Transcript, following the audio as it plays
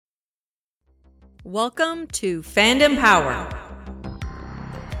Welcome to Fandom Power.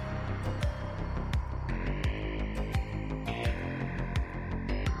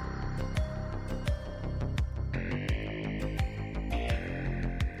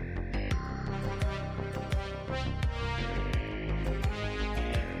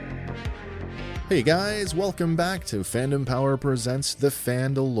 Hey guys, welcome back to Fandom Power Presents The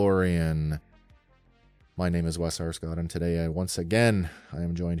Fandalorian. My name is Wes Arscott, and today once again I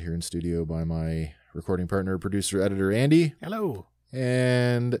am joined here in studio by my recording partner, producer, editor, Andy. Hello.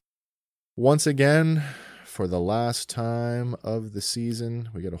 And once again, for the last time of the season,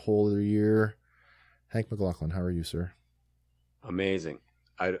 we got a whole other year. Hank McLaughlin, how are you, sir? Amazing.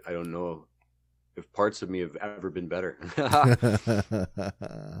 I don't know if parts of me have ever been better.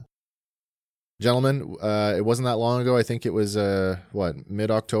 Gentlemen, it wasn't that long ago. I think it was,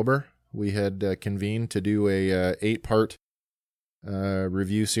 mid-October. We had convened to do a 8-part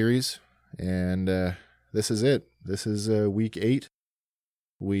review series, and this is it. This is week 8.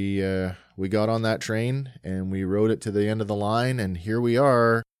 We got on that train, and we rode it to the end of the line, and here we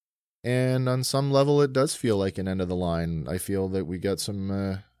are. And on some level, it does feel like an end of the line. I feel that we got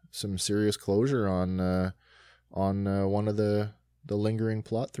some serious closure on one of the lingering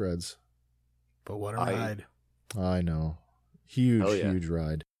plot threads. But what a ride. I know. Huge, yeah. huge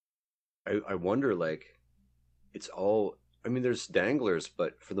ride. I wonder, like, it's all, I mean, there's danglers,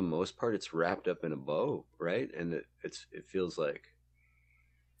 but for the most part, it's wrapped up in a bow, right? And it feels like...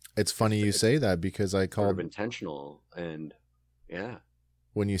 It's funny you say that, because I sort called... of intentional, and yeah.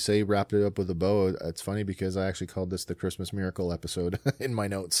 When you say wrapped it up with a bow, it's funny because I actually called this the Christmas Miracle episode in my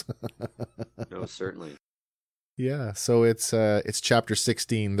notes. No, certainly. Yeah, so it's chapter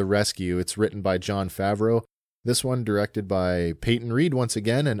 16, The Rescue. It's written by Jon Favreau. This one directed by Peyton Reed once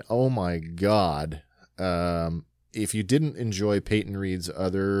again, and oh my God. If you didn't enjoy Peyton Reed's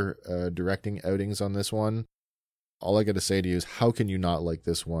other directing outings on this one, all I got to say to you is, how can you not like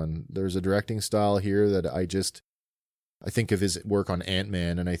this one? There's a directing style here that I think of his work on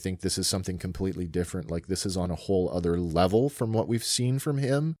Ant-Man, and I think this is something completely different. Like, this is on a whole other level from what we've seen from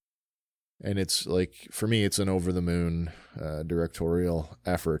him. And it's like, for me, it's an over-the-moon directorial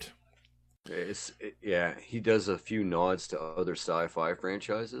effort. Yeah, he does a few nods to other sci-fi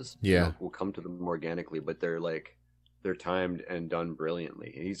franchises. Yeah. You know, we'll come to them organically, but they're timed and done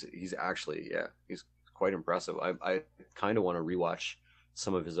brilliantly. He's actually, yeah, he's quite impressive. I kind of want to rewatch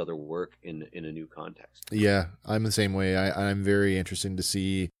some of his other work in a new context. Yeah, I'm the same way. I'm very interested to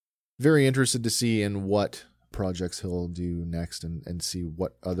see in what projects he'll do next, and see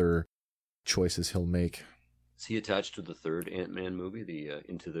what other choices he'll make. Is he attached to the third Ant-Man movie, the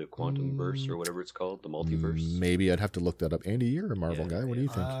Into the Quantum Verse, or whatever it's called, the multiverse? Maybe I'd have to look that up. Andy, you're a Marvel guy. What do you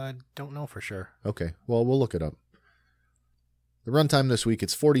think? Don't know for sure. Okay, well, we'll look it up. The runtime this week,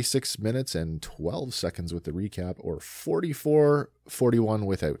 it's 46 minutes and 12 seconds with the recap, or 44:41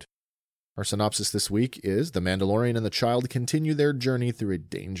 without. Our synopsis this week is: The Mandalorian and the Child continue their journey through a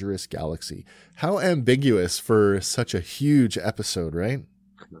dangerous galaxy. How ambiguous for such a huge episode, right?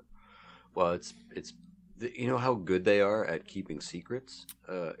 Well, it's you know how good they are at keeping secrets.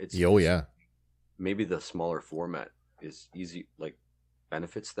 Yeah. Maybe the smaller format is easy, like,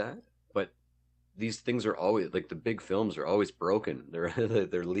 benefits that, but these things are always, like, the big films are always broken.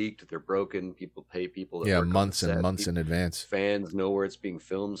 They're leaked, they're broken. People pay people. That work months on the and set. months in advance. Fans know where it's being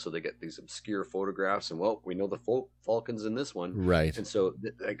filmed, so they get these obscure photographs, and well, we know the Falcon's in this one, Right? And so,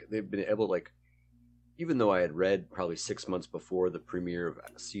 like, they've been able, like, even though I had read probably 6 months before the premiere of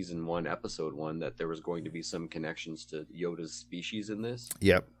season 1, episode 1, that there was going to be some connections to Yoda's species in this.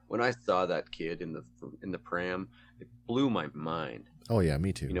 Yep. When I saw that kid in the pram, it blew my mind. Oh yeah,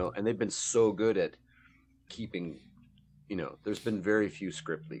 me too. You know, and they've been so good at keeping, you know, there's been very few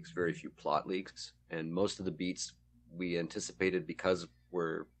script leaks, very few plot leaks, and most of the beats we anticipated because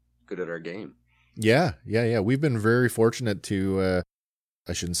we're good at our game. Yeah. We've been very fortunate to,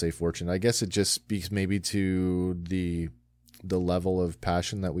 I shouldn't say fortunate. I guess it just speaks maybe to the level of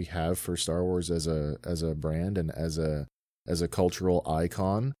passion that we have for Star Wars as a brand and as a cultural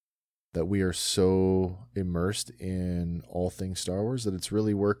icon, that we are so immersed in all things Star Wars that it's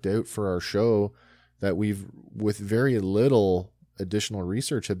really worked out for our show, that we've, with very little additional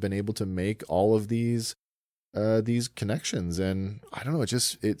research, have been able to make all of these connections. And I don't know,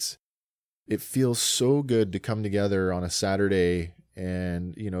 it feels so good to come together on a Saturday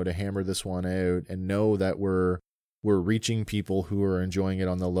and, you know, to hammer this one out and know that we're reaching people who are enjoying it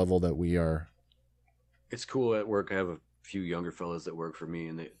on the level that we are. It's cool at work. I have a few younger fellas that work for me,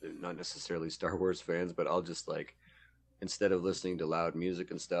 and they're not necessarily Star Wars fans, but I'll just, like, instead of listening to loud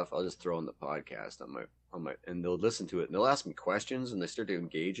music and stuff, I'll just throw on the podcast on and they'll listen to it and they'll ask me questions and they start to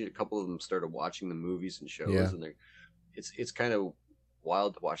engage it. A couple of them started watching the movies and shows, Yeah. and it's kind of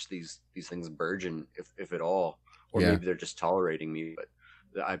wild to watch these things burgeon, if at all, or Yeah. maybe they're just tolerating me, but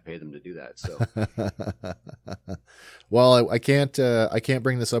I pay them to do that. So Well, I can't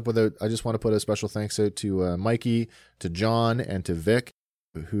bring this up without, I just want to put a special thanks out to Mikey, to John, and to Vic,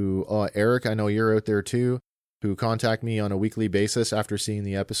 who Eric, I know you're out there too, who contact me on a weekly basis after seeing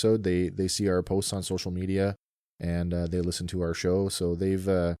the episode. They see our posts on social media and they listen to our show. So they've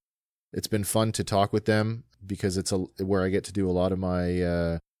it's been fun to talk with them because it's where I get to do a lot of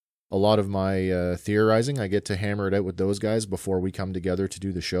my theorizing. I get to hammer it out with those guys before we come together to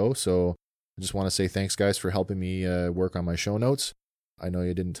do the show. So I just want to say thanks, guys, for helping me work on my show notes. I know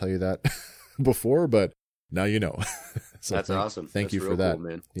you didn't tell you that before, but now you know. So that's awesome. Thank That's you for real that. cool,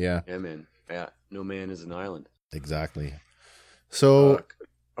 man. Yeah, Man. Yeah, no man is an island. exactly. So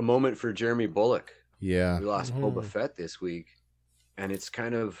A moment for Jeremy Bulloch. yeah, We lost Mhm. Boba Fett this week, and it's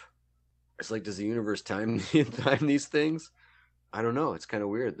like, does the universe time these things? I don't know. It's kind of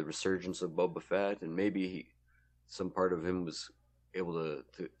weird. The resurgence of Boba Fett, and maybe some part of him was able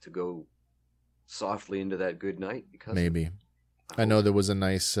to go softly into that good night because maybe. I know there was a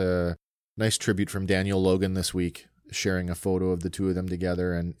nice tribute from Daniel Logan this week, sharing a photo of the two of them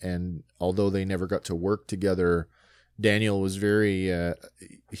together, and although they never got to work together, Daniel was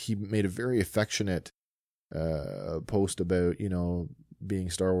he made a very affectionate post about, being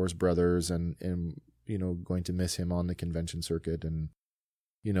Star Wars brothers and going to miss him on the convention circuit. And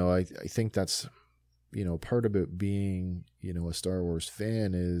I think that's part about being a Star Wars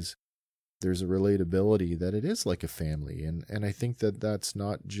fan is there's a relatability that it is like a family, and I think that's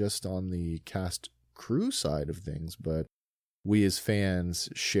not just on the cast crew side of things, but we as fans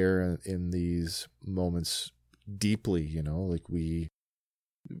share in these moments deeply.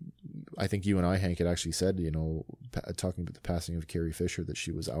 I think you and I, Hank, had actually said, talking about the passing of Carrie Fisher, that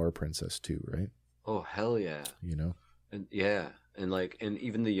she was our princess too, right? Oh hell yeah! And yeah, and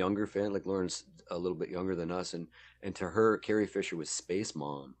even the younger fan, like Lauren's a little bit younger than us, and to her, Carrie Fisher was Space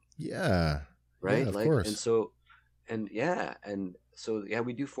Mom. Yeah. Right. Yeah, of course. And so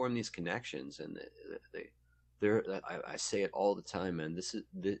we do form these connections, and I say it all the time, man. This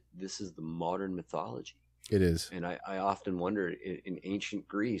is the modern mythology. It is. And I often wonder, in ancient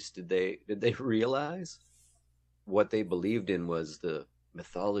Greece, did they realize what they believed in was the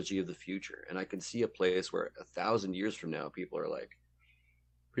mythology of the future? And I can see a place where 1,000 years from now,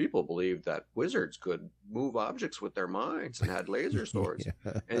 people believed that wizards could move objects with their minds and had laser swords.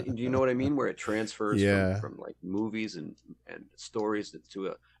 Yeah. And do you know what I mean? Where it transfers Yeah. from like movies and stories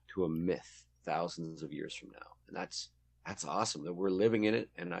to a myth thousands of years from now. And that's awesome that we're living in it,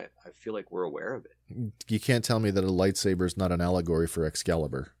 and I feel like we're aware of it. You can't tell me that a lightsaber is not an allegory for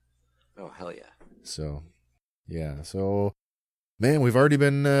Excalibur. Oh hell yeah! So, yeah. So, man, we've already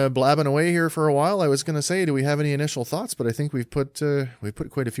been blabbing away here for a while. I was going to say, do we have any initial thoughts? But I think we've put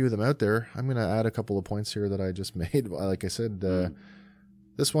quite a few of them out there. I'm going to add a couple of points here that I just made. Like I said,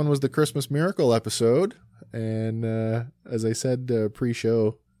 this one was the Christmas Miracle episode, and as I said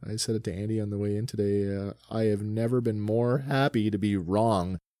pre-show, I said it to Andy on the way in today. I have never been more happy to be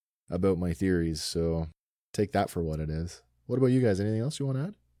wrong about my theories. So take that for what it is. What about you guys? Anything else you want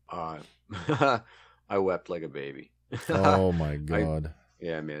to add? I wept like a baby. Oh my God.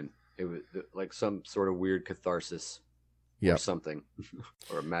 Yeah, man. It was like some sort of weird catharsis or something,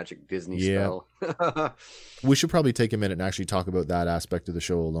 or a magic Disney spell. We should probably take a minute and actually talk about that aspect of the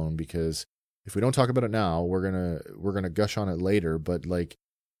show alone, because if we don't talk about it now, we're gonna gush on it later. But like,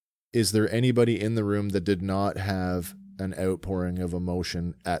 is there anybody in the room that did not have an outpouring of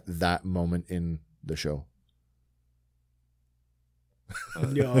emotion at that moment in the show?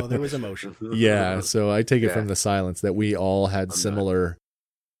 No, there was emotion. Yeah, so I take it from the silence that we all had similar.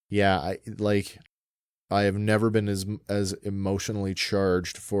 Yeah, I have never been as emotionally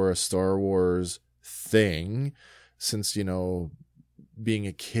charged for a Star Wars thing since, being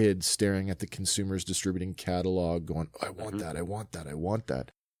a kid staring at the Consumers Distributing catalog going, I want that, I want that, I want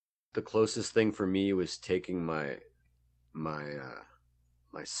that. The closest thing for me was taking my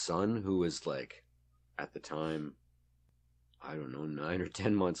son, who was like at the time, I don't know, 9 or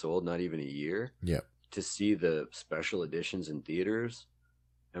 10 months old, not even a year. Yeah. To see the special editions in theaters,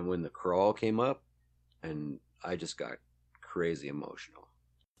 and when the crawl came up, and I just got crazy emotional.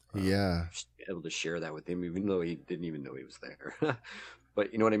 Yeah. Able to share that with him, even though he didn't even know he was there.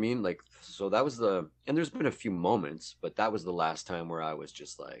 But you know what I mean? Like, so that was and there's been a few moments, but that was the last time where I was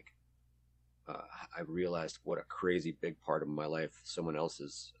just like, I realized what a crazy big part of my life someone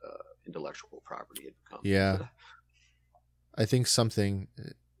else's intellectual property had become. Yeah. I think something,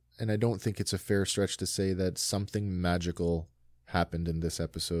 and I don't think it's a fair stretch to say that something magical happened in this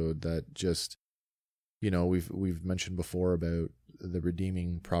episode that just, we've mentioned before about the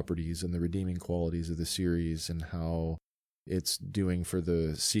redeeming properties and the redeeming qualities of the series and how it's doing for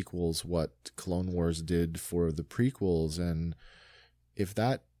the sequels what Clone Wars did for the prequels. And if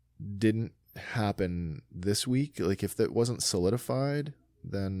that didn't happen this week, like if that wasn't solidified,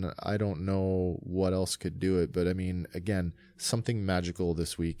 then I don't know what else could do it. But I mean, again, something magical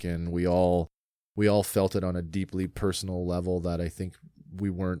this week, and we all felt it on a deeply personal level that I think we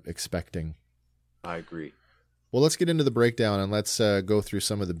weren't expecting. I agree. Well, let's get into the breakdown and let's go through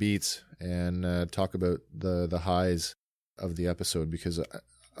some of the beats and talk about the highs of the episode, because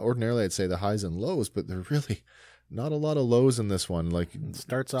ordinarily I'd say the highs and lows, but there are really not a lot of lows in this one. Like, it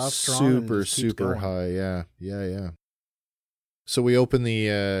starts off strong, super high. Yeah. So we open the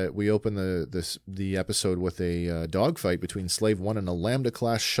episode with a dogfight between Slave One and a Lambda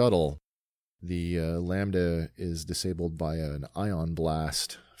class shuttle. The Lambda is disabled by an ion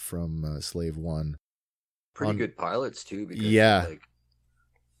blast from Slave One. Pretty good pilots too, because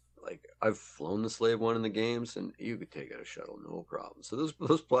like I've flown the Slave One in the games, and you could take out a shuttle no problem. So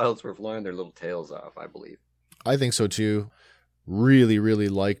those pilots were flying their little tails off, I believe. I think so too. Really, really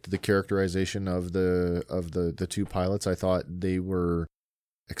liked the characterization of the two pilots. I thought they were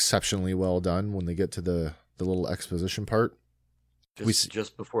exceptionally well done when they get to the little exposition part.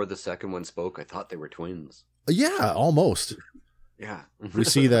 Just before the second one spoke, I thought they were twins. Yeah, almost. Yeah. We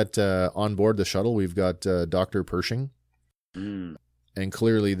see that on board the shuttle, we've got Dr. Pershing. Mm. And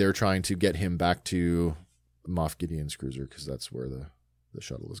clearly they're trying to get him back to Moff Gideon's cruiser, because that's where the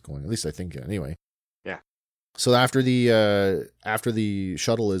shuttle is going. At least I think, anyway. Yeah. So after the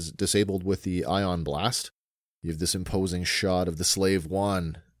shuttle is disabled with the ion blast, you have this imposing shot of the Slave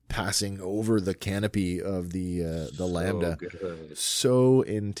One passing over the canopy of the Lambda. Good. So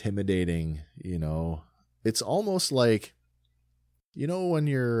intimidating, It's almost like, when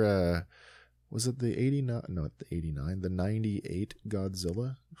you're was it the 89? Not the 89, the 98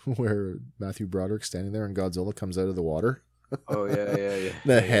 Godzilla, where Matthew Broderick's standing there and Godzilla comes out of the water. Oh yeah.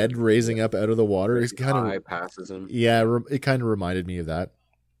 The head raising up out of the water. It's kind of passes him. Yeah, it kind of reminded me of that.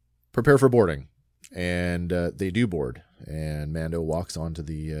 Prepare for boarding, and they do board. And Mando walks onto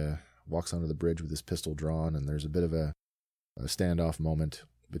the bridge with his pistol drawn, and there's a bit of a standoff moment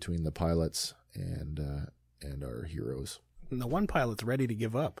between the pilots and our heroes. And the one pilot's ready to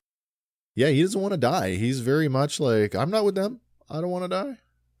give up. Yeah, he doesn't want to die. He's very much like, I'm not with them. I don't want to die.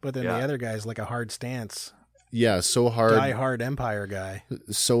 But then the other guy's like a hard stance. Yeah, so hard. Die hard Empire guy.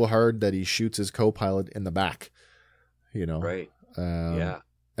 So hard that he shoots his co-pilot in the back. Right. Yeah.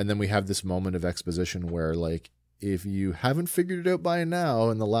 And then we have this moment of exposition where, like, if you haven't figured it out by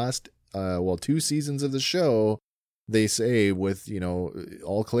now, in the last 2 seasons of the show, they say with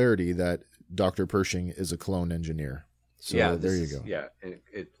all clarity that Dr. Pershing is a clone engineer. So there you go. Yeah, and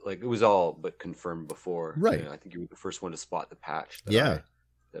it was all but confirmed before. Right. I think you were the first one to spot the patch. That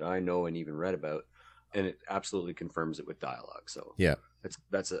I know and even read about, and it absolutely confirms it with dialogue. So yeah,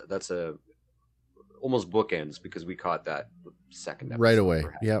 that's a almost bookends, because we caught that second episode right away.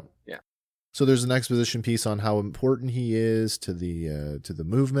 Yeah. So there's an exposition piece on how important he is to the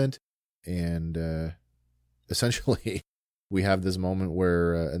movement, and essentially we have this moment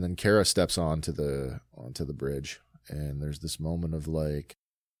where and then Kara steps onto the bridge. And there's this moment of like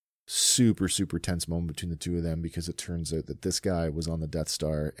super, super tense moment between the two of them, because it turns out that this guy was on the Death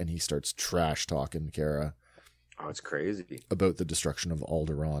Star, and he starts trash talking Kara. Oh, it's crazy. About the destruction of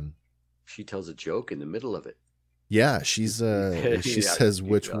Alderaan. She tells a joke in the middle of it. Yeah, she says,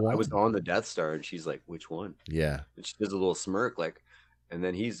 which one? I was on the Death Star, and she's like, which one? Yeah. And she does a little smirk, like, and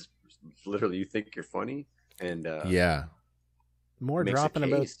then he's literally, you think you're funny? And yeah. More dropping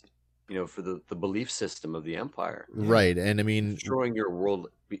about for the belief system of the Empire. Right. And I mean, destroying your world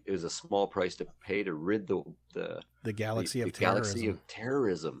is a small price to pay to rid the galaxy of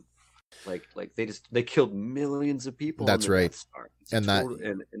terrorism. Like they killed millions of people. That's right. And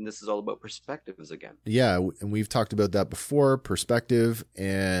this is all about perspectives again. Yeah. And we've talked about that before, perspective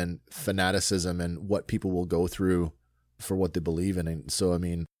and fanaticism and what people will go through for what they believe in. And so, I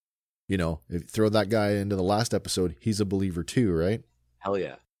mean, if you throw that guy into the last episode, he's a believer too, right? Hell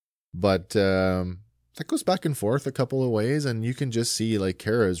yeah. But that goes back and forth a couple of ways, and you can just see like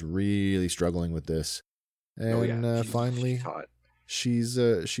Kara is really struggling with this. And finally, she's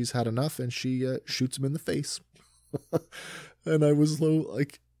had enough, and she shoots him in the face. And I was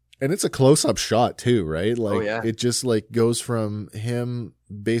like, and it's a close-up shot too, right? Like, it just like goes from him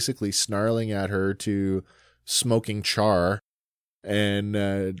basically snarling at her to smoking char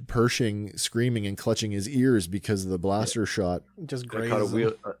and Pershing screaming and clutching his ears because of the blaster shot. Just I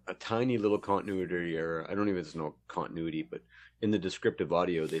grazes caught a tiny little continuity error. I don't even know continuity, but in the descriptive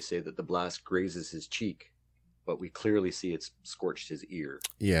audio, they say that the blast grazes his cheek, but we clearly see it's scorched his ear.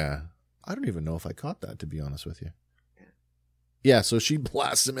 Yeah. I don't even know if I caught that, to be honest with you. Yeah, so she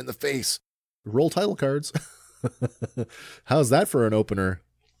blasts him in the face. Roll title cards. How's that for an opener?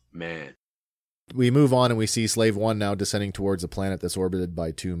 Man. We move on and we see Slave One now descending towards a planet that's orbited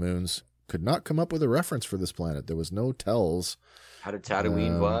by 2 moons. Could not come up with a reference for this planet. There was no tells. Had a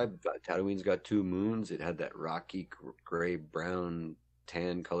Tatooine vibe. Tatooine's got 2 moons. It had that rocky, gray, brown,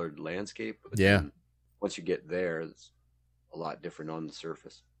 tan-colored landscape. But then once you get there, it's a lot different on the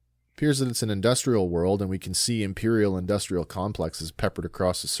surface. Appears that it's an industrial world, and we can see Imperial industrial complexes peppered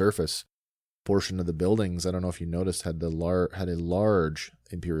across the surface. Portion of the buildings, I don't know if you noticed, had a large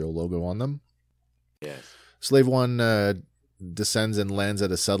Imperial logo on them. Yes. Slave One descends and lands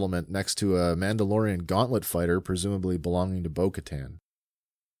at a settlement next to a Mandalorian gauntlet fighter, presumably belonging to Bo-Katan.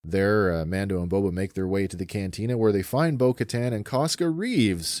 There, Mando and Boba make their way to the cantina, where they find Bo-Katan and Koska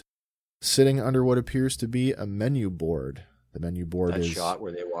Reeves sitting under what appears to be a menu board. The menu board is... That shot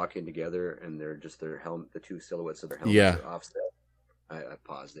where they walk in together and they're just their helmet, the 2 silhouettes of their helmets are offset. I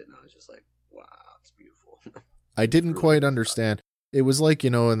paused it and I was just like, wow, it's beautiful. I didn't quite understand. It was like,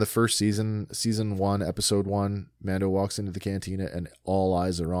 in the first season 1, episode 1, Mando walks into the cantina and all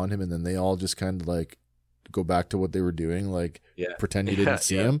eyes are on him, and then they all just kind of like go back to what they were doing, like pretend you didn't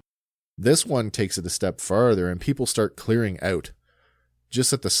see him. This one takes it a step farther, and people start clearing out.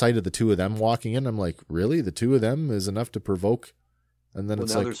 Just at the sight of the 2 of them walking in, I'm like, really? The 2 of them is enough to provoke? And then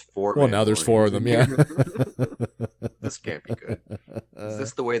it's now like, there's 4. Well, now there's 4 of them, yeah. This can't be good. Is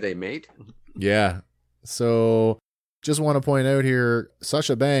this the way they mate? Yeah. So... just want to point out here,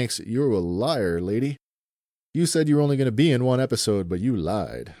 Sasha Banks, you're a liar, lady. You said you were only going to be in 1 episode, but you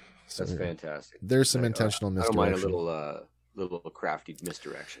lied. So that's fantastic. There's some intentional misdirection. I don't mind a little crafty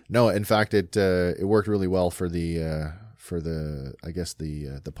misdirection. No, in fact, it worked really well for the I guess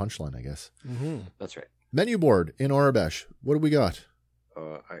the punchline. I guess That's right. Menu board in Aurebesh. What do we got?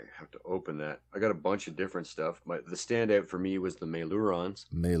 I have to open that. I got a bunch of different stuff. The standout for me was the Maelurons.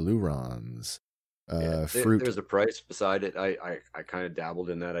 Fruit. There's a price beside it. I kind of dabbled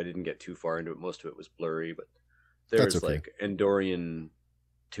in that. I didn't get too far into it. Most of it was blurry, but there's like Andorian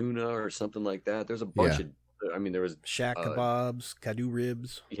tuna or something like that. There's a bunch of. I mean, there was shack kebabs, Kadu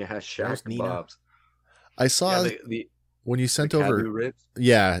ribs. Yeah, shack kebabs. I saw when you sent over Kadu ribs.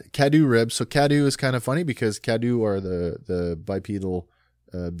 Yeah, Kadu ribs. So Kadu is kind of funny because Kadu are the bipedal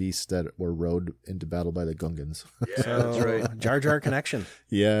beasts that were rode into battle by the Gungans. Yeah, that's right. Jar Jar connection.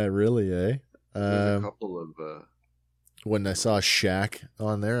 Yeah, really, eh? There's a couple of when I saw Shaq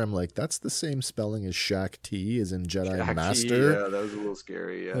on there, I'm like, that's the same spelling as Shaq T as in Jedi Shaq Master. T, yeah, that was a little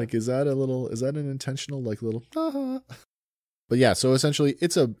scary. Yeah. Like, is that an intentional like little? But yeah, so essentially,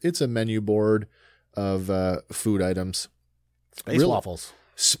 it's a menu board of food items. Space waffles.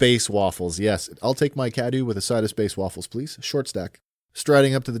 Space waffles. Yes, I'll take my Kadu with a side of space waffles, please. Short stack.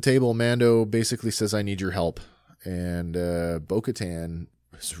 Striding up to the table, Mando basically says, "I need your help," and Bo-Katan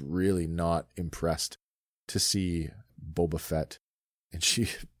is really not impressed to see Boba Fett, and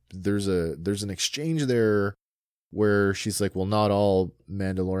there's an exchange there where she's like, well, not all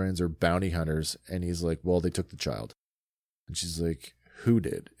Mandalorians are bounty hunters, and he's like, well, they took the child, and she's like, who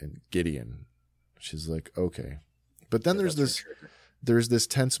did? And Gideon. She's like, okay, but then there's this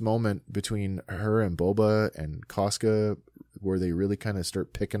tense moment between her and Boba and Koska where they really kind of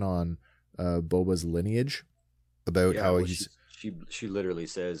start picking on Boba's lineage about how he's. She literally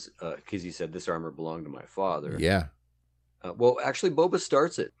says, because he said this armor belonged to my father. Yeah. Well, actually, Boba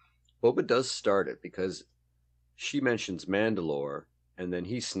starts it. Boba does start it because she mentions Mandalore, and then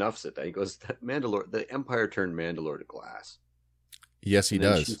he snuffs it. He goes, "Mandalore, the Empire turned Mandalore to glass." Yes, he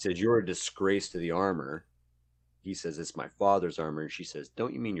does. She says, "You're a disgrace to the armor." He says, "It's my father's armor," and she says,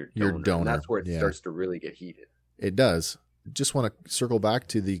 "Don't you mean your donor?" And that's where it starts to really get heated. It does. Just want to circle back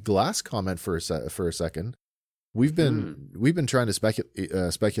to the glass comment for a second. We've been trying to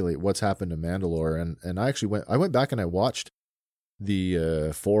speculate what's happened to Mandalore, and I went back and I watched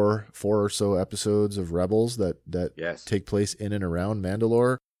the four or so episodes of Rebels that take place in and around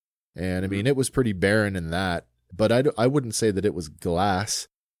Mandalore, and I mean it was pretty barren in that, but I wouldn't say that it was glass.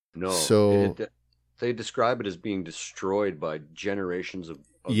 No, so they describe it as being destroyed by generations of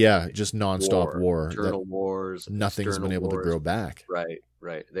just nonstop war, internal wars. Nothing's been able to grow back.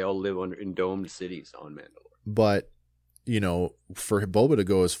 Right. They all live in domed cities on Mandalore. But, for Boba to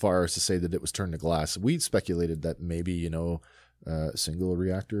go as far as to say that it was turned to glass, we speculated that maybe, single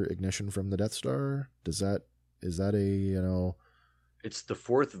reactor ignition from the Death Star. Is that a, it's the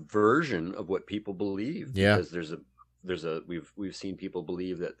fourth version of what people believe. Yeah. Because we've seen people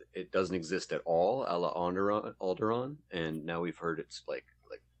believe that it doesn't exist at all, a la Alderaan, and now we've heard it's like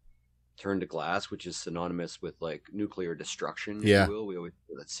turned to glass, which is synonymous with like nuclear destruction. Yeah. If you will. We always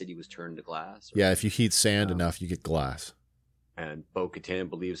that city was turned to glass. Yeah, if you heat sand enough, you get glass. And Bo-Katan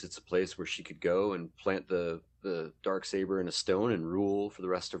believes it's a place where she could go and plant the Darksaber in a stone and rule for the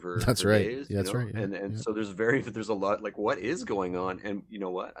rest of her, That's her right. days. Yeah, that's you know? right. Yeah, And yeah. so there's a lot like what is going on, and you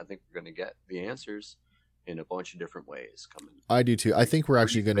know what? I think we're going to get the answers in a bunch of different ways coming. I do too. I think we're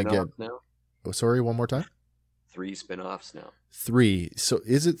actually going to get. now. Oh, sorry, one more time. 3 spin-offs now. 3. So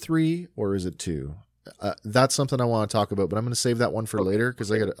is it 3 or is it 2? That's something I want to talk about, but I'm going to save that one for later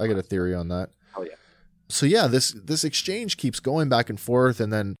because I got a theory on that. Oh yeah. So yeah, this exchange keeps going back and forth,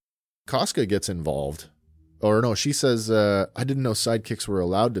 and then Casca gets involved. Or no, she says, I didn't know sidekicks were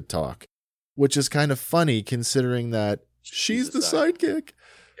allowed to talk, which is kind of funny considering that she's the sidekick.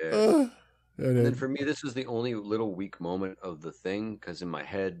 Yeah. And then for me, this was the only little weak moment of the thing, because in my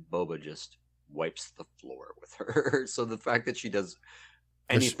head, Boba just wipes the floor with her. So the fact that she does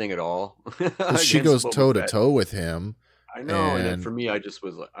anything at all, she goes toe to toe with him. I know, and then for me, I just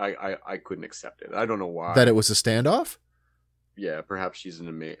was like, I couldn't accept it. I don't know why. That it was a standoff? Yeah, perhaps she's an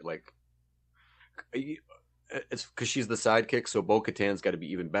amazing, like, it's because she's the sidekick, so Bo-Katan's got to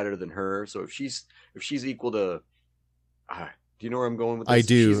be even better than her. So if she's equal to, do you know where I'm going with this? I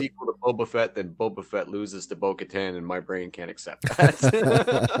do. If she's equal to Boba Fett, then Boba Fett loses to Bo-Katan, and my brain can't accept that.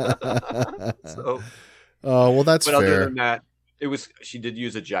 So, well, that's but fair. other than that, she did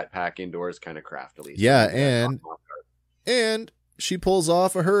use a jetpack indoors, kind of craftily. So Yeah, and she pulls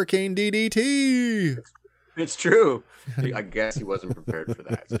off a hurricane DDT. It's true. I guess he wasn't prepared for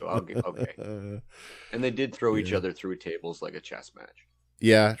that. So I'll get okay. And they did throw each other through tables like a chess match.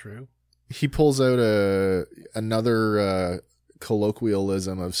 Yeah, True. he pulls out another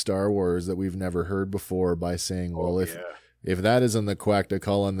colloquialism of Star Wars that we've never heard before by saying, "Well, if that isn't the quack to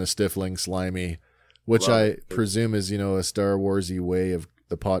call on the stifling slimy," which I presume is a Star Warsy way of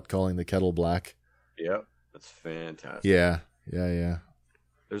the pot calling the kettle black. Yep, that's fantastic. Yeah.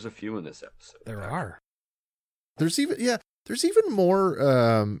 There's a few in this episode. There are. There's even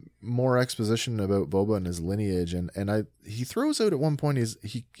more exposition about Boba and his lineage, and he throws out at one point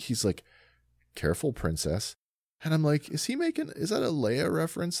he's like, "Careful, princess," and I'm like, is that a Leia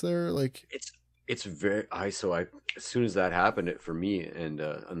reference there? Like, it's very as soon as that happened for me, and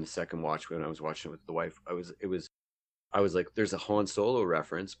on the second watch when I was watching it with the wife, I was like, there's a Han Solo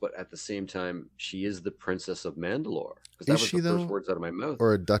reference, but at the same time, she is the Princess of Mandalore, because that was the first words out of my mouth.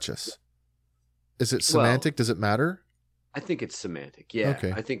 Or a Duchess? Is it semantic? Does it matter? I think it's semantic. Yeah,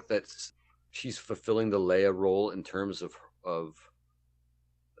 okay. I think that's she's fulfilling the Leia role in terms of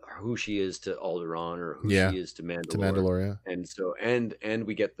who she is to Alderaan, or who she is to Mandalore. To Mandalore, yeah. And so and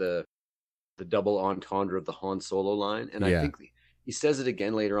we get the double entendre of the Han Solo line, and I think he says it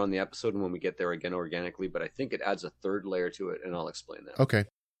again later on in the episode, and when we get there again organically, but I think it adds a third layer to it, and I'll explain that. Okay.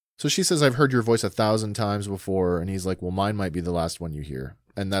 So she says, "I've heard your voice 1,000 times before," and he's like, "Well, mine might be the last one you hear."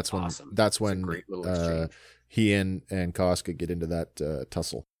 And that's when great little exchange. He and Casca get into that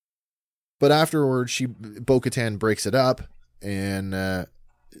tussle. But afterwards, Bo-Katan breaks it up, and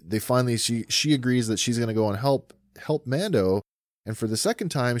they finally she agrees that she's going to go and help Mando, and for the second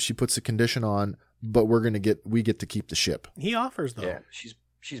time, she puts a condition on, but we get to keep the ship. He offers though. Yeah,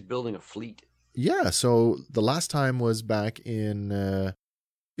 she's building a fleet. Yeah, so the last time was back in the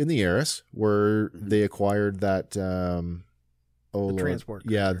Heiress, where they acquired that. The transport.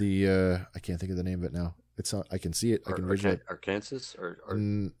 Yeah, I can't think of the name of it now. It's not. I can see it. I can visualize it. Arkansas or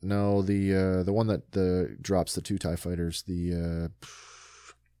no, the one that drops the 2 TIE fighters.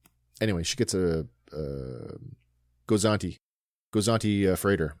 Anyway, she gets a Gozanti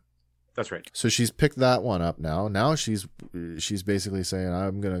freighter. That's right. So she's picked that one up now. Now she's basically saying,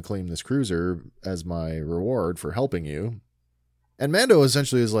 "I'm going to claim this cruiser as my reward for helping you." And Mando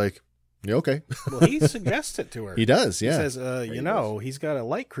essentially is like, "Yeah, okay." Well, he suggests it to her. He does, yeah. He says, he's got a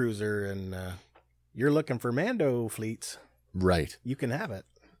light cruiser, and you're looking for Mando fleets. Right. You can have it.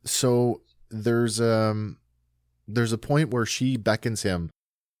 So there's a point where she beckons him.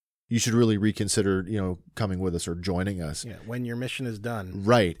 You should really reconsider, coming with us or joining us. Yeah, when your mission is done,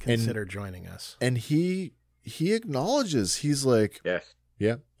 right? Consider joining us. And he acknowledges. He's like, yes,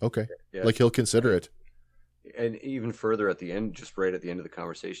 yeah, okay, yes. Like he'll consider it. And even further at the end, just right at the end of the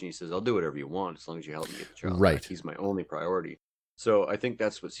conversation, he says, "I'll do whatever you want as long as you help me get the child right back. He's my only priority." So I think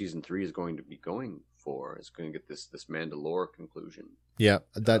that's what season 3 is going to be going for. It's going to get this Mandalore conclusion. Yeah,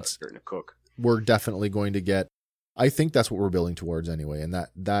 that's starting to cook. We're definitely going to get. I think that's what we're building towards anyway, and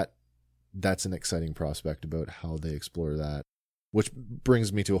that's an exciting prospect about how they explore that. Which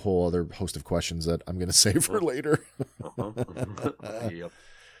brings me to a whole other host of questions that I'm going to save for later. Yep.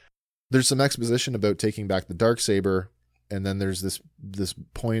 There's some exposition about taking back the Darksaber, and then there's this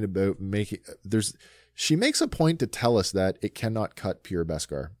point about she makes a point to tell us that it cannot cut pure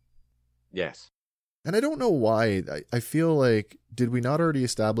Beskar. Yes. And I don't know why. I feel like, did we not already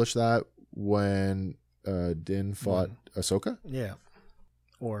establish that when Din fought Ahsoka? Yeah.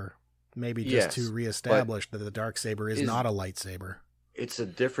 Or maybe just Yes, to reestablish that the Darksaber is not a lightsaber. It's a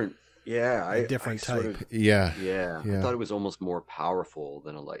different, a different type. Yeah. Yeah. I thought it was almost more powerful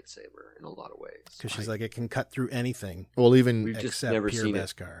than a lightsaber in a lot of ways. Because she's like, it can cut through anything. Well, even We've just except never pure seen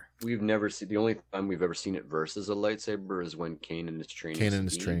Beskar. it. We've never seen, the only time we've ever seen it versus a lightsaber is when Kanan is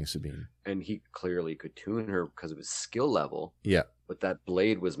training Sabine. And he clearly could tune her because of his skill level. Yeah. But that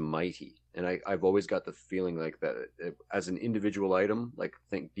blade was mighty. And I've always got the feeling like that as an individual item, like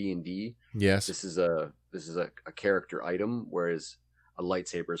think D&D. Yes. This is a character item, whereas a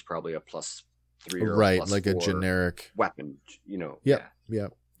lightsaber is probably a +3 or right, a like a +4 generic weapon, Yeah.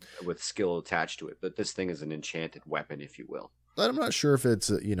 with skill attached to it. But this thing is an enchanted weapon, if you will. I'm not sure if it's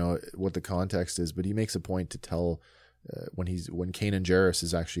what the context is, but he makes a point to tell when Kanan Jarrus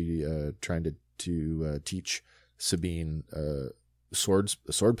is actually trying to teach Sabine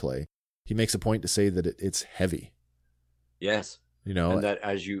swordplay. He makes a point to say that it's heavy. Yes, and that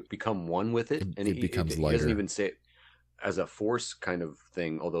as you become one with it, and it becomes lighter. He doesn't even say it as a force kind of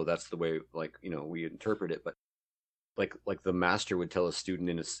thing, although that's the way we interpret it. But like the master would tell a student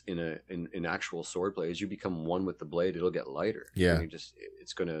in actual swordplay, as you become one with the blade, it'll get lighter. Yeah, and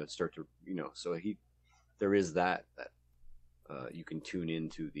it's going to start to So there is that you can tune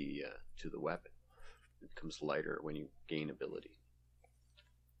into the weapon. It becomes lighter when you gain ability.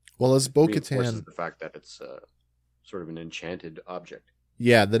 Well, as Bo-Katan, the fact that it's sort of an enchanted object.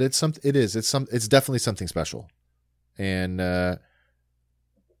 Yeah, that it's definitely something special. And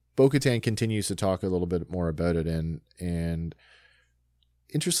Bo-Katan continues to talk a little bit more about it, and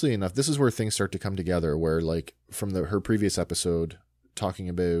interestingly enough, this is where things start to come together. Where like from her previous episode, talking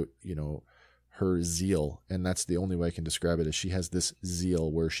about her zeal, and that's the only way I can describe it, is she has this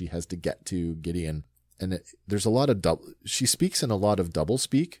zeal where she has to get to Gideon, and there's a lot of she speaks in a lot of double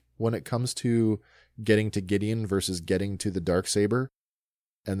speak when it comes to getting to Gideon versus getting to the Darksaber,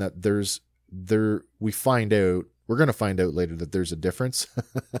 and that we're going to find out later that there's a difference.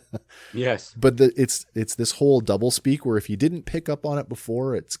 Yes. But it's this whole double speak where if you didn't pick up on it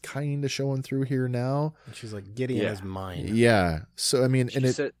before, it's kind of showing through here now. And she's like, Gideon is mine. Yeah. So, I mean, she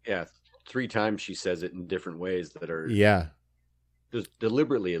said 3 times she says it in different ways that are just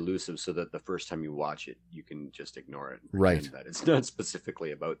deliberately elusive so that the first time you watch it, you can just ignore it. Right. That it's not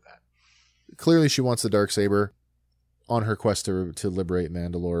specifically about that. Clearly she wants the Darksaber on her quest to liberate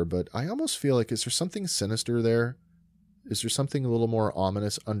Mandalore, but I almost feel like, is there something sinister there? Is there something a little more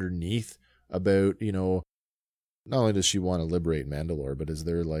ominous underneath about, not only does she want to liberate Mandalore, but is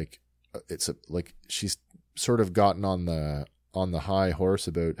there like, she's sort of gotten on the high horse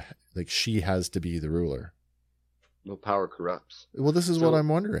about like she has to be the ruler. No, power corrupts. Well, this is what I'm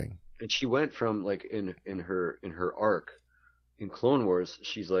wondering. And she went from like in her arc in Clone Wars,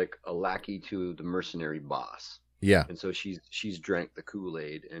 she's like a lackey to the mercenary boss. Yeah. And so she's drank the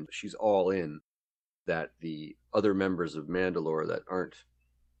Kool-Aid, and she's all in that the other members of Mandalore that aren't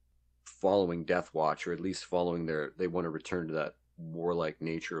following Death Watch, or at least following they want to return to that warlike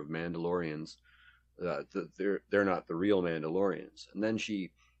nature of Mandalorians, they're not the real Mandalorians. And then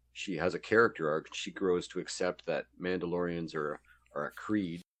she has a character arc. She grows to accept that Mandalorians are a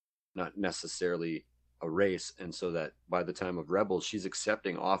creed, not necessarily a race. And so that by the time of Rebels, she's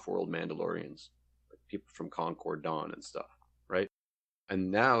accepting off-world Mandalorians, people from Concord Dawn and stuff, right?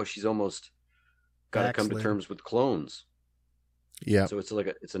 And now she's almost got to come to terms with clones. Yeah. So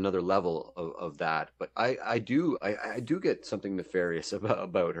it's another level of that. But I do get something nefarious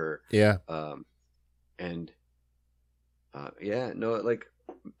about her. Yeah. Like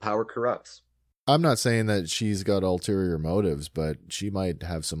power corrupts. I'm not saying that she's got ulterior motives, but she might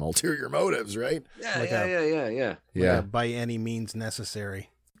have some ulterior motives, right? Yeah. Like by any means necessary.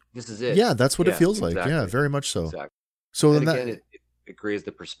 This is it. Yeah, that's what it feels like. Yeah, very much so. Exactly. So and again, it creates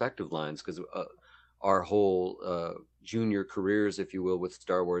the perspective lines, because our whole junior careers, if you will, with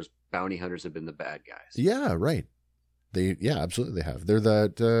Star Wars, bounty hunters have been the bad guys. Yeah, right. Absolutely they have. They're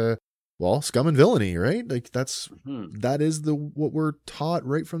that scum and villainy, right? Like that is what we're taught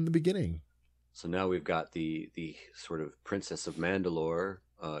right from the beginning. So now we've got the sort of Princess of Mandalore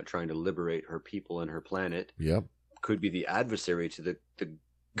trying to liberate her people and her planet. Yep. Could be the adversary to the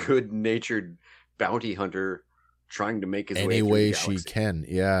good-natured bounty hunter trying to make his way through the galaxy. She can.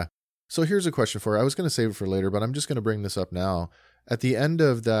 Yeah. So here's a question for you. I was going to save it for later, but I'm just going to bring this up now. At the end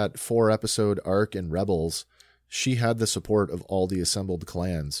of that 4-episode arc in Rebels, she had the support of all the assembled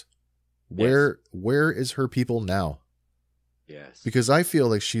clans. Where is her people now? Yes. Because I feel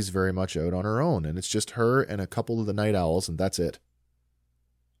like she's very much out on her own, and it's just her and a couple of the Night Owls, and that's it.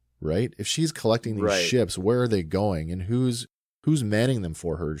 Right? If she's collecting these ships, where are they going, and who's manning them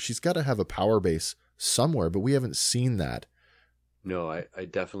for her? She's got to have a power base somewhere, but we haven't seen that. No, I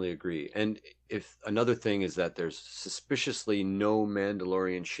definitely agree. And if another thing is that there's suspiciously no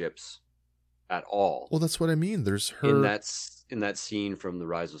Mandalorian ships at all. Well, that's what I mean. There's her in that scene from The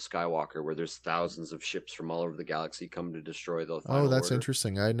Rise of Skywalker, where there's thousands of ships from all over the galaxy come to destroy the Final that's Order.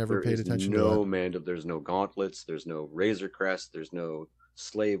 interesting. I never paid attention to that. There's no Gauntlets, there's no Razor Crest, there's no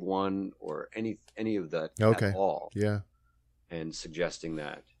Slave One or any of that at all. Yeah. And suggesting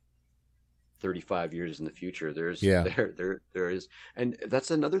that 35 years in the future, there is. And that's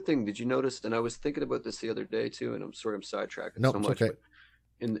another thing. Did you notice? And I was thinking about this the other day too, and I'm sorry I'm sidetracking so much. Okay.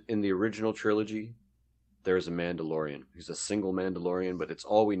 But in the original trilogy, there's a Mandalorian. He's a single Mandalorian, but it's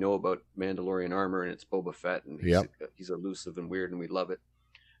all we know about Mandalorian armor, and it's Boba Fett, and he's elusive and weird, and we love it.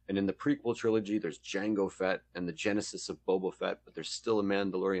 And in the prequel trilogy, there's Jango Fett and the genesis of Boba Fett, but there's still a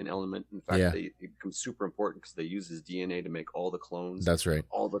Mandalorian element. In fact, it becomes super important because they use his DNA to make all the clones. That's right.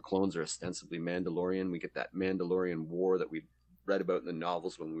 All the clones are ostensibly Mandalorian. We get that Mandalorian war that we read about in the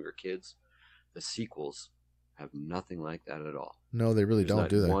novels when we were kids. The sequels have nothing like that at all. No, they really don't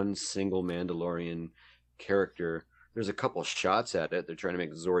do that. One single Mandalorian character. There's a couple shots at it. They're trying to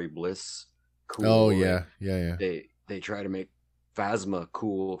make Zori Bliss cool. Oh, yeah. They try to make Phasma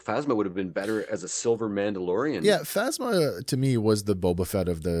cool. Phasma would have been better as a silver Mandalorian. Yeah, Phasma to me was the Boba Fett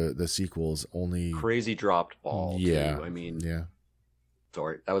of the sequels. Only crazy dropped ball. Yeah, too. I mean, yeah.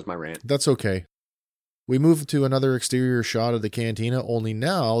 Sorry, that was my rant. That's okay. We move to another exterior shot of the cantina. Only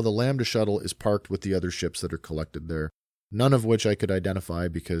now the Lambda shuttle is parked with the other ships that are collected there. None of which I could identify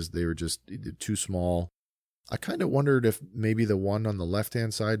because they were just too small. I kind of wondered if maybe the one on the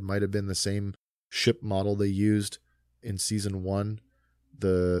left-hand side might have been the same ship model they used in season 1,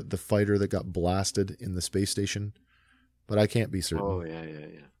 the fighter that got blasted in the space station, but I can't be certain. Oh, yeah.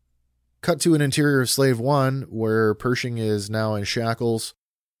 Cut to an interior of Slave 1 where Pershing is now in shackles,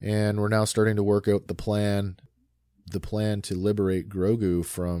 and we're now starting to work out the plan to liberate Grogu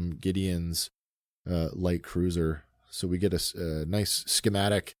from Gideon's light cruiser. So we get a nice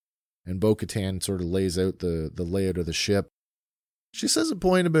schematic, and Bo-Katan sort of lays out the layout of the ship. She says a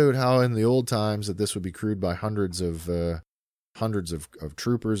point about how in the old times that this would be crewed by hundreds of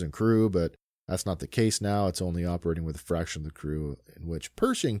troopers and crew, but that's not the case now. It's only operating with a fraction of the crew, in which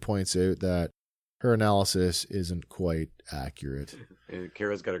Pershing points out that her analysis isn't quite accurate. And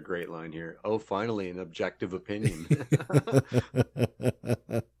Kara's got a great line here. Oh, finally, an objective opinion.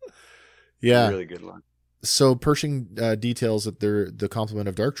 Yeah. Really good line. So Pershing details that they're the complement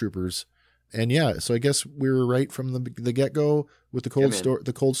of Dark Troopers. And yeah, so I guess we were right from the get-go with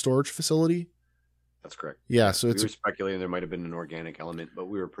the cold storage facility. That's correct. Yeah, so we were speculating there might have been an organic element, but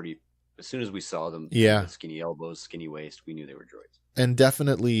we were as soon as we saw them, skinny elbows, skinny waist, we knew they were droids. And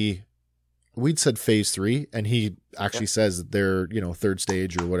definitely, we'd said phase 3, and he actually says that they're, third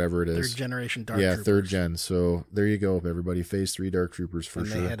stage or whatever it is. Third generation Dark Troopers. Yeah, third gen. So there you go, everybody. Phase 3 Dark Troopers for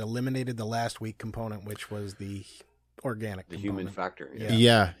sure. And they had eliminated the last weak component, which was the organic component. Human factor.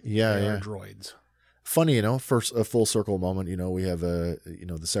 Yeah. Droids. Funny, first a full circle moment, we have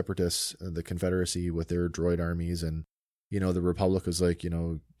the Separatists, the Confederacy with their droid armies, and the Republic was like,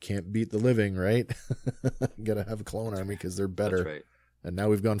 can't beat the living, right? Gotta have a clone army because they're better. That's right. And now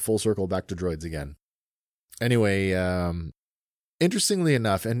we've gone full circle back to droids again. Anyway, interestingly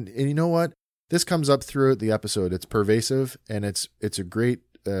enough, and you know what? This comes up throughout the episode. It's pervasive, and it's a great,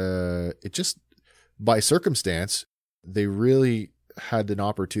 it just, by circumstance, they really had an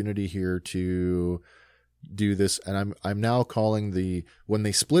opportunity here to do this, and I'm now calling when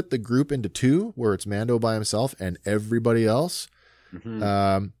they split the group into 2, where it's Mando by himself and everybody else.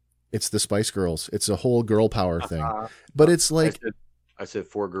 Mm-hmm. It's the Spice Girls. It's a whole girl power thing, but it's like I said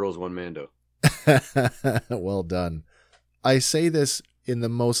 4 girls, 1 Mando. Well done. I say this in the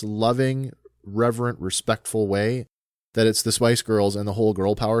most loving, reverent, respectful way, that it's the Spice Girls and the whole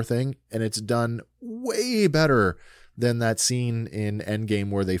girl power thing, and it's done way better than that scene in Endgame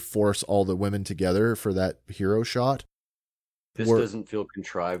where they force all the women together for that hero shot. This doesn't feel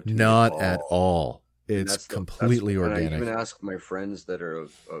contrived to not me at all. It's completely organic. And I even ask my friends that are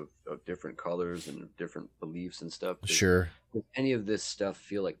of different colors and different beliefs and stuff. Sure. Does any of this stuff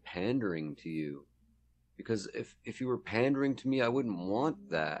feel like pandering to you? Because if you were pandering to me, I wouldn't want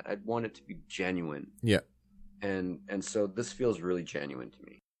that. I'd want it to be genuine. Yeah. And so this feels really genuine to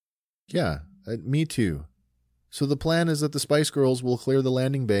me. Yeah, me too. So the plan is that the Spice Girls will clear the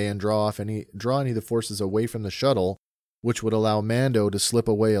landing bay and draw any of the forces away from the shuttle, which would allow Mando to slip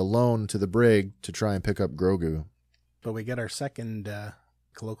away alone to the brig to try and pick up Grogu. But we get our second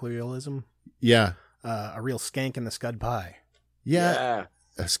colloquialism. Yeah. A real skank in the scud pie. Yeah.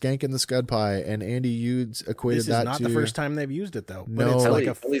 A skank in the scud pie, and Andy Yudes equated that to... This is not the first time they've used it, though. No. But it's like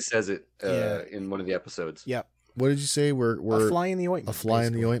Ellie says it in one of the episodes. Yep. What did you say? We're a fly in the ointment. A fly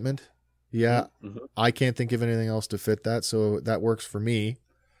in the ointment? Yeah. Mm-hmm. I can't think of anything else to fit that, so that works for me.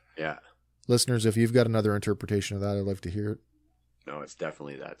 Yeah. Listeners, if you've got another interpretation of that, I'd love to hear it. No, it's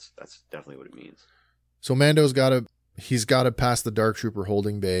definitely that's definitely what it means. So Mando's got to pass the Dark Trooper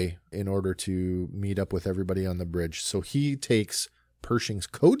holding bay in order to meet up with everybody on the bridge. So he takes Pershing's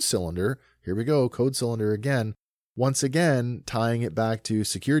code cylinder. Here we go, code cylinder again. Once again, tying it back to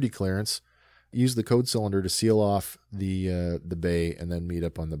security clearance. Use the code cylinder to seal off the bay and then meet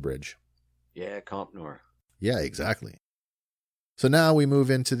up on the bridge. Yeah, Compnor. Yeah, exactly. So now we move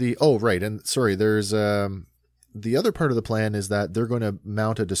into there's the other part of the plan is that they're going to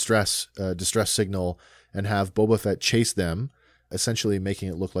mount a distress signal and have Boba Fett chase them, essentially making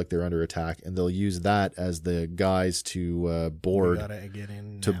it look like they're under attack, and they'll use that as the guys to board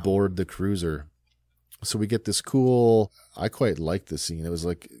the cruiser. So we get this cool, I quite like this scene. It was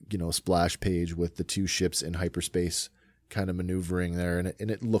like, a splash page with the two ships in hyperspace kind of maneuvering there, and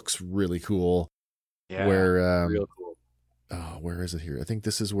it looks really cool. Yeah, real cool. Oh, where is it here? I think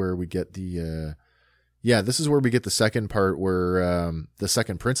this is where we get the second part where the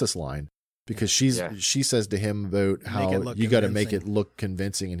second princess line, because she says to him about how you got to make it look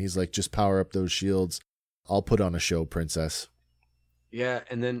convincing, and he's like, just power up those shields. I'll put on a show, princess. Yeah,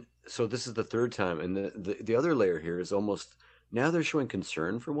 and then so this is the third time, and the other layer here is almost now they're showing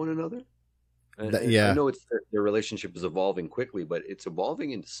concern for one another. And I know it's their relationship is evolving quickly, but it's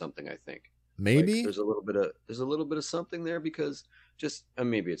evolving into something. I think maybe there's a little bit of something there, because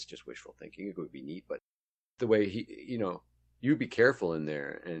maybe it's just wishful thinking. It would be neat, but the way you be careful in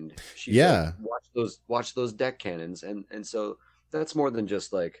there, and she watch those deck cannons, and so that's more than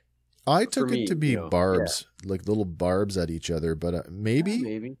just like. I took it to be barbs, like little barbs at each other, but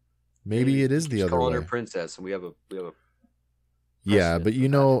maybe it is the other way. Calling her princess, and we have a. Yeah, but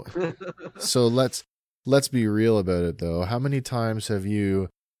so let's be real about it though. How many times have you,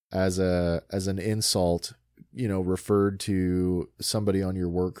 as an insult, referred to somebody on your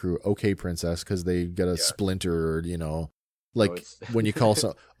work crew, okay, princess, because they got a splinter, or when you call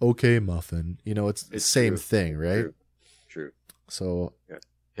some okay, muffin, it's the same thing, right? True. So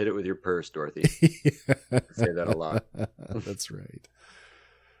hit it with your purse, Dorothy. I say that a lot. That's right.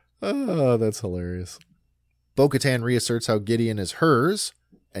 Oh, that's hilarious. Bo-Katan reasserts how Gideon is hers,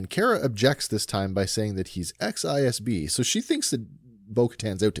 and Kara objects this time by saying that he's ex-ISB. So she thinks that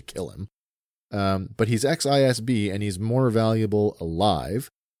Bo-Katan's out to kill him. But he's ex-ISB and he's more valuable alive.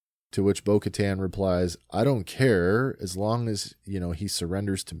 To which Bo-Katan replies, I don't care as long as, he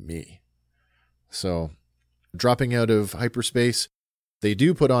surrenders to me. So, dropping out of hyperspace, they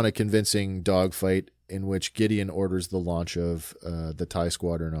do put on a convincing dogfight in which Gideon orders the launch of the TIE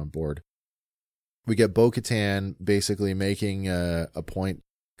Squadron on board. We get Bo-Katan basically making a point,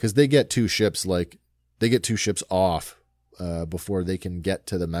 because they get two ships off before they can get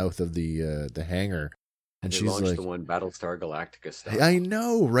to the mouth of the hangar, and she's like, the one Battlestar Galactica stuff. I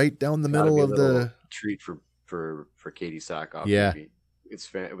know, right down the middle of the treat for Katie Sackhoff. Yeah, maybe. It's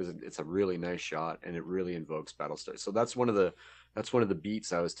a really nice shot, and it really invokes Battlestar. So that's one of the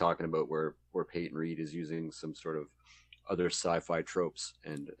beats I was talking about, where Peyton Reed is using some sort of other sci-fi tropes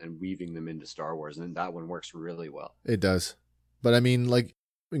and weaving them into Star Wars, and that one works really well. It does. But I mean, like,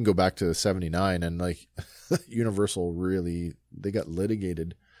 we can go back to 79, and like Universal really, they got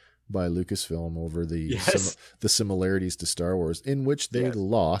litigated by Lucasfilm over the similarities to Star Wars, in which they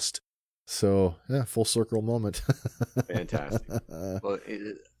lost. So full circle moment. Fantastic. Well,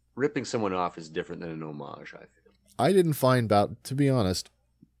 ripping someone off is different than an homage, I feel. I didn't find to be honest,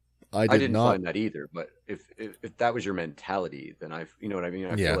 I didn't find that either. But if that was your mentality, then you know what I mean?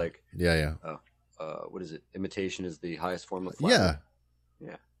 I feel like what is it? Imitation is the highest form of flattery.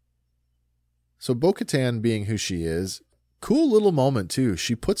 Yeah. So Bo-Katan, being who she is, cool little moment too.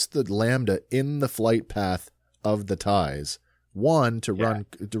 She puts the Lambda in the flight path of the TIEs. One, to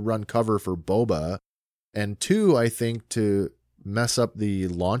run cover for Boba, and two, I think, to mess up the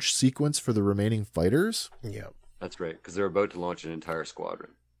launch sequence for the remaining fighters. Yep. That's right, because they're about to launch an entire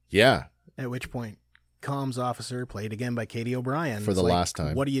squadron. Yeah. At which point, comms officer, played again by Katie O'Brien, for the last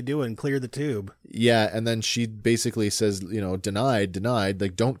time. What are you doing? Clear the tube. Yeah, and then she basically says, denied,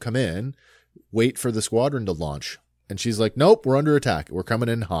 like, don't come in, wait for the squadron to launch. And she's like, nope, we're under attack. We're coming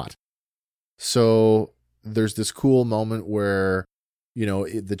in hot. So there's this cool moment where, you know,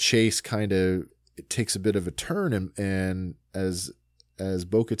 the chase kind of takes a bit of a turn, and as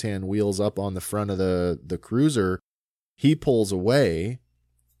Bo-Katan wheels up on the front of the cruiser, he pulls away.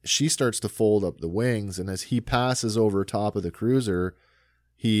 She starts to fold up the wings, and as he passes over top of the cruiser,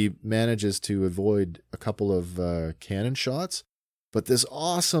 he manages to avoid a couple of cannon shots. But this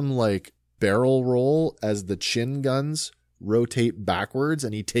awesome like barrel roll as the chin guns rotate backwards,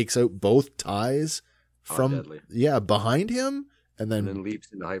 and he takes out both ties from behind him, and then leaps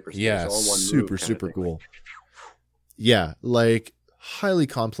into hyperspace. Yeah, all one super cool. Yeah, like highly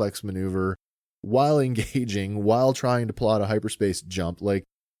complex maneuver while engaging, while trying to plot a hyperspace jump. Like,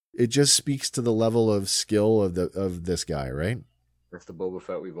 it just speaks to the level of skill of this guy, right? That's the Boba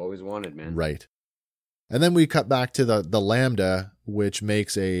Fett we've always wanted, man. Right. And then we cut back to the Lambda, which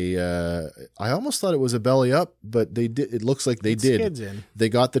makes I almost thought it was a belly up, but they did. It looks like they did. Skids in. They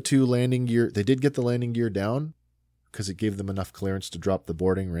got the 2 landing gear. They did get the landing gear down because it gave them enough clearance to drop the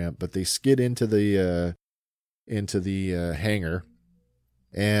boarding ramp, but they skid into the hangar.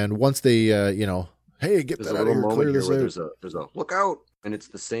 And once they, hey, get that out of here, clear this out. There's a look out, and it's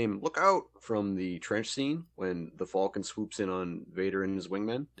the same look out from the trench scene when the Falcon swoops in on Vader and his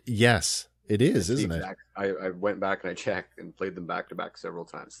wingmen. Yes, it is, isn't it? I went back and I checked and played them back to back several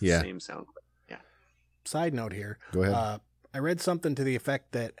times. The same sound. Yeah. Side note here. Go ahead. I read something to the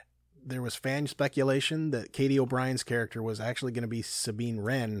effect that there was fan speculation that Katie O'Brien's character was actually going to be Sabine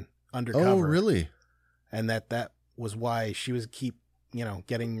Wren undercover. Oh, really? And that was why she was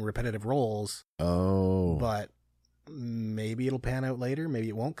getting repetitive roles. Oh. But maybe it'll pan out later. Maybe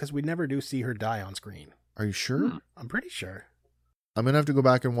it won't, because we never do see her die on screen. Are you sure? I'm pretty sure. I'm going to have to go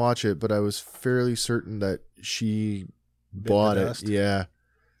back and watch it, but I was fairly certain that she bought it. Dust. Yeah.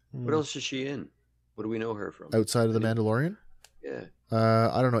 What else is she in? What do we know her from? Outside of The Mandalorian? Yeah.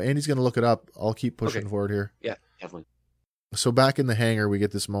 I don't know. Andy's going to look it up. I'll keep pushing forward here. Yeah, definitely. So back in the hangar, we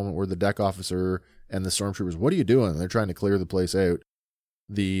get this moment where the deck officer and the stormtroopers, what are you doing? They're trying to clear the place out.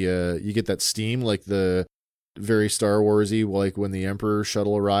 You get that steam, like the very Star Warsy, like when the Emperor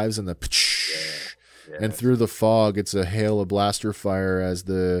shuttle arrives and and through the fog, it's a hail of blaster fire as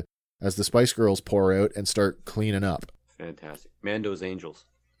the Spice Girls pour out and start cleaning up. Fantastic. Mando's Angels.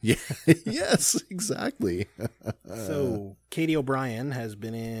 Yeah. Yes, exactly. So Katie O'Brien has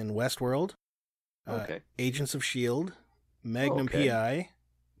been in Westworld, Agents of S.H.I.E.L.D., Magnum P.I.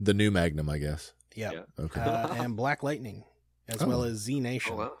 The new Magnum, I guess. Yeah. Okay. And Black Lightning, as well as Z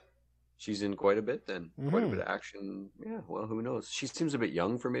Nation. Oh, well. She's in quite a bit then. Quite a bit of action. Yeah, well, who knows? She seems a bit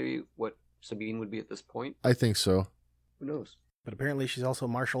young for maybe what Sabine would be at this point. I think so. Who knows? But apparently she's also a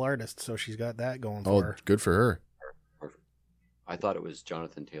martial artist, so she's got that going for her. Oh, good for her. Perfect. I thought it was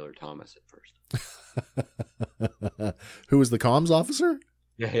Jonathan Taylor Thomas at first. Who was the comms officer?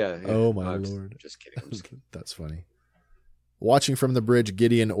 Yeah. Oh, my Lord. Just kidding. That's funny. Watching from the bridge,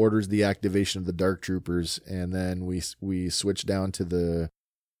 Gideon orders the activation of the Dark Troopers, and then we switch down to that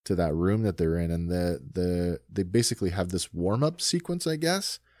room that they're in, and they basically have this warm-up sequence, I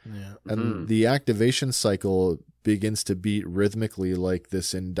guess. Yeah. And the activation cycle begins to beat rhythmically like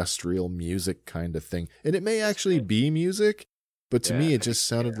this industrial music kind of thing. And it may actually be music, but to me it just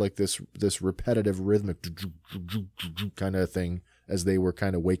sounded like this repetitive rhythmic kind of thing as they were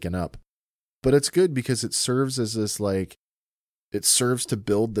kind of waking up. But it's good because it serves as this it serves to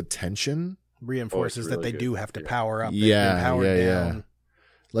build the tension. Reinforces that they do have to power up. Yeah.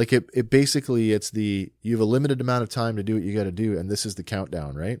 Like it basically, you have a limited amount of time to do what you got to do, and this is the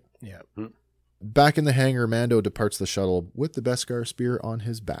countdown, right? Yeah. Back in the hangar, Mando departs the shuttle with the Beskar spear on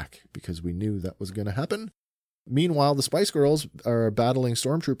his back because we knew that was going to happen. Meanwhile, the Spice Girls are battling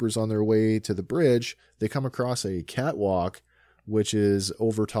stormtroopers on their way to the bridge. They come across a catwalk, which is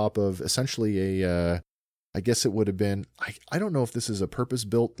over top of essentially I guess it would have been, I don't know if this is a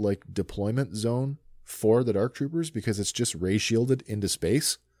purpose-built like deployment zone for the Dark Troopers because it's just ray shielded into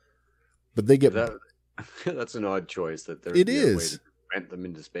space. But they get that's an odd choice that there it is is a way to prevent them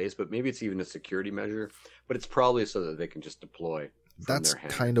into space, but maybe it's even a security measure. But it's probably so that they can just deploy. That's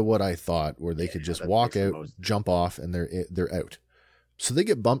kind of what I thought, where they could just walk out, jump off, and they're out. So they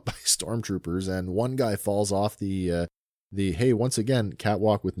get bumped by stormtroopers, and one guy falls off the once again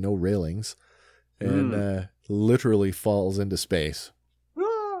catwalk with no railings, and literally falls into space.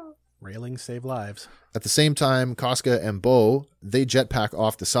 Railings save lives. At the same time, Casca and Bo, they jetpack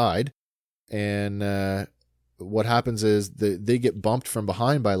off the side, and what happens is they get bumped from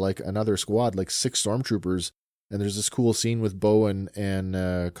behind by like another squad, like 6 stormtroopers, and there's this cool scene with Bo and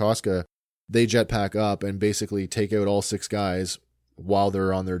Casca. They jetpack up and basically take out all 6 guys while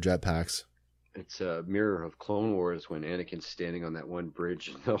they're on their jetpacks. It's a mirror of Clone Wars when Anakin's standing on that one bridge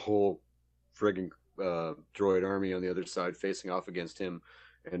and the whole friggin' droid army on the other side facing off against him,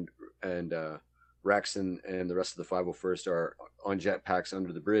 and Rex and the rest of the 501st are on jetpacks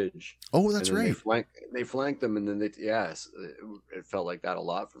under the bridge. Oh, that's right. They flank them, and then it felt like that a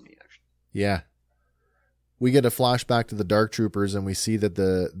lot for me, actually. Yeah. We get a flashback to the Dark Troopers, and we see that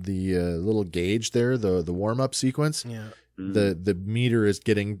the little gauge there, the warm-up sequence, the meter is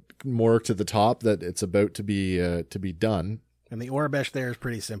getting more to the top, that it's about to be done. And the Aurebesh there is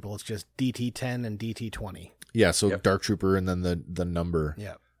pretty simple. It's just DT10 and DT20. Yeah, so Dark Trooper and then the number.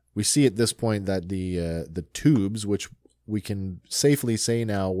 Yeah. We see at this point that the tubes, which we can safely say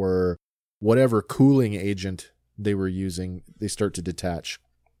now were whatever cooling agent they were using, they start to detach.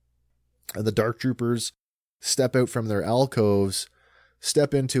 And the Dark Troopers step out from their alcoves,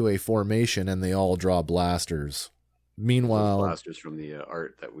 step into a formation, and they all draw blasters. Meanwhile, blasters from the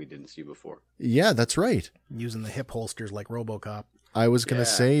art that we didn't see before. Yeah, that's right. Using the hip holsters like RoboCop. I was going to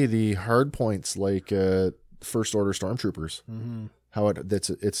say the hard points like First Order Stormtroopers. Mm-hmm. How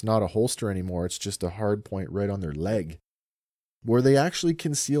it's not a holster anymore. It's just a hard point right on their leg. Were they actually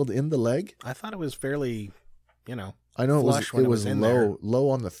concealed in the leg? I thought it was fairly, I know it was low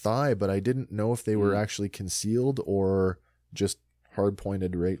on the thigh, but I didn't know if they were actually concealed or just hard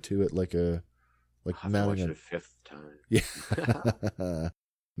pointed right to it like mounting a fifth time. Yeah.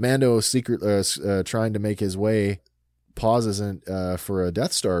 Mando trying to make his way, pauses for a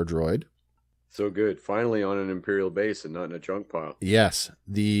Death Star droid. So good. Finally on an Imperial base and not in a junk pile. Yes.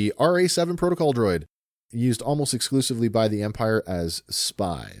 The RA-7 protocol droid, used almost exclusively by the Empire as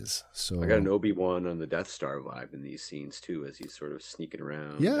spies. So I got an Obi-Wan on the Death Star vibe in these scenes too, as he's sort of sneaking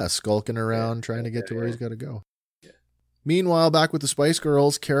around. Yeah, skulking around, trying to get to where he's got to go. Yeah. Meanwhile, back with the Spice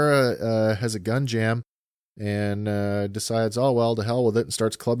Girls, Kara has a gun jam and decides, oh, well, to hell with it, and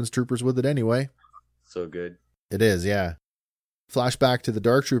starts clubbing troopers with it anyway. So good. It is, yeah. Flashback to the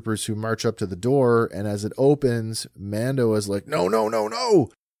Dark Troopers who march up to the door, and as it opens, Mando is like, no, no, no, no!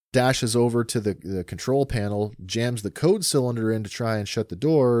 Dashes over to the control panel, jams the code cylinder in to try and shut the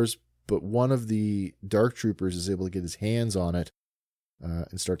doors, but one of the Dark Troopers is able to get his hands on it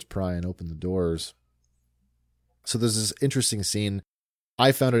and starts prying open the doors. So there's this interesting scene.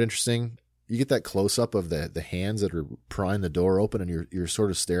 I found it interesting. You get that close-up of the hands that are prying the door open, and you're sort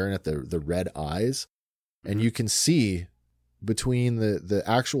of staring at the red eyes, and you can see between the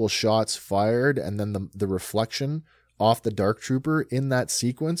actual shots fired and then the reflection off the Dark Trooper in that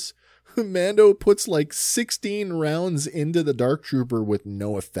sequence, Mando puts like 16 rounds into the Dark Trooper with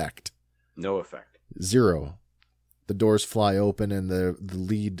no effect. No effect. Zero. The doors fly open and the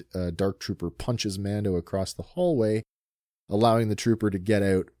lead Dark Trooper punches Mando across the hallway, allowing the trooper to get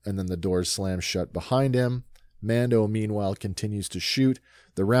out, and then the doors slam shut behind him. Mando, meanwhile, continues to shoot.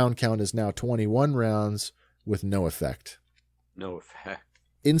 The round count is now 21 rounds with no effect. No effect.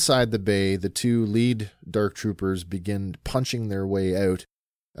 Inside the bay, the two lead Dark Troopers begin punching their way out,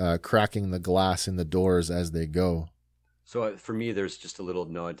 cracking the glass in the doors as they go. So for me, there's just a little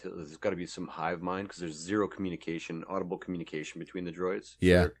nod to there's got to be some hive mind because there's zero communication, audible communication between the droids.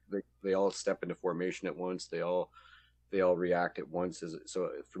 Yeah, so they all step into formation at once. They all react at once. So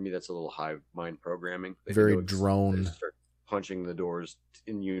for me, that's a little hive mind programming. Very drone. They start punching the doors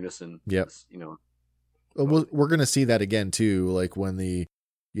in unison. Yep. Well, we're going to see that again too, like when they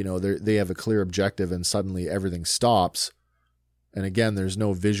have a clear objective and suddenly everything stops, and again there's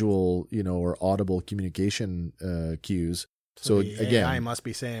no visual or audible communication cues. So again, I must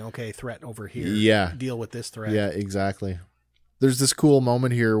be saying, okay, threat over here. Yeah, deal with this threat. Yeah, exactly. There's this cool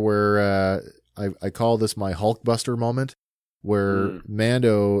moment here where I call this my Hulkbuster moment, where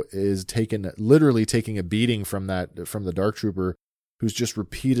Mando is literally taking a beating from the Dark Trooper, who's just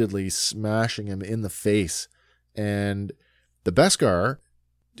repeatedly smashing him in the face. And the Beskar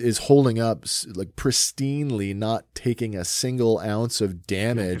is holding up like pristinely, not taking a single ounce of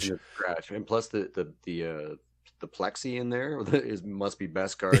damage. And plus the plexi in there must be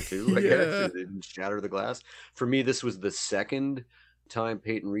Beskar too. I guess it didn't shatter the glass. For me, this was the second time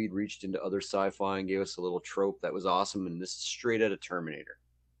Peyton Reed reached into other sci-fi and gave us a little trope that was awesome. And this is straight out of Terminator.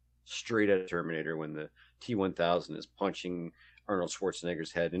 When the T-1000 is punching Arnold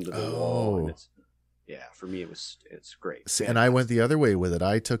Schwarzenegger's head into the wall, and for me it's great. See, and I went the other way with it.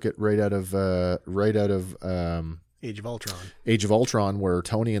 I took it right out of Age of Ultron. Age of Ultron, where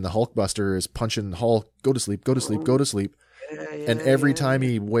Tony and the Hulkbuster is punching Hulk, go to sleep, go to sleep, go to sleep. And every time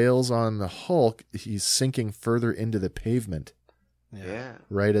he wails on the Hulk, he's sinking further into the pavement. Yeah.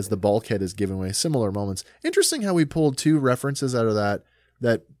 Right as the bulkhead is giving way. Similar moments. Interesting how we pulled two references out of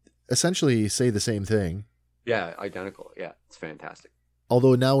that essentially say the same thing. Yeah, identical. Yeah, it's fantastic.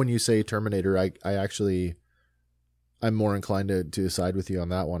 Although now when you say Terminator, I I'm more inclined to side with you on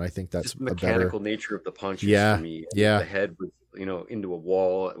that one. I think that's just the mechanical nature of the punches Yeah, for me. yeah. The head was, into a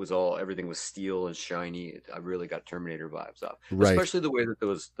wall. It was everything was steel and shiny. I really got Terminator vibes off. Right. Especially the way that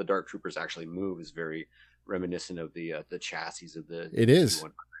the Dark Troopers actually move is very reminiscent of the chassis of the It is.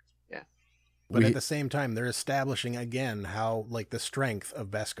 T-100. Yeah. But at the same time, they're establishing again how the strength of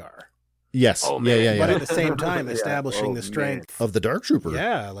Beskar. Yes. Oh, yeah, man. yeah, yeah. But at the same time, Yeah. establishing Oh, the strength Of the Dark Trooper.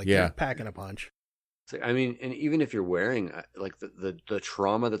 Yeah, Yeah. they're packing a punch. So, I mean, and even if you're wearing the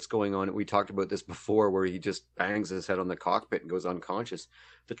trauma that's going on, we talked about this before, where he just bangs his head on the cockpit and goes unconscious.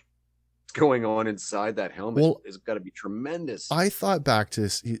 What's going on inside that helmet has got to be tremendous. I thought back to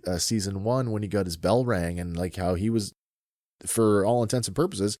season 1 when he got his bell rang and how he was, for all intents and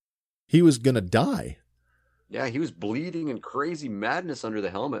purposes, he was gonna die. Yeah, he was bleeding and crazy madness under the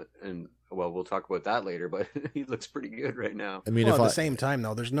helmet, and we'll talk about that later. But he looks pretty good right now. I mean, at the same time,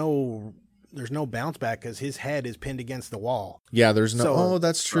 though, there's no bounce back because his head is pinned against the wall. Yeah, there's no. So,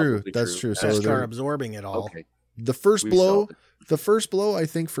 that's true. That's true. So Beskar absorbing it all. Okay. The first blow, I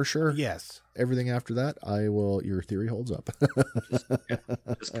think for sure. Yes. Everything after that, your theory holds up.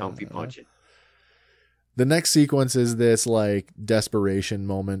 Just comfy punching. The next sequence is this desperation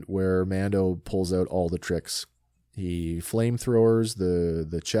moment where Mando pulls out all the tricks. He flamethrowers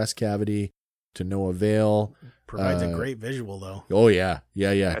the chest cavity to no avail. Provides a great visual though. Oh yeah.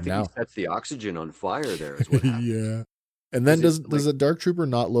 I think he sets the oxygen on fire there is what happens. Yeah. And then does the Dark Trooper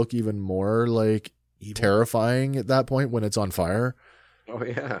not look even more Evil. terrifying at that point when it's on fire? Oh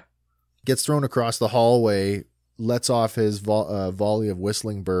yeah. Gets thrown across the hallway, lets off his volley of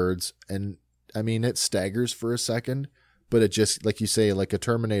whistling birds, and I mean, it staggers for a second, but it just, like you say, like a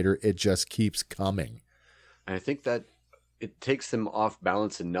Terminator, it just keeps coming. And I think that it takes him off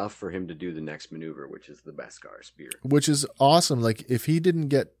balance enough for him to do the next maneuver, which is the Beskar spear. Which is awesome. If he didn't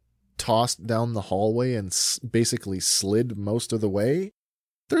get tossed down the hallway and basically slid most of the way,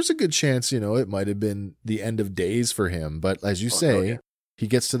 there's a good chance, it might have been the end of days for him. But as you say, he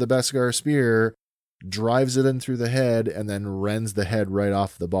gets to the Beskar spear, drives it in through the head, and then rends the head right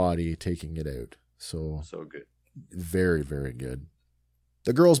off the body, taking it out. So good. Very, very good.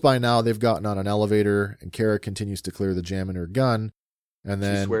 The girls by now, they've gotten on an elevator, and Kara continues to clear the jam in her gun. And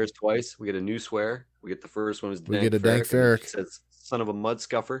then she swears twice. We get a new swear. We get the first one is we get a dank ferric. She says, "Son of a mud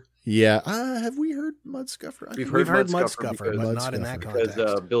scuffer." Yeah. Have we heard mud scuffer? We've heard mud scuffer, but not in that context.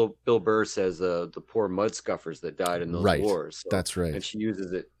 Because Bill Burr says the poor mud scuffers that died in those wars. So, that's right. And she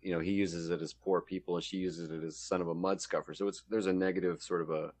uses it. He uses it as poor people, and she uses it as son of a mud scuffer. So there's a negative sort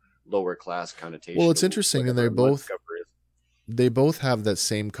of a lower class connotation. Well, it's interesting, and they both have that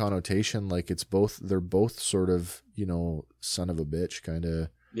same connotation. They're both sort of son of a bitch kind of.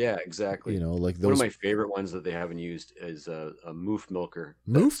 Yeah, exactly. One of my favorite ones that they haven't used is a moof milker.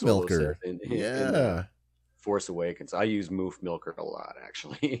 Moof milker. In Force Awakens. I use moof milker a lot,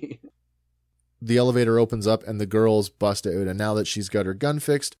 actually. The elevator opens up and the girls bust out. And now that she's got her gun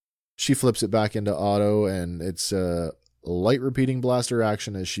fixed, she flips it back into auto, and it's a light repeating blaster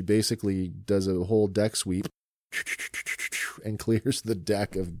action as she basically does a whole deck sweep and clears the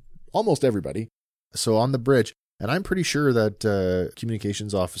deck of almost everybody. So on the bridge. And I'm pretty sure that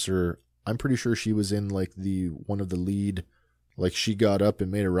communications officer, I'm pretty sure she was in one of the lead, she got up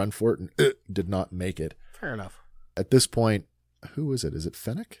and made a run for it and did not make it. Fair enough. At this point, who is it? Is it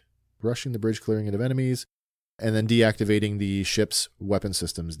Fennec? Rushing the bridge, clearing it of enemies, and then deactivating the ship's weapon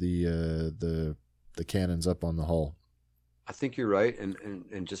systems, the cannons up on the hull. I think you're right.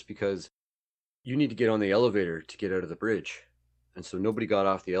 And just because you need to get on the elevator to get out of the bridge. And so nobody got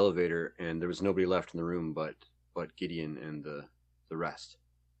off the elevator, and there was nobody left in the room but Gideon and the rest.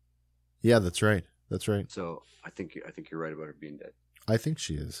 Yeah, that's right. That's right. So I think you're right about her being dead. I think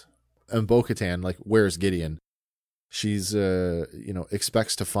she is. And Bo-Katan, where's Gideon? She's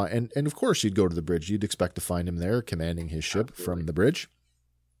expects to find, and of course she'd go to the bridge. You'd expect to find him there commanding his ship from the bridge.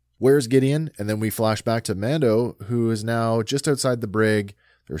 Where's Gideon? And then we flash back to Mando, who is now just outside the brig.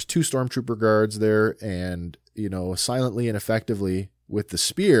 There's 2 stormtrooper guards there, and silently and effectively with the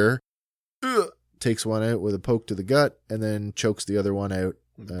spear, takes one out with a poke to the gut, and then chokes the other one out,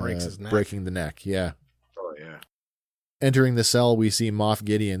 breaks his neck. Breaking the neck. Yeah. Oh yeah. Entering the cell, we see Moff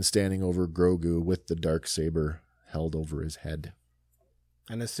Gideon standing over Grogu with the Darksaber held over his head.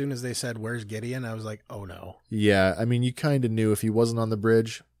 And as soon as they said, "Where's Gideon?" I was like, "Oh no." Yeah, I mean, you kind of knew if he wasn't on the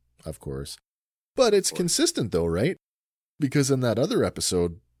bridge, of course. But it's consistent though, right? Because in that other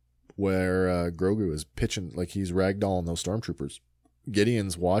episode where Grogu is pitching, he's ragdolling those stormtroopers,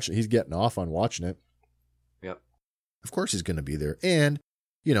 Gideon's watching, he's getting off on watching it. Yep. Of course he's going to be there. And,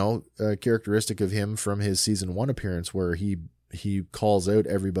 a characteristic of him from his season 1 appearance where he calls out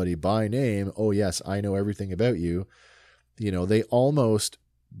everybody by name. "Oh yes, I know everything about you." they almost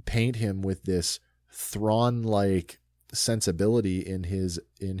paint him with this Thrawn-like sensibility in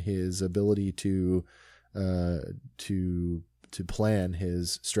his ability to plan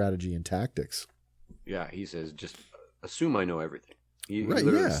his strategy and tactics. Yeah, he says, just assume I know everything. He Right,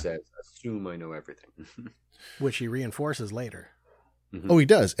 literally yeah. says, assume I know everything. Which he reinforces later. Oh, he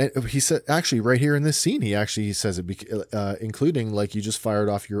does. And he said, actually, right here in this scene, he says it, including like you just fired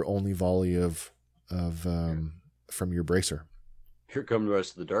off your only volley of from your bracer. Here come the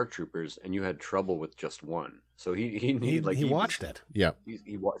rest of the Dark Troopers, and you had trouble with just one. So he watched it. Yeah,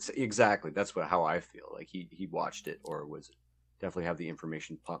 he watched exactly. That's how I feel. Like he watched it, or was definitely have the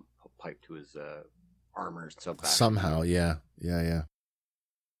information piped to his armor somehow. Yeah.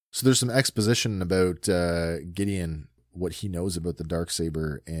 So there's some exposition about Gideon, what he knows about the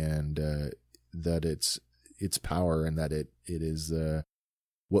Darksaber, and that its power, and that it is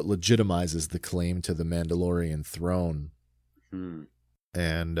what legitimizes the claim to the Mandalorian throne.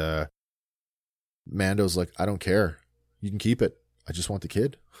 And Mando's like, I don't care. You can keep it. I just want the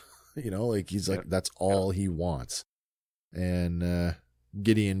kid. He's like, that's all he wants. And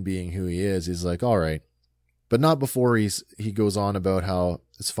Gideon, being who he is, he's like, all right. But not before he goes on about how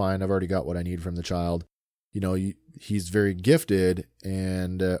it's fine. I've already got what I need from the child. He's very gifted.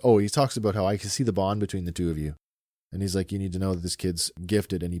 And, he talks about how I can see the bond between the two of you. And he's like, you need to know that this kid's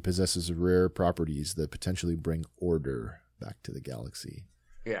gifted and he possesses rare properties that potentially bring order back to the galaxy.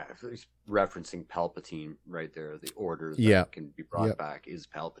 Yeah, he's referencing Palpatine right there. The order that can be brought back is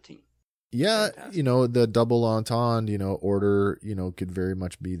Palpatine. Yeah, Fantastic. The double entendre, order, could very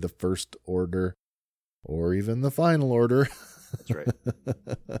much be the first order or even the final order. That's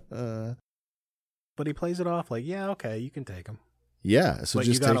right. But he plays it off like, yeah, okay, you can take him. Yeah, so but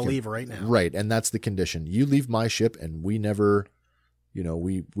just you got to leave right now. Right, and that's the condition. You leave my ship and we never,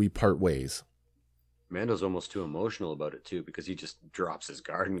 we part ways. Mando's almost too emotional about it too, because he just drops his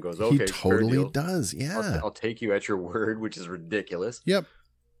guard and goes, okay, he totally does. Yeah. I'll take you at your word, which is ridiculous. Yep.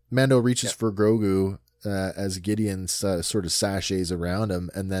 Mando reaches for Grogu as Gideon sort of sachets around him,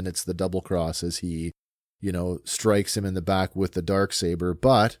 and then it's the double cross as he, strikes him in the back with the Darksaber.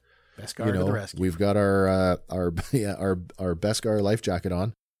 But Beskar to the rescue. We've got our Beskar life jacket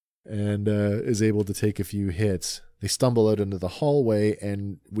on, and is able to take a few hits. They stumble out into the hallway,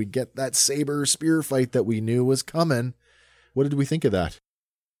 and we get that saber spear fight that we knew was coming. What did we think of that?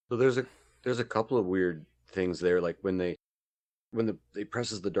 So there's a couple of weird things there, like when they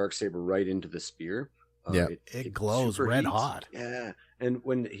presses the Darksaber right into the spear. It glows red hot. Yeah, and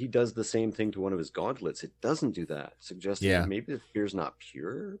when he does the same thing to one of his gauntlets, it doesn't do that, suggesting that maybe the spear's not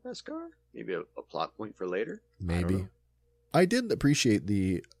pure Beskar. Maybe a plot point for later. Maybe. I did appreciate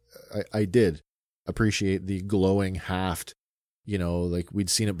I did appreciate the glowing haft. Like we'd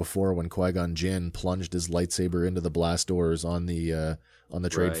seen it before when Qui-Gon Jinn plunged his lightsaber into the blast doors on the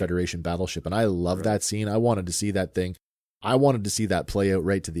Trade Federation battleship, and I love that scene. I wanted to see that thing. I wanted to see that play out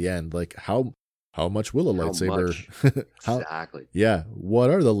right to the end. Like how much will a lightsaber? Exactly. Yeah. What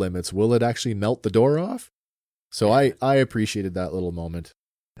are the limits? Will it actually melt the door off? So I appreciated that little moment.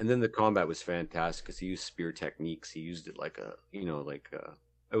 And then the combat was fantastic because he used spear techniques. He used it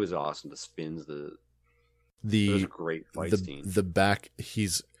it was awesome. The spins, it was a great fight scene. The back,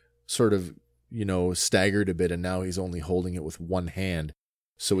 he's sort of, staggered a bit, and now he's only holding it with one hand.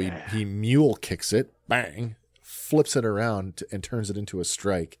 So he mule kicks it, bang, flips it around and turns it into a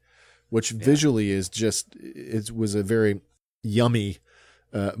strike, which visually is it was a very yummy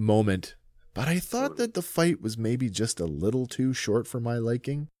moment. But I thought that the fight was maybe just a little too short for my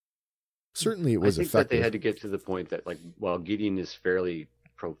liking. Certainly it was effective. That they had to get to the point that, like, while Gideon is fairly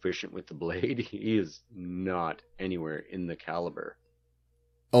proficient with the blade, he is not anywhere in the caliber.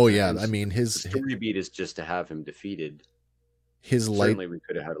 Oh yeah, I mean his story beat is just to have him defeated. Certainly we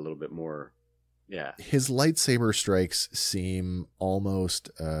could have had a little bit more. Yeah, his lightsaber strikes seem almost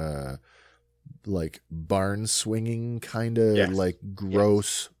like barn swinging, kind of like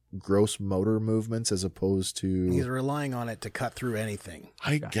gross motor movements, as opposed to he's relying on it to cut through anything.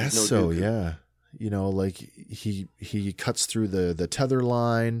 I guess so. Yeah. Like he cuts through the tether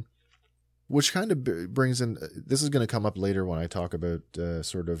line, which kind of brings in, this is going to come up later when I talk about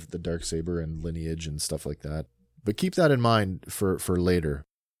sort of the Darksaber and lineage and stuff like that. But keep that in mind for later.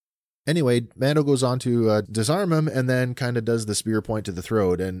 Anyway, Mando goes on to disarm him, and then kind of does the spear point to the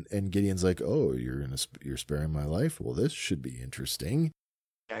throat, and Gideon's like, "Oh, you're sparing my life? Well, this should be interesting."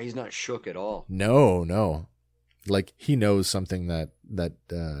 Yeah, he's not shook at all. No. Like, he knows something that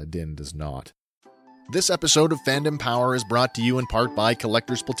Din does not. This episode of Fandom Power is brought to you in part by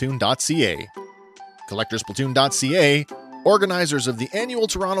CollectorsPlatoon.ca. CollectorsPlatoon.ca, organizers of the annual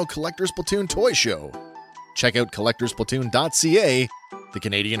Toronto Collectors Platoon Toy Show. Check out collectorsplatoon.ca, the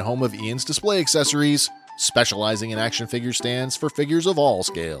Canadian home of Ian's Display Accessories, specializing in action figure stands for figures of all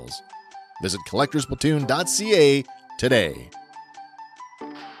scales. Visit collectorsplatoon.ca today.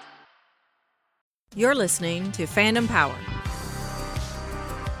 You're listening to Fandom Power.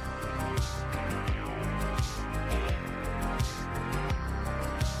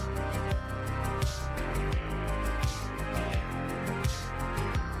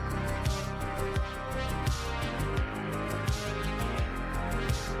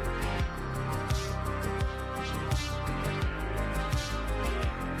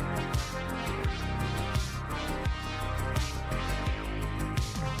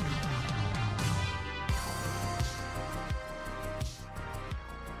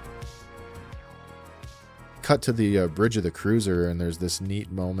 Cut to the bridge of the cruiser, and there's this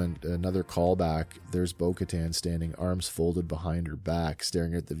neat moment, another callback. There's Bo-Katan standing, arms folded behind her back,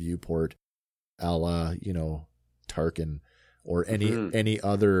 staring at the viewport, a la, Tarkin, or any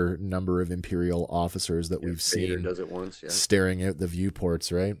other number of Imperial officers that we've seen does it once, staring out the viewports,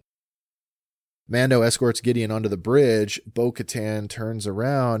 right? Mando escorts Gideon onto the bridge. Bo-Katan turns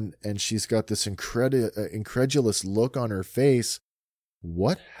around, and she's got this incredulous look on her face.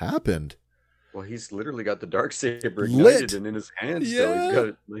 What happened? Well, he's literally got the Darksaber ignited and in his hand still. Yeah. He's got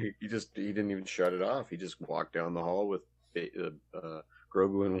it, he didn't even shut it off. He just walked down the hall with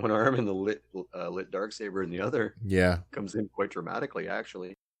Grogu in one arm and the lit Darksaber in the other. Yeah. Comes in quite dramatically,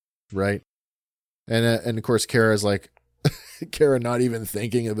 actually. Right. And of course, Kara's like, Kara not even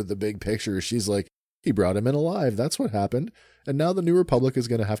thinking about the big picture. She's like, he brought him in alive. That's what happened. And now the New Republic is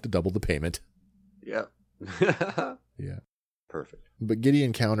going to have to double the payment. Yeah. Yeah. Perfect. But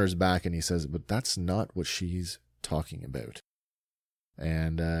Gideon counters back and he says, but that's not what she's talking about.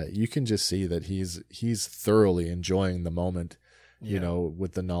 And you can just see that he's thoroughly enjoying the moment,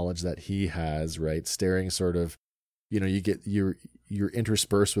 with the knowledge that he has, right? Staring sort of, you get you're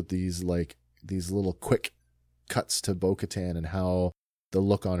interspersed with these little quick cuts to Bo-Katan and how the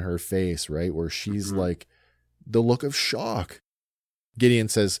look on her face, right? Where she's like the look of shock. Gideon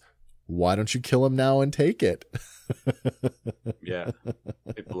says, why don't you kill him now and take it? Yeah,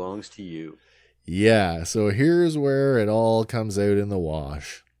 it belongs to you. Yeah, so here's where it all comes out in the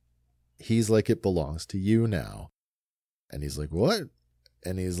wash. He's like, it belongs to you now. And he's like, what?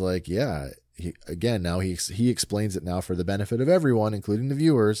 And he's like, yeah. He explains it now for the benefit of everyone, including the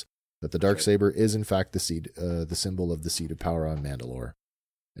viewers, that the Darksaber is in fact the symbol of the seat of power on Mandalore.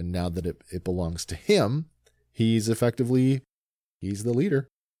 And now that it belongs to him, he's the leader.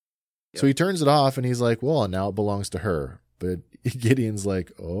 Yep. So he turns it off and he's like, well, now it belongs to her. But Gideon's like,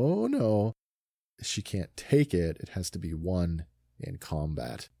 oh no, she can't take it. It has to be won in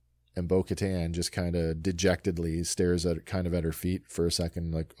combat. And Bo-Katan just kind of dejectedly stares at her feet for a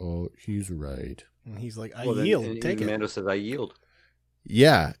second, like, oh, he's right. And he's like, I yield. Take it. Mando says, I yield.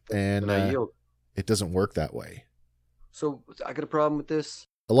 Yeah, and I yield. It doesn't work that way. So I got a problem with this.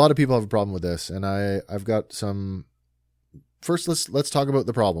 A lot of people have a problem with this, and I've got some. First, let's talk about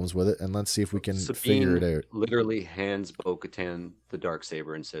the problems with it, and let's see if we can figure it out. Literally hands Bo-Katan the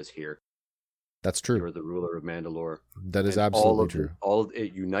Darksaber and says, "Here." That's true. You're the ruler of Mandalore. That is absolutely true.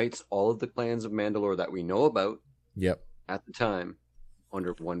 It unites all of the clans of Mandalore that we know about. Yep. At the time,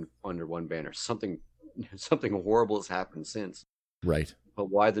 under one banner. Something horrible has happened since. Right.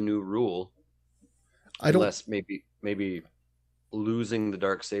 But why the new rule? Unless maybe losing the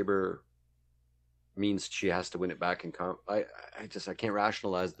Darksaber means she has to win it back in I can't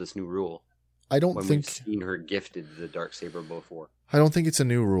rationalize this new rule. I don't think we've seen her gifted the Darksaber before. I don't think it's a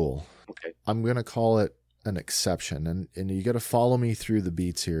new rule. Okay. I'm going to call it an exception, and you got to follow me through the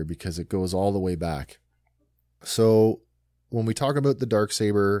beats here because it goes all the way back. So when we talk about the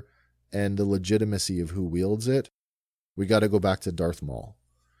Darksaber and the legitimacy of who wields it, we got to go back to Darth Maul.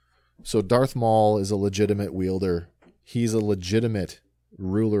 So Darth Maul is a legitimate wielder. He's a legitimate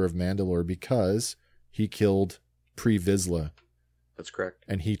ruler of Mandalore because he killed Pre Vizsla. That's correct.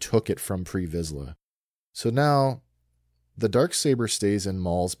 And he took it from Pre Vizsla. So now the Darksaber stays in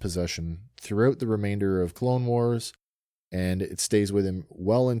Maul's possession throughout the remainder of Clone Wars, and it stays with him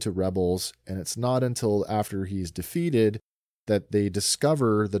well into Rebels, and it's not until after he's defeated that they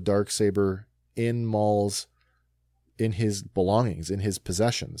discover the Darksaber in his belongings, in his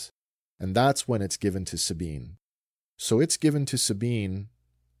possessions. And that's when it's given to Sabine. So it's given to Sabine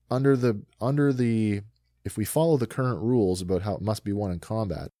under the if we follow the current rules about how it must be won in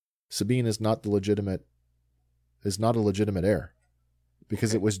combat, Sabine is not a legitimate heir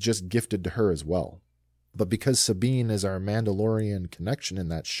because it was just gifted to her as well. But because Sabine is our Mandalorian connection in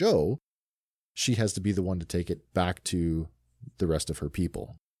that show, she has to be the one to take it back to the rest of her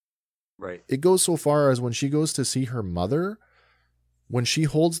people. Right. It goes so far as when she goes to see her mother, when she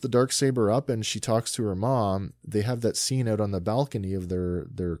holds the Darksaber up and she talks to her mom, they have that scene out on the balcony of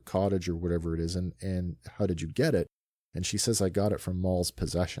their cottage or whatever it is. And how did you get it? And she says, I got it from Maul's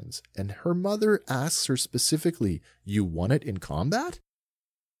possessions. And her mother asks her specifically, you won it in combat?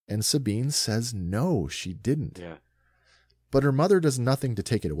 And Sabine says, no, she didn't. Yeah. But her mother does nothing to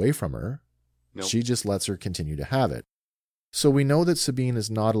take it away from her. Nope. She just lets her continue to have it. So we know that Sabine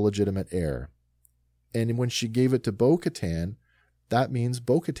is not a legitimate heir. And when she gave it to Bo-Katan, that means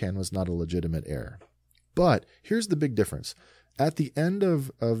Bo-Katan was not a legitimate heir. But here's the big difference. At the end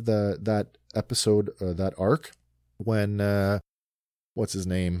of that episode, that arc, when, what's his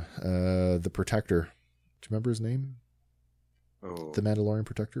name? The Protector. Do you remember his name? Oh. The Mandalorian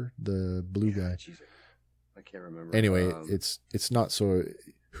Protector? The blue guy. Geez, I can't remember. Anyway, it's not so...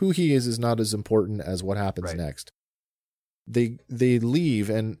 Who he is not as important as what happens next. They leave,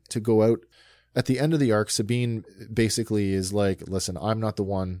 and to go out at the end of the arc, Sabine basically is like, listen, I'm not the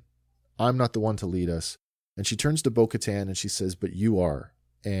one to lead us. And she turns to Bo-Katan and she says, but you are.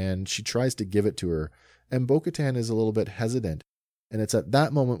 And she tries to give it to her. And Bo-Katan is a little bit hesitant. And it's at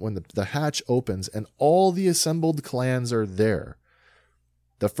that moment when the hatch opens and all the assembled clans are there.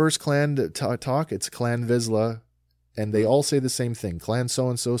 The first clan to talk, it's Clan Vizsla. And they all say the same thing. Clan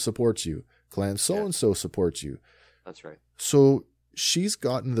so-and-so supports you. Clan so-and-so supports you. That's right. So she's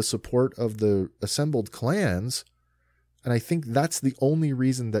gotten the support of the assembled clans. And I think that's the only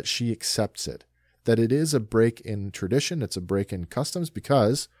reason that she accepts it. That it is a break in tradition. It's a break in customs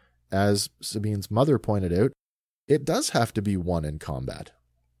because, as Sabine's mother pointed out, it does have to be won in combat.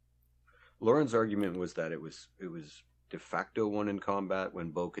 Lauren's argument was that it was de facto won in combat when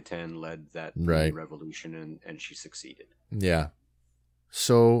Bo-Katan led that revolution and she succeeded. Yeah.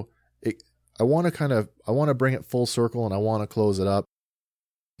 So I want to bring it full circle and I want to close it up.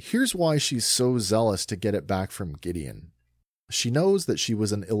 Here's why she's so zealous to get it back from Gideon. She knows that she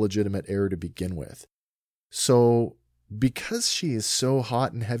was an illegitimate heir to begin with. So because she is so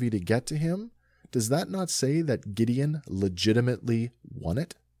hot and heavy to get to him, does that not say that Gideon legitimately won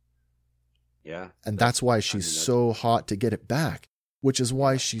it? Yeah. And that's why she's so hot to get it back, which is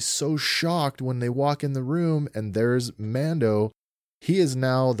why she's so shocked when they walk in the room and there's Mando. He is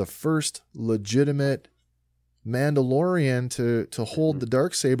now the first legitimate Mandalorian to hold the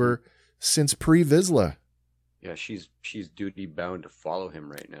Darksaber since pre-Vizsla. Yeah, she's duty bound to follow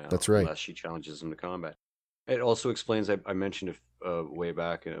him right now. That's right. Unless she challenges him to combat. It also explains, I mentioned way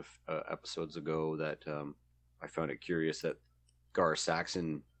back in episodes ago that I found it curious that Gar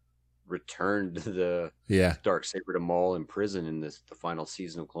Saxon returned the Darksaber to Maul in prison in the final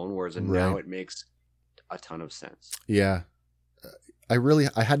season of Clone Wars, and now it makes a ton of sense. Yeah.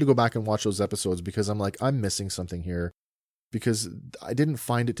 I had to go back and watch those episodes because I'm like, I'm missing something here because I didn't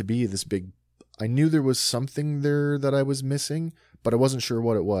find it to be this big. I knew there was something there that I was missing, but I wasn't sure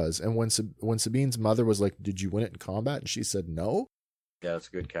what it was. And when Sabine's mother was like, did you win it in combat? And she said, no. Yeah, that's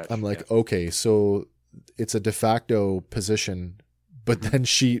a good catch. I'm like, okay, so it's a de facto position, but then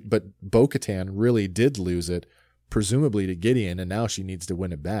but Bo-Katan really did lose it, presumably to Gideon, and now she needs to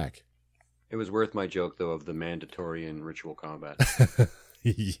win it back. It was worth my joke, though, of the mandatory and ritual combat.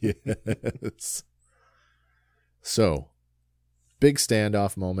 Yes. So, big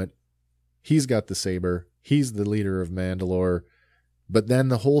standoff moment. He's got the saber. He's the leader of Mandalore. But then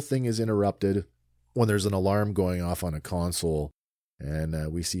the whole thing is interrupted when there's an alarm going off on a console,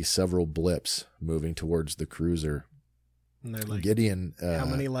 and we see several blips moving towards the cruiser. And they're like, Gideon. How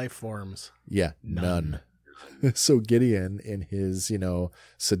many life forms? Yeah, none. So Gideon, in his,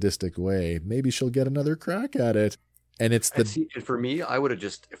 sadistic way, maybe she'll get another crack at it. And it's and for me, I would have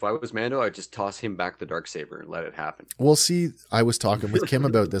just, if I was Mando, I'd just toss him back the Darksaber and let it happen. Well, see, I was talking with Kim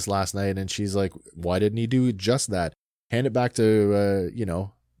about this last night, and she's like, why didn't he do just that? Hand it back to,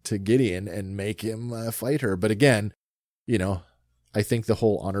 to Gideon and make him fight her. But again, I think the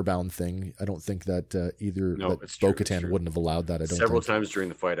whole honor bound thing, I don't think that Bo-Katan wouldn't have allowed that. Several times during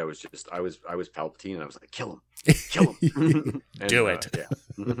the fight, I was Palpatine, and I was like, kill him. Do it.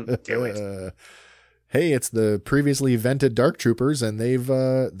 Do it. Hey, it's the previously vented Dark Troopers, and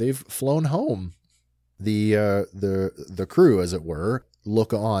they've flown home. The crew, as it were,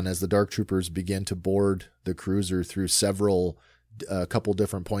 look on as the Dark Troopers begin to board the cruiser through a couple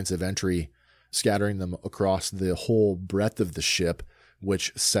different points of entry, scattering them across the whole breadth of the ship,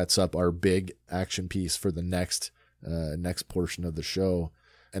 which sets up our big action piece for the next portion of the show.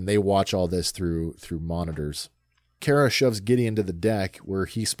 And they watch all this through monitors. Kara shoves Gideon to the deck, where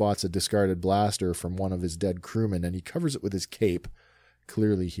he spots a discarded blaster from one of his dead crewmen, and he covers it with his cape.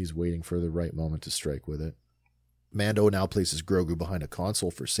 Clearly, he's waiting for the right moment to strike with it. Mando now places Grogu behind a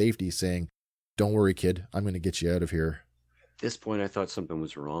console for safety, saying, "Don't worry, kid. I'm going to get you out of here." At this point, I thought something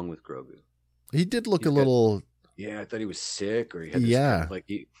was wrong with Grogu. He did look little... Yeah, I thought he was sick, or he had this kind of, like,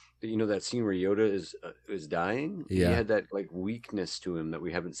 that scene where Yoda is dying? Yeah. He had that, like, weakness to him that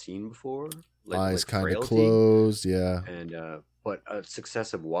we haven't seen before. Eyes kind of closed, yeah. And, but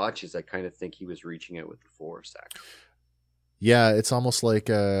successive watches, I kind of think he was reaching out with the Force, actually. Yeah, it's almost like,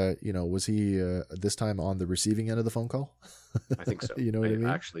 was he this time on the receiving end of the phone call? I think so. You know what I mean?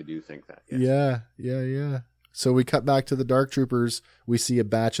 I actually do think that. Yes. Yeah. So we cut back to the Dark Troopers. We see a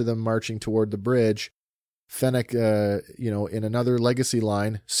batch of them marching toward the bridge. Fennec, in another legacy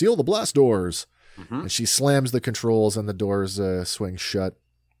line, "Seal the blast doors." Mm-hmm. And she slams the controls and the doors swing shut.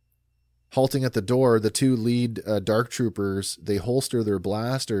 Halting at the door, the two lead Dark Troopers, they holster their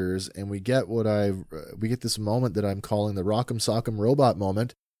blasters, and we get this moment that I'm calling the Rock'em Sock'em Robot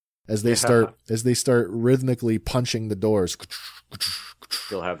moment, as they start rhythmically punching the doors.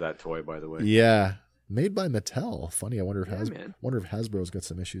 Still have that toy, by the way. Yeah, made by Mattel. Funny. I wonder if Hasbro's got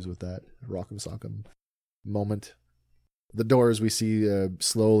some issues with that Rock'em Sock'em moment. The doors we see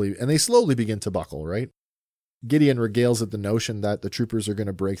slowly begin to buckle, right? Gideon regales at the notion that the troopers are going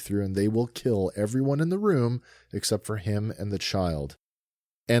to break through and they will kill everyone in the room except for him and the child.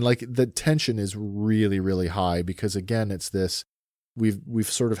 And like the tension is really, really high because again, it's this,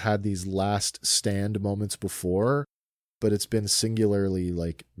 we've sort of had these last stand moments before, but it's been singularly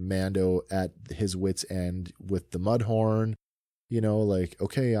like Mando at his wit's end with the Mudhorn, like,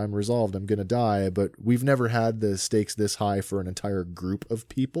 okay, I'm resolved, I'm going to die, but we've never had the stakes this high for an entire group of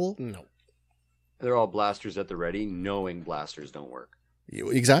people. No. They're all blasters at the ready, knowing blasters don't work.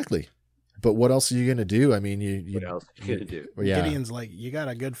 Exactly. But what else are you going to do? I mean, what else are you going to do? Yeah. Gideon's like, you got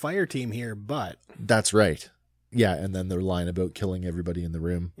a good fire team here, but... That's right. Yeah, and then their line about killing everybody in the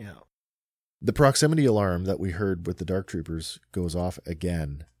room. Yeah. The proximity alarm that we heard with the Dark Troopers goes off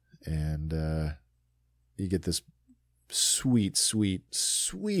again, and you get this sweet, sweet,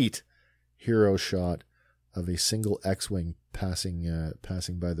 sweet hero shot of a single X-Wing passing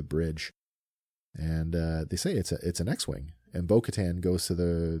by the bridge. And they say it's an X-Wing, and Bo-Katan goes to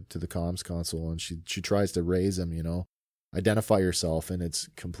the comms console and she tries to raise him, identify yourself, and it's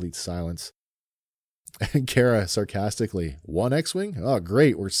complete silence. And Kara sarcastically, "One X-Wing? Oh,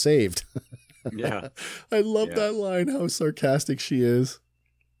 great, we're saved." Yeah, I love that line. How sarcastic she is.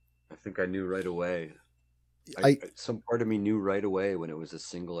 I think I knew right away. Some part of me knew right away when it was a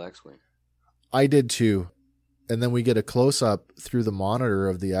single X-Wing. I did too. And then we get a close-up through the monitor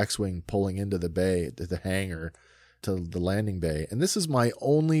of the X-Wing pulling into the bay, the hangar, to the landing bay. And this is my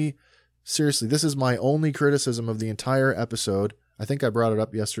only criticism of the entire episode. I think I brought it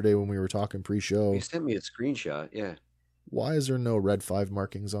up yesterday when we were talking pre-show. You sent me a screenshot, yeah. Why is there no Red 5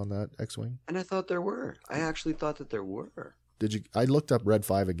 markings on that X-Wing? And I thought there were. I actually thought that there were. Did you? I looked up Red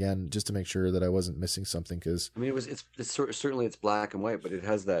 5 again just to make sure that I wasn't missing something. Because I mean, it's certainly it's black and white, but it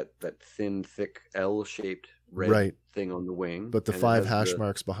has that thin, thick L-shaped red thing on the wing. But the 5 hash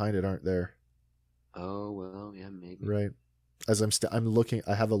marks behind it aren't there. Oh well, yeah, maybe. Right. As I'm looking,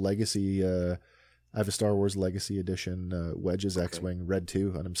 I have a legacy. I have a Star Wars Legacy Edition Wedge's X-Wing Red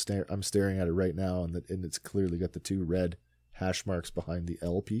 2, and I'm staring at it right now, and it's clearly got the 2 red hash marks behind the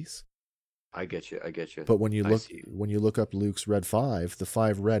L piece. I get you. But when you look up Luke's Red 5, the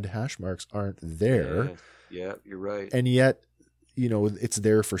 5 red hash marks aren't there. Yeah, you're right. And yet, it's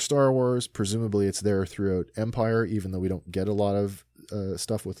there for Star Wars. Presumably, it's there throughout Empire, even though we don't get a lot of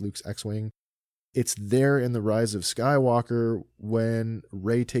stuff with Luke's X-Wing. It's there in the Rise of Skywalker when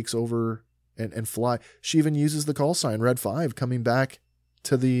Rey takes over and fly. She even uses the call sign Red 5 coming back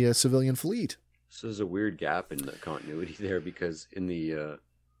to the civilian fleet. So there's a weird gap in the continuity there, because in the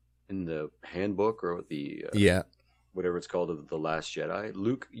handbook or the whatever it's called of The Last Jedi,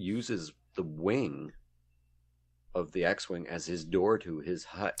 Luke uses the wing of the X-Wing as his door to his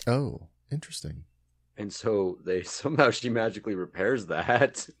hut. Oh, interesting. And so she magically repairs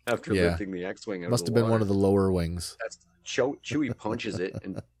that after lifting the X-Wing out Must of have the been water. one of the lower wings. Chewie punches it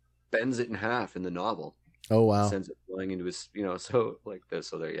and bends it in half in the novel. Oh wow! Sends it flying into his, so like this.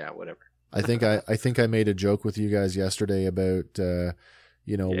 So there, whatever. I think I made a joke with you guys yesterday about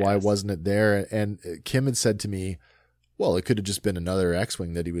why wasn't it there? And Kim had said to me, well, it could have just been another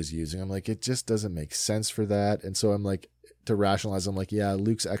X-Wing that he was using. I'm like, it just doesn't make sense for that. And so I'm like, to rationalize, I'm like, yeah,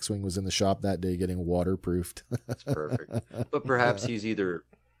 Luke's X-Wing was in the shop that day getting waterproofed. That's perfect. But perhaps he's either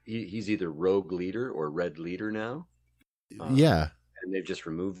rogue leader or red leader now. Yeah. And they've just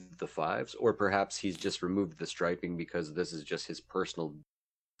removed the 5s, or perhaps he's just removed the striping because this is just his personal,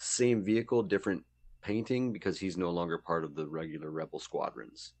 same vehicle, different painting, because he's no longer part of the regular Rebel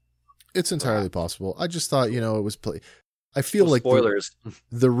squadrons. It's entirely possible. I just thought, it was I feel like spoilers.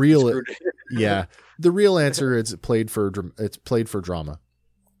 The real, yeah, the real answer is it's played for drama.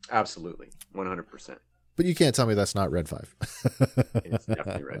 Absolutely, 100%. But you can't tell me that's not Red 5. It's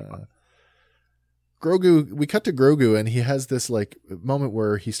definitely Red 5. Grogu, we cut to Grogu, and he has this like moment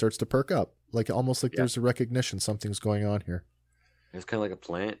where he starts to perk up, like almost like there's a recognition something's going on here. It's kind of like a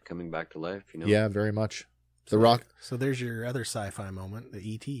plant coming back to life, Yeah, very much. The Rock. So there's your other sci-fi moment, the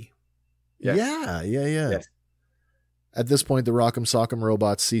E.T. Yes. Yeah. Yes. At this point, the Rock'em Sock'em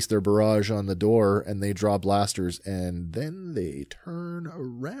robots cease their barrage on the door, and they draw blasters, and then they turn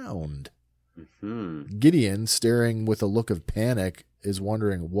around. Mm-hmm. Gideon, staring with a look of panic, is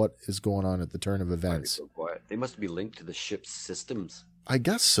wondering what is going on at the turn of events. So quiet. They must be linked to the ship's systems. I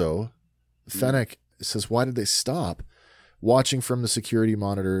guess so. Fennec says, why did they stop? Watching from the security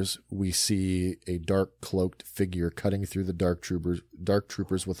monitors, we see a dark cloaked figure cutting through the dark troopers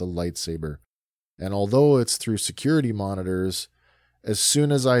with a lightsaber. And although it's through security monitors, as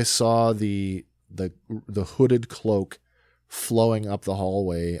soon as I saw the hooded cloak flowing up the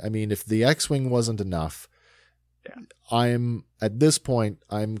hallway, I mean, if the X-Wing wasn't enough, at this point,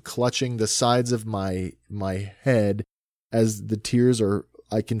 I'm clutching the sides of my head as the tears are,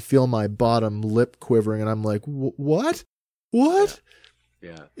 I can feel my bottom lip quivering, and I'm like, what?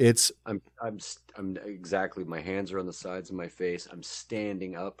 Yeah. It's I'm exactly, my hands are on the sides of my face. I'm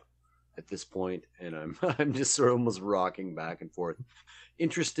standing up at this point, and I'm just sort of almost rocking back and forth.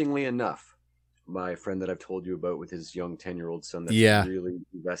 Interestingly enough, my friend that I've told you about with his young 10-year-old son that's really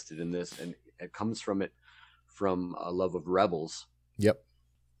invested in this, and it comes from a love of Rebels. Yep.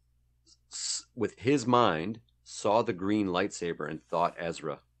 With his mind, saw the green lightsaber and thought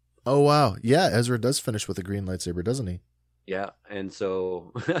Ezra. Oh, wow. Yeah, Ezra does finish with a green lightsaber, doesn't he? Yeah, and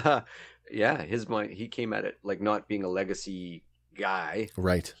so, his mind, he came at it like not being a legacy guy.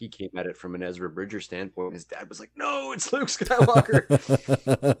 Right. He came at it from an Ezra Bridger standpoint. His dad was like, no, it's Luke Skywalker.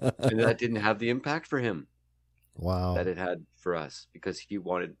 And that didn't have the impact for him. Wow. That it had for us, because he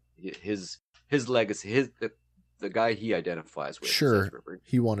wanted his legacy, the guy he identifies with. Sure.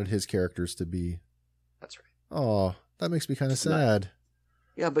 He wanted his characters to be. That's right. Oh, that makes me kind of sad.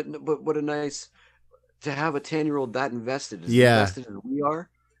 Yeah, but what a nice, to have a 10-year-old that invested as we are.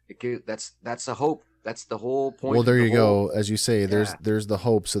 That's a hope. That's the whole point. Well, there you go. As you say, there's the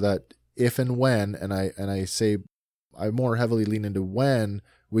hope, so that if and when, and I say, I more heavily lean into when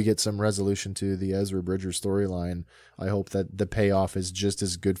we get some resolution to the Ezra Bridger storyline, I hope that the payoff is just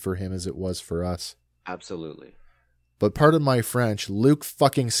as good for him as it was for us. Absolutely. But pardon my French, Luke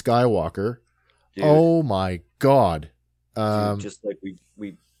fucking Skywalker. Dude, oh my God. Dude, just like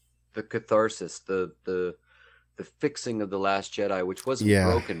we the catharsis, the fixing of The Last Jedi, which wasn't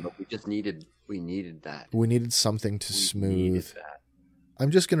broken, but we needed that. We needed something to smooth.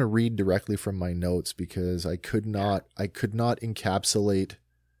 I'm just going to read directly from my notes because I could not encapsulate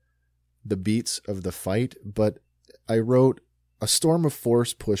the beats of the fight, but I wrote, a storm of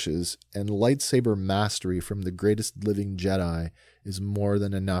force pushes and lightsaber mastery from the greatest living Jedi is more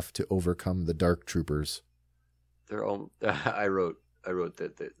than enough to overcome the dark troopers. They're all, I wrote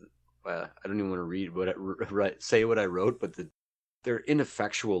that I don't even want to read say what I wrote, but they're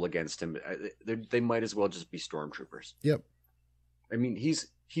ineffectual against him. They might as well just be stormtroopers. Yep. I mean, he's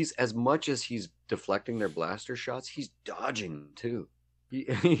as much as he's deflecting their blaster shots, he's dodging too.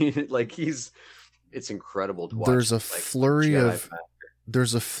 It's incredible to watch. There's a flurry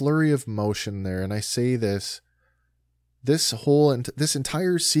of motion there, and I say this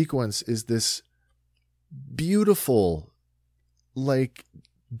entire sequence is this beautiful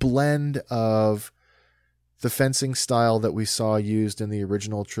blend of the fencing style that we saw used in the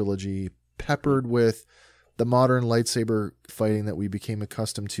original trilogy, peppered with the modern lightsaber fighting that we became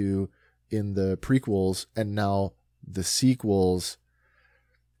accustomed to in the prequels and now the sequels.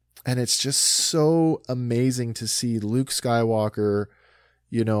 And it's just so amazing to see Luke Skywalker,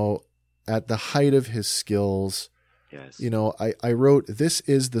 at the height of his skills. Yes. I wrote, this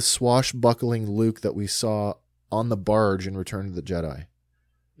is the swashbuckling Luke that we saw on the barge in Return of the Jedi.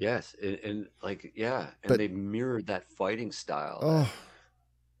 Yes. And they mirrored that fighting style. Oh,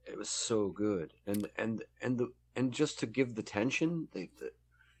 it was so good. And just to give the tension,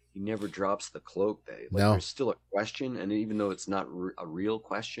 he never drops the cloak. There's still a question, and even though it's not a real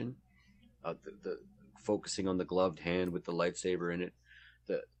question, the focusing on the gloved hand with the lightsaber in it,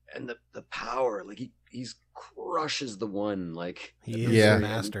 the power, he's crushes the one, he is a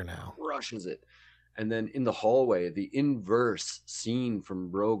master now, crushes it. And then in the hallway, the inverse scene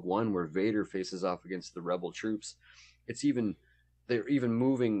from Rogue One where Vader faces off against the rebel troops, it's even they're even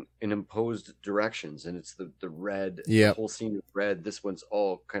moving in imposed directions, and it's the red. Yeah, the whole scene is red. This one's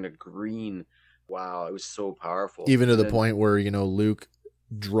all kind of green. Wow, it was so powerful. Even to the point where, you know, Luke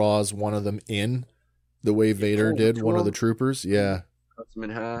draws one of them in the way Vader did, one of the troopers. Yeah. Cuts him in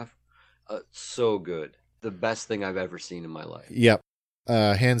half. So good. The best thing I've ever seen in my life. Yep.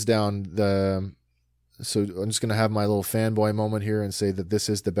 Hands down. So I'm just going to have my little fanboy moment here and say that this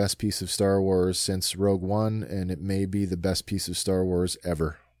is the best piece of Star Wars since Rogue One, and it may be the best piece of Star Wars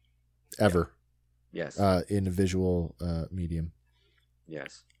ever. Ever. Yeah. Yes. In a visual medium.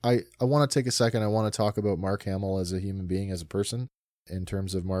 Yes. I want to take a second. I want to talk about Mark Hamill as a human being, as a person, in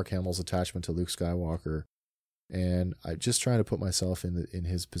terms of Mark Hamill's attachment to Luke Skywalker. And I'm just trying to put myself in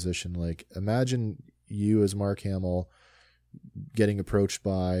his position. Like, imagine you as Mark Hamill getting approached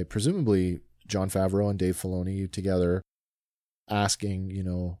by presumably Jon Favreau and Dave Filoni together, asking, you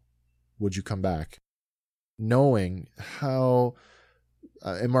know, would you come back? Knowing how,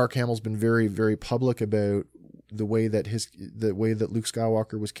 and Mark Hamill's been very, very public about the way that Luke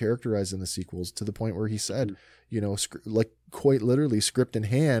Skywalker was characterized in the sequels, to the point where he said, you know, like quite literally, script in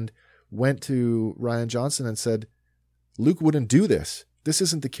hand, went to Rian Johnson and said, Luke wouldn't do this. This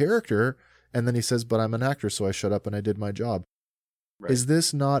isn't the character. And then he says, but I'm an actor, so I shut up and I did my job. Right. Is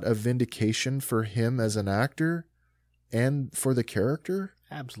this not a vindication for him as an actor and for the character?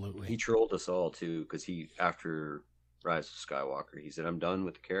 Absolutely. He trolled us all too, because after Rise of Skywalker, he said, I'm done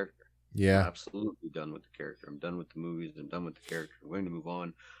with the character. Yeah. I'm absolutely done with the character. I'm done with the movies. I'm done with the character. I'm going to move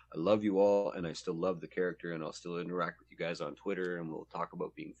on. I love you all, and I still love the character, and I'll still interact with you guys on Twitter, and we'll talk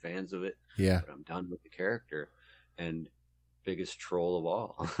about being fans of it. Yeah. But I'm done with the character. And biggest troll of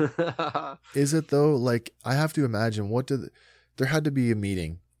all. Is it though? Like, I have to imagine there had to be a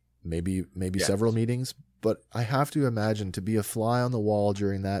meeting, maybe yes. Several meetings, but I have to imagine to be a fly on the wall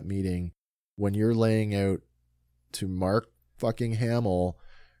during that meeting when you're laying out to Mark fucking Hamill,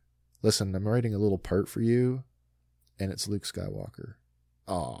 listen, I'm writing a little part for you, and it's Luke Skywalker.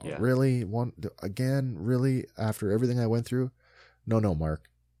 Oh, yeah. Really? Really? After everything I went through? No, Mark.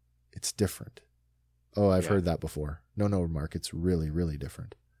 It's different. Oh, I've heard that before. No, Mark. It's really, really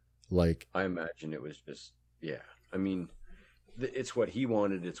different. Like, I imagine it was just, I mean, it's what he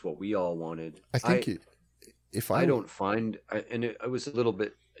wanted. It's what we all wanted. I think I don't find, and it was a little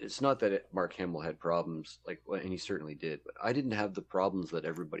bit, it's not that Mark Hamill had problems, and he certainly did, but I didn't have the problems that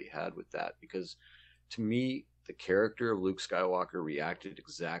everybody had with that, because to me, the character of Luke Skywalker reacted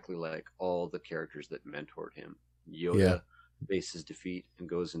exactly like all the characters that mentored him. Yoda faces defeat and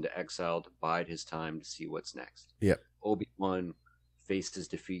goes into exile to bide his time to see what's next. Yep. Obi-Wan faces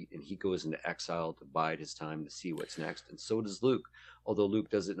defeat and he goes into exile to bide his time to see what's next. And so does Luke, although Luke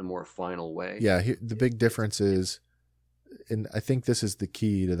does it in a more final way. Yeah, the big difference is, and I think this is the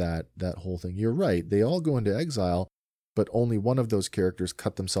key to that whole thing. You're right. They all go into exile, but only one of those characters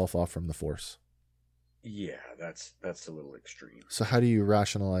cut themselves off from the Force. Yeah, that's a little extreme. So how do you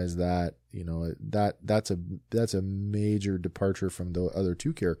rationalize that? You know, that's a major departure from the other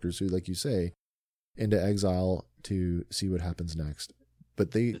two characters who, like you say, into exile to see what happens next.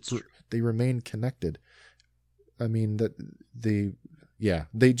 But they remain connected. I mean, that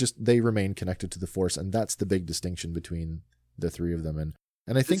they remain connected to the Force, and that's the big distinction between the three of them.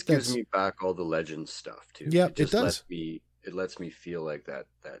 And I think that gives me back all the Legends stuff too. Yeah, it does. It lets me feel like that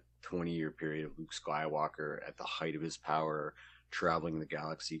 20-year period of Luke Skywalker at the height of his power, traveling the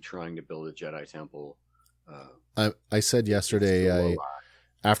galaxy, trying to build a Jedi temple. I said yesterday,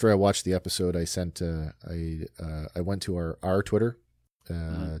 after I watched the episode, I sent I went to our Twitter,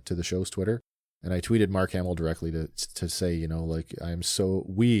 to the show's Twitter, and I tweeted Mark Hamill directly to say, you know, like,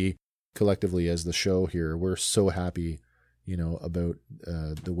 we collectively as the show here, we're so happy, you know, about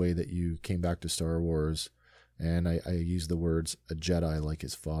the way that you came back to Star Wars. And I use the words, a Jedi like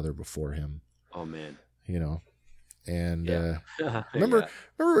his father before him. Oh, man. You know, and remember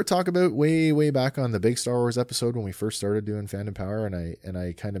we talked about way back on the big Star Wars episode when we first started doing Fandom Power, and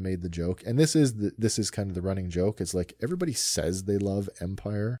I kind of made the joke, and this is kind of the running joke. It's like, everybody says they love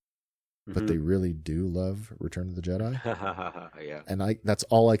Empire, but they really do love Return of the Jedi. Yeah. And that's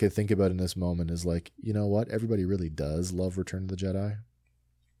all I could think about in this moment is like, you know what? Everybody really does love Return of the Jedi.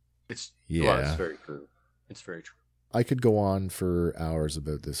 It's very true. It's very true. I could go on for hours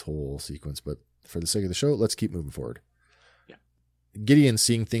about this whole sequence, but for the sake of the show, let's keep moving forward. Yeah. Gideon,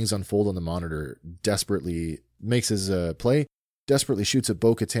 seeing things unfold on the monitor, desperately makes his play, desperately shoots at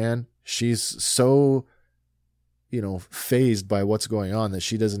Bo-Katan. She's so, you know, phased by what's going on that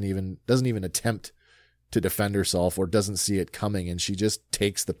she doesn't even attempt to defend herself or doesn't see it coming, and she just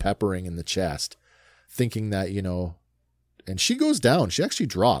takes the peppering in the chest, thinking that, you know, and she goes down. She actually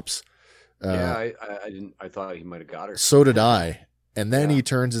drops. I thought he might have got her. So did I. And then he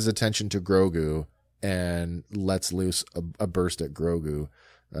turns his attention to Grogu and lets loose a burst at Grogu.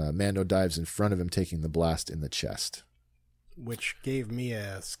 Mando dives in front of him, taking the blast in the chest. Which gave me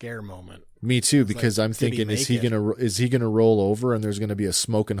a scare moment. Me too, because like, I'm thinking, is he gonna roll over and there's gonna be a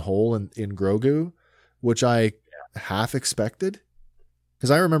smoking hole in Grogu, which I half expected.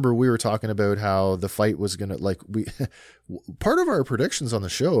 Because I remember we were talking about how the fight was gonna part of our predictions on the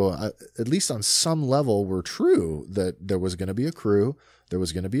show, at least on some level, were true, that there was gonna be a crew, there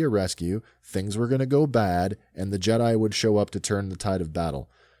was gonna be a rescue, things were gonna go bad, and the Jedi would show up to turn the tide of battle.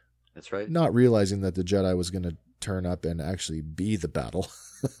 That's right. Not realizing that the Jedi was gonna turn up and actually be the battle.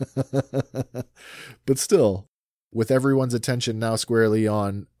 But still, with everyone's attention now squarely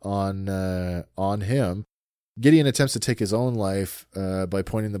on him, Gideon attempts to take his own life by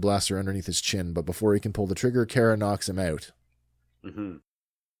pointing the blaster underneath his chin, but before he can pull the trigger, Cara knocks him out. Mm-hmm.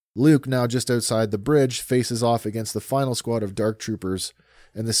 Luke, now just outside the bridge, faces off against the final squad of Dark Troopers,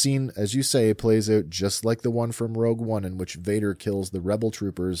 and the scene, as you say, plays out just like the one from Rogue One, in which Vader kills the rebel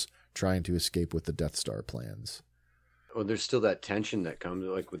troopers trying to escape with the Death Star plans. Oh, there's still that tension that comes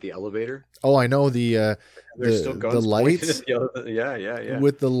like with the elevator. Oh, I know the lights. Yeah.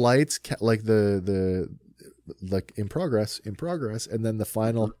 With the lights, like like in progress, and then the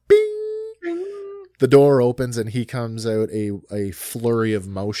final bing. The door opens and he comes out a flurry of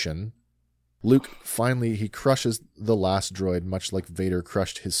motion. Luke finally he crushes the last droid, much like Vader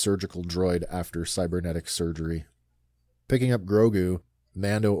crushed his surgical droid after cybernetic surgery. Picking up Grogu,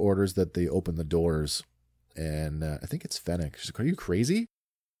 Mando orders that they open the doors. And I think it's Fennec. She's like, "Are you crazy?"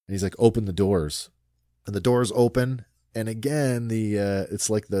 And he's like, "Open the doors." And the doors open, and again it's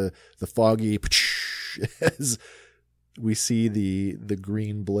like the foggy as we see the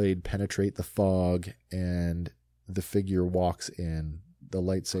green blade penetrate the fog, and the figure walks in. The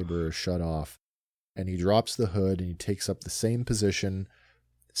lightsaber is shut off, and he drops the hood and he takes up the same position,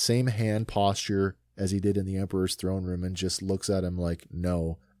 same hand posture as he did in the Emperor's throne room, and just looks at him like,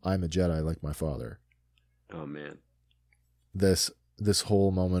 "No, I'm a Jedi like my father." Oh man, this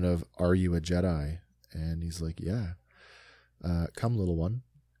whole moment of, "Are you a Jedi?" And he's like, "Yeah." Come, little one.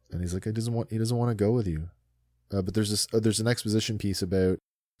 And he's like, he doesn't want to go with you. But there's an exposition piece about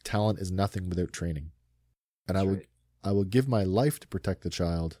talent is nothing without training, and I will give my life to protect the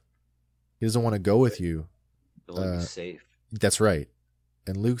child. He doesn't want to go with you. He'll be safe. That's right.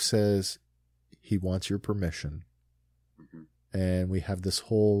 And Luke says he wants your permission. Mm-hmm. And we have this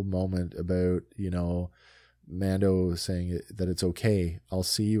whole moment about, Mando saying that it's okay. I'll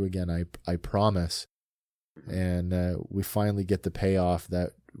see you again. I promise. And we finally get the payoff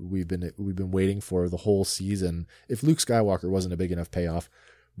that we've been waiting for the whole season. If Luke Skywalker wasn't a big enough payoff,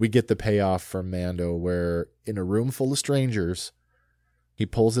 we get the payoff from Mando, where in a room full of strangers, he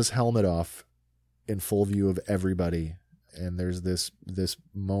pulls his helmet off in full view of everybody, and there's this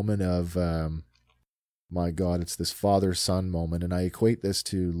moment of my God, it's this father-son moment. And I equate this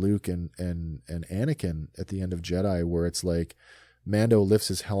to Luke and Anakin at the end of Jedi, where it's like Mando lifts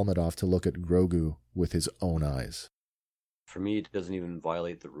his helmet off to look at Grogu with his own eyes. For me, it doesn't even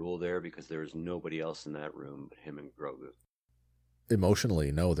violate the rule there, because there is nobody else in that room but him and Grogu.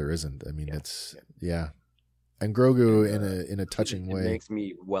 Emotionally, no, there isn't. I mean, and Grogu in a touching way. It makes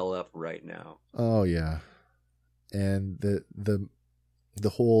me well up right now. Oh yeah. And the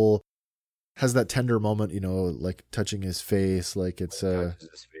whole has that tender moment, like touching his face, like it's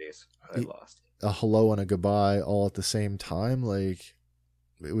his face. I lost it. A hello and a goodbye all at the same time. Like,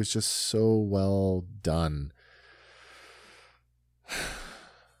 it was just so well done.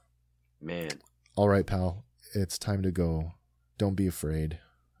 Man. All right, pal, it's time to go. Don't be afraid.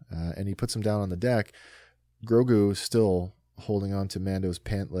 And he puts him down on the deck. Grogu, still holding on to Mando's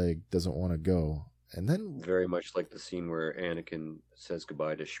pant leg, doesn't want to go. And then, very much like the scene where Anakin says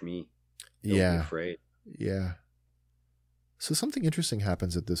goodbye to Shmi. Don't be afraid. Yeah. So something interesting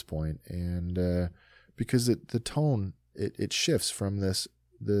happens at this point, and because the tone it shifts from this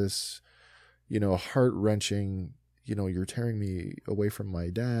heart-wrenching, you're tearing me away from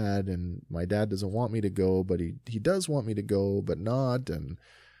my dad, and my dad doesn't want me to go, but he does want me to go, but not, and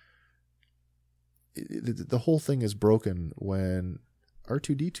the whole thing is broken when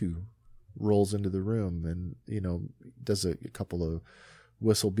R2-D2 rolls into the room and does a couple of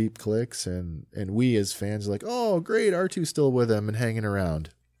whistle beep clicks, and we as fans are like, "Oh great, R2's still with him and hanging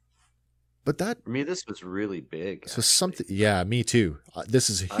around." But that, for me, this was really big. So something, me too. This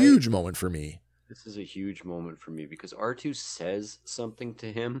is a huge moment for me. This is a huge moment for me because R2 says something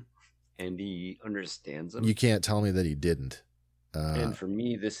to him and he understands him. You can't tell me that he didn't. And for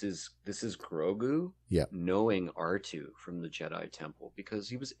me, this is Grogu knowing R2 from the Jedi Temple, because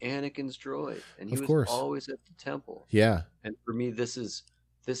he was Anakin's droid and he was always at the temple. Yeah. And for me, this is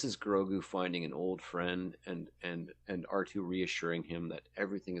Grogu finding an old friend and R2 reassuring him that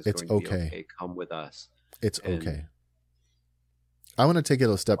everything is going to be okay. Come with us. It's okay. I want to take it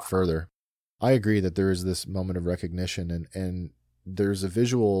a step further. I agree that there is this moment of recognition, and there's a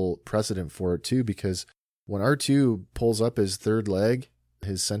visual precedent for it too, because when R2 pulls up his third leg,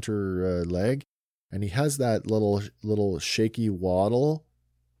 his center leg, and he has that little shaky waddle,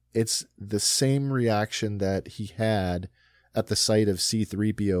 it's the same reaction that he had at the sight of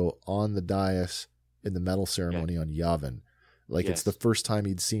C-3PO on the dais in the medal ceremony on Yavin. Like it's the first time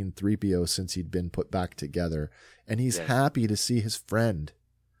he'd seen 3PO since he'd been put back together, and he's happy to see his friend.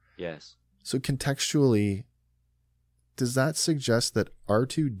 Yes. So contextually, does that suggest that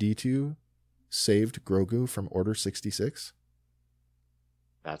R2-D2 saved Grogu from Order 66?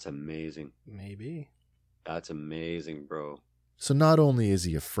 That's amazing. Maybe. That's amazing, bro. So not only is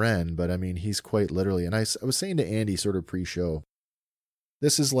he a friend, but I mean, he's quite literally, and I was saying to Andy sort of pre-show,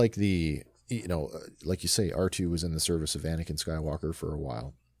 this is like like you say, R2 was in the service of Anakin Skywalker for a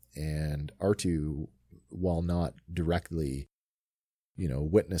while, and R2, while not directly,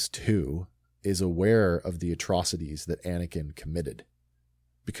 witness to, is aware of the atrocities that Anakin committed,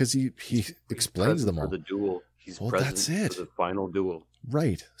 because he explains them all. For the duel. He's that's it. For the final duel.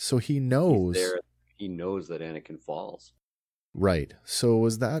 Right. So he knows. He's there. He knows that Anakin falls. Right. So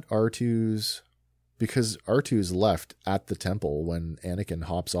was that R2's? Because R2's left at the temple when Anakin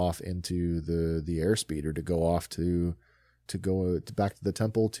hops off into the airspeeder to go off to go back to the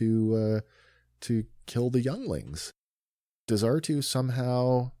temple to kill the younglings. Does R2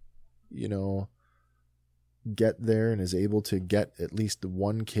 somehow, get there and is able to get at least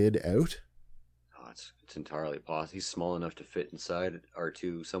one kid out? Oh, it's entirely possible. He's small enough to fit inside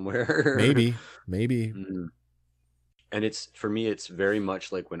R2 somewhere. Maybe. Mm-hmm. And for me, it's very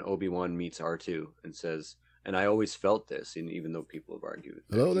much like when Obi-Wan meets R2 and says, and I always felt this, and even though people have argued,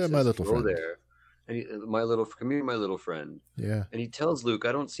 hello there, my little friend. There, and come here, my little friend. Yeah. And he tells Luke,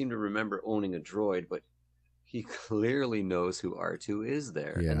 I don't seem to remember owning a droid, but he clearly knows who R2 is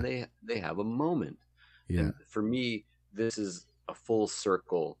there, and they have a moment. Yeah. And for me, this is a full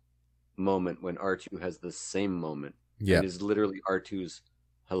circle moment when R2 has the same moment. Yeah. It is literally R2's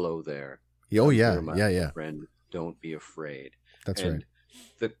hello there. Oh yeah. Friend. Don't be afraid. That's right.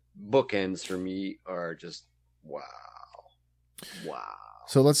 The bookends for me are just wow.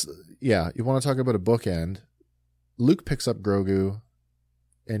 So you want to talk about a bookend? Luke picks up Grogu,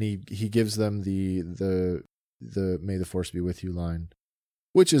 and he gives them the "May the Force be with you" line,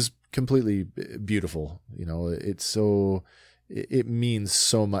 which is completely beautiful. It's so it means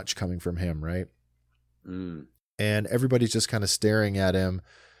so much coming from him, right? Mm. And everybody's just kind of staring at him.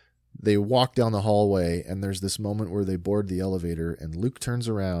 They walk down the hallway, and there's this moment where they board the elevator, and Luke turns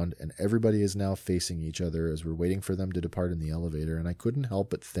around, and everybody is now facing each other as we're waiting for them to depart in the elevator. And I couldn't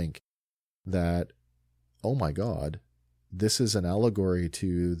help but think that, oh my God, this is an allegory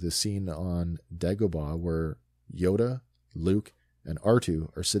to the scene on Dagobah where Yoda, Luke, and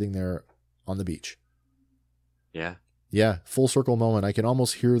R2 are sitting there on the beach. Yeah. Yeah, full circle moment. I can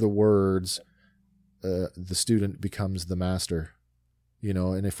almost hear the words, the student becomes the master.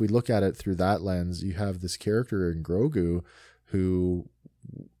 And if we look at it through that lens, you have this character in Grogu who,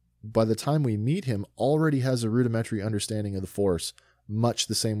 by the time we meet him, already has a rudimentary understanding of the Force, much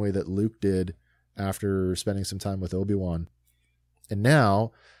the same way that Luke did after spending some time with Obi-Wan. And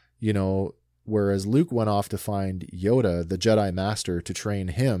now, whereas Luke went off to find Yoda, the Jedi Master, to train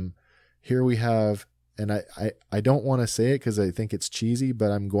him, here we have, and I don't want to say it because I think it's cheesy, but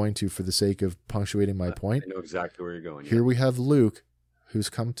I'm going to for the sake of punctuating my point. I know exactly where you're going. Here we have Luke, who's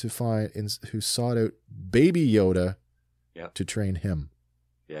come to find, who sought out baby Yoda to train him.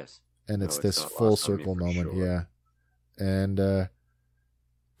 Yes. And it's this full circle moment. Sure. Yeah. And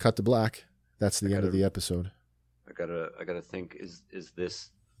cut to black. That's the end of the episode. I gotta think, is this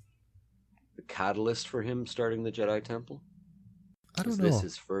the catalyst for him starting the Jedi Temple? I don't know. Is this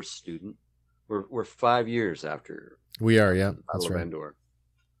his first student? We're 5 years after. We are, yeah. Battle of Endor.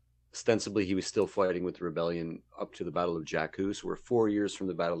 Ostensibly, he was still fighting with the rebellion up to the Battle of Jakku. So we're 4 years from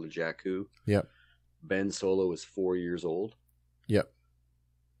the Battle of Jakku. Yep. Ben Solo is 4 years old. Yep.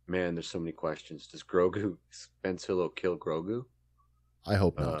 Man, there's so many questions. Does Ben Solo kill Grogu? I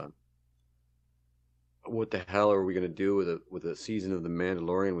hope not. What the hell are we going to do with a season of The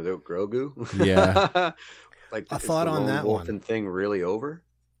Mandalorian without Grogu? Yeah. Like, a thought on that one. Thing really over?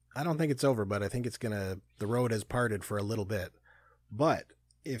 I don't think it's over, but I think the road has parted for a little bit. But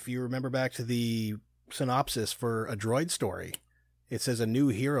if you remember back to the synopsis for A Droid Story, It says a new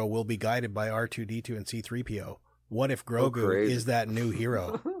hero will be guided by R2-D2 and C-3PO. What if Grogu is that new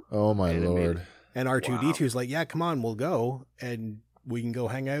hero? Oh my Lord. And R2-D2 is like, yeah, come on, we'll go. And we can go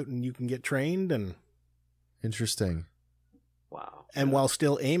hang out and you can get trained. And interesting. Wow. And while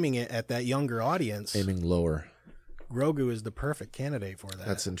still aiming it at that younger audience. Aiming lower. Grogu is the perfect candidate for that.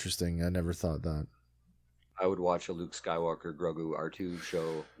 That's interesting. I never thought that. I would watch a Luke Skywalker Grogu R2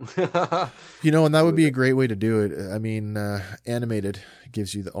 show. And that would be a great way to do it. I mean, animated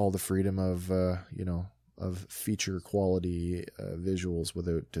gives you all the freedom of, of feature quality visuals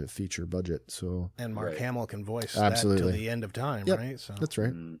without feature budget. So and Mark Hamill can voice absolutely that till the end of time, right? So that's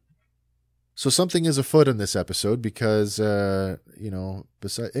right. So something is afoot in this episode because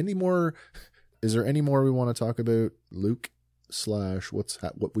besides is there any more we want to talk about Luke /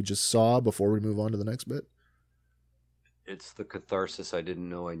 what we just saw before we move on to the next bit? It's the catharsis I didn't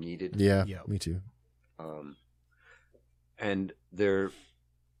know I needed. Yeah, me too. And they're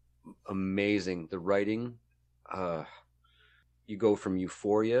amazing. The writing, you go from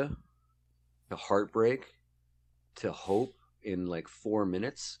euphoria to heartbreak to hope in like 4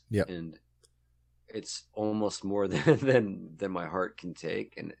 minutes. Yeah. And it's almost more than my heart can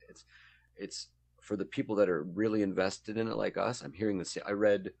take. And it's for the people that are really invested in it like us. I'm hearing this. I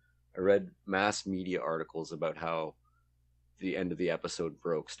read mass media articles about how the end of the episode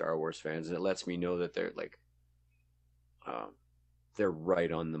broke Star Wars fans, and it lets me know that they're like they're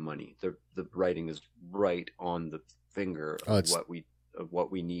right on the money. The writing is right on the finger of what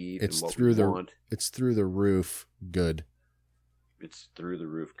we need and what we want. It's through the roof good. It's through the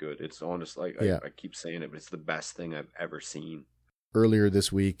roof good. It's honest. I keep saying it, but it's the best thing I've ever seen. Earlier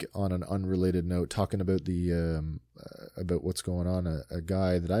this week, on an unrelated note, talking about the about what's going on, a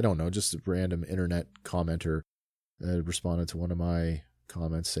guy that I don't know, just a random internet commenter, responded to one of my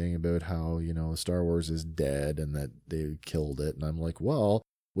comments saying about how Star Wars is dead and that they killed it, and I'm like, well,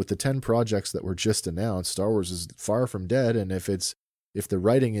 with the 10 projects that were just announced, Star Wars is far from dead, and if the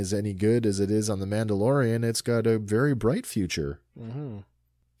writing is any good as it is on The Mandalorian, it's got a very bright future. Mm-hmm.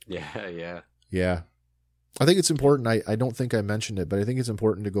 Yeah. I think it's important. I don't think I mentioned it, but I think it's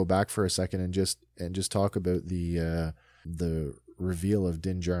important to go back for a second and just talk about the reveal of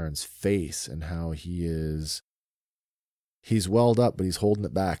Din Djarin's face and how he's welled up, but he's holding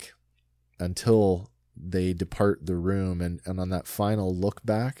it back until they depart the room, and on that final look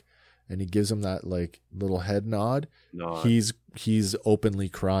back, and he gives him that like little head nod. He's openly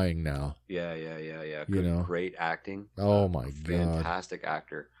crying now. Yeah. Great acting. Oh my God. Fantastic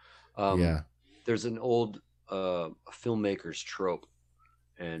actor. There's an old filmmaker's trope,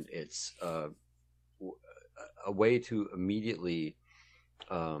 and it's a way to immediately,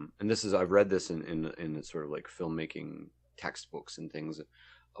 and this is, I've read this in sort of like filmmaking textbooks and things.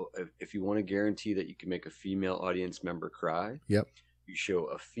 If you want to guarantee that you can make a female audience member cry, you show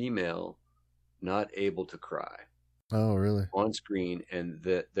a female not able to cry. Oh, really? On screen, and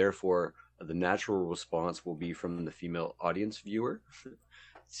therefore the natural response will be from the female audience viewer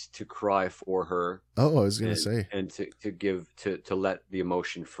to cry for her. Oh, I was going to say, and to let the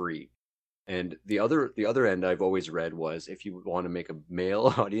emotion free. And the other end I've always read was, if you want to make a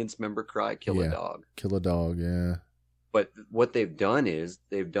male audience member cry, kill a dog. Kill a dog, yeah. But what they've done is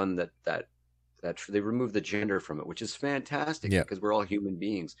they've done that they removed the gender from it, which is fantastic because we're all human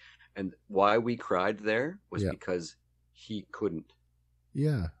beings. And why we cried there was because he couldn't.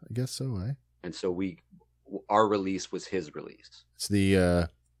 Yeah, I guess so, eh? And so our release was his release. It's the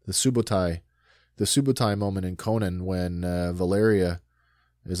Subotai moment in Conan when Valeria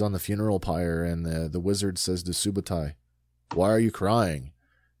is on the funeral pyre and the wizard says to Subotai, "Why are you crying?"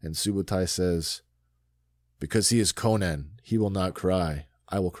 And Subotai says, "Because he is Conan. He will not cry.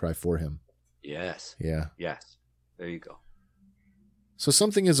 I will cry for him." Yes. Yeah. Yes. There you go. So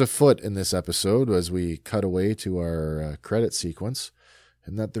something is afoot in this episode as we cut away to our credit sequence,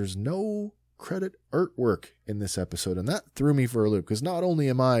 and that there's no credit artwork in this episode. And that threw me for a loop, because not only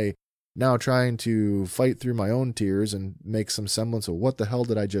am I now trying to fight through my own tears and make some semblance of what the hell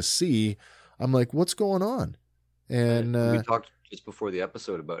did I just see, I'm like, what's going on? And we talked just before the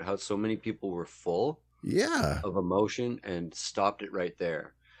episode about how so many people were full of emotion and stopped it right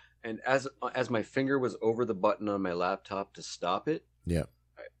there. And as my finger was over the button on my laptop to stop it,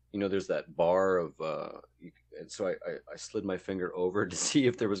 there's that bar of and so I slid my finger over to see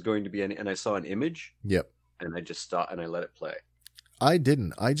if there was going to be any, and I saw an image. And I just stopped and I let it play. I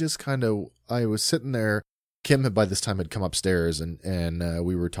didn't. I just I was sitting there. Kim by this time had come upstairs, and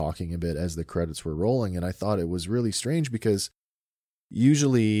we were talking a bit as the credits were rolling, and I thought it was really strange because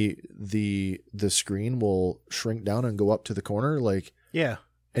usually the screen will shrink down and go up to the corner, like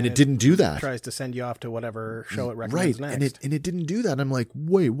And it didn't do that. Tries to send you off to whatever show it recommends next. And it didn't do that. I'm like,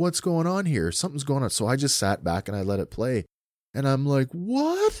 wait, what's going on here? Something's going on. So I just sat back and I let it play. And I'm like,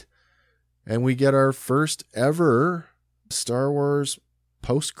 what? And we get our first ever Star Wars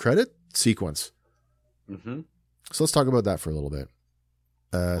post-credit sequence. Mm-hmm. So let's talk about that for a little bit.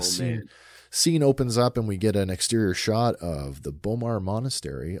 Scene opens up and we get an exterior shot of the Bomar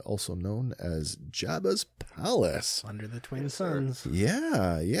Monastery, also known as Jabba's Palace. Under the Twin Suns.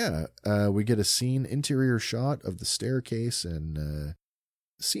 Yeah. We get a interior shot of the staircase, and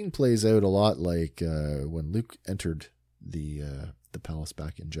scene plays out a lot like when Luke entered the palace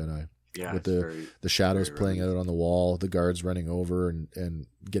back in Jedi. Yeah, with the shadows playing out on the wall, the guards running over and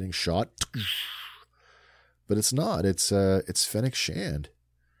getting shot. But it's not. It's Fennec Shand.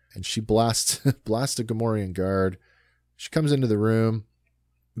 And she blasts a Gamorrean guard. She comes into the room,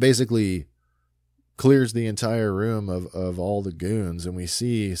 basically clears the entire room of all the goons, and we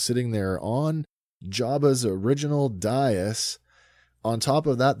see sitting there on Jabba's original dais. On top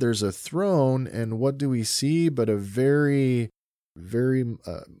of that, there's a throne, and what do we see but a very, very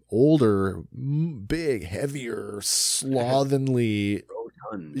older, big, heavier, slovenly,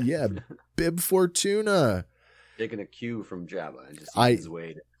 Bib Fortuna. Taking a cue from Jabba and just his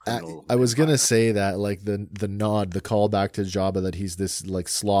way to I was gonna say that, like the nod, the callback to Jabba, that he's this like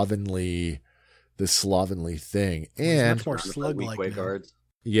slovenly thing, and much more slug-like Weequay guards.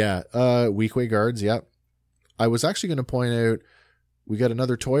 Yeah, Weequay guards. Yeah, I was actually going to point out we got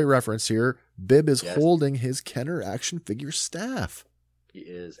another toy reference here. Bib is holding his Kenner action figure staff. He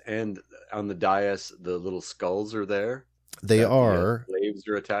is, and on the dais, the little skulls are there. They are. The slaves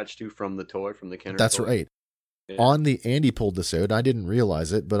are attached to from the Kenner. That's toy. right. On the Andy pulled this out. I didn't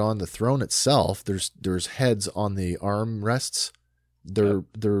realize it, but on the throne itself, there's heads on the arm rests. They're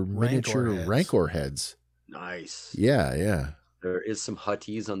miniature Rancor heads. Nice. Yeah. There is some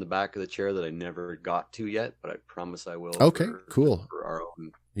hutties on the back of the chair that I never got to yet, but I promise I will. Okay, cool. For our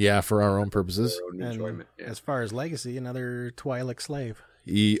own. Yeah, for our own purposes. For our own enjoyment. Yeah. As far as legacy, another Twi'lek slave.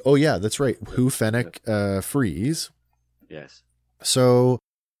 Oh yeah, that's right. Who Fennec frees. Yes. So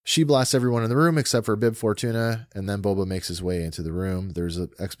she blasts everyone in the room except for Bib Fortuna, and then Boba makes his way into the room. There's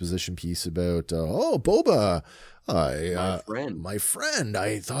an exposition piece about, Boba, my friend,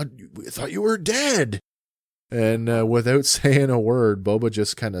 I thought you were dead. And without saying a word, Boba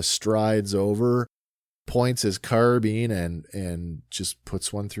just kind of strides over, points his carbine, and just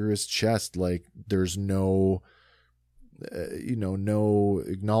puts one through his chest. Like there's no, no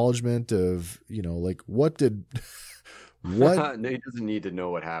acknowledgement of, like what did. What no, he doesn't need to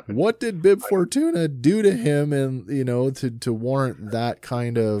know what happened. What did Bib Fortuna do to him, and to warrant that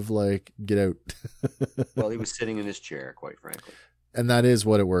kind of like get out? Well, he was sitting in his chair, quite frankly, and that is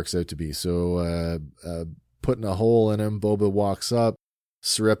what it works out to be. So, putting a hole in him, Boba walks up,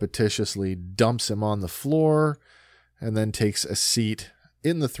 surreptitiously dumps him on the floor, and then takes a seat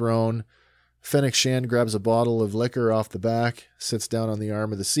in the throne. Fennec Shand grabs a bottle of liquor off the back, sits down on the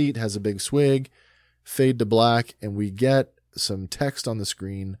arm of the seat, has a big swig. Fade to black, and we get some text on the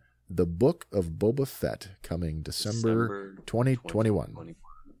screen. The Book of Boba Fett, coming December 2021.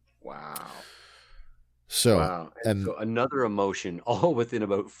 Wow. So another emotion, all within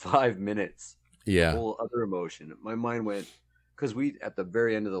about 5 minutes. Yeah. A whole other emotion. My mind went, because we, at the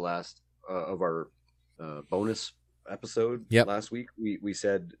very end of the last of our bonus episode last week, we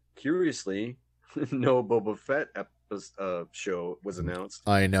said, curiously, no Boba Fett show was announced.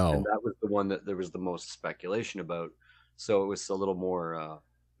 I know. And that was the one that there was the most speculation about. So it was a little more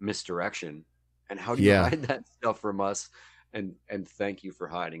misdirection. And how do you hide that stuff from us? And thank you for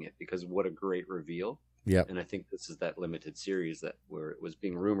hiding it, because what a great reveal. Yeah. And I think this is that limited series where it was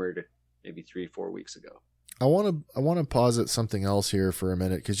being rumored maybe 3-4 weeks ago. I want to posit something else here for a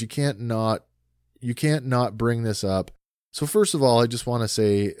minute, because you can't not bring this up. So first of all, I just want to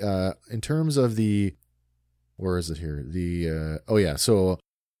say, in terms of where is it here? So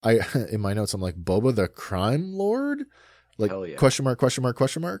I, in my notes, I'm like, Boba the crime lord? Like, question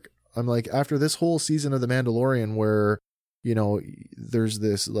mark. I'm like, after this whole season of The Mandalorian where, there's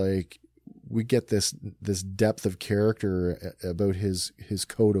this, like, we get this depth of character about his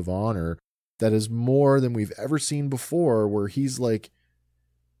code of honor that is more than we've ever seen before, where he's the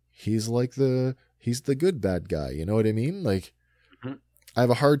good bad guy. You know what I mean? Like, I have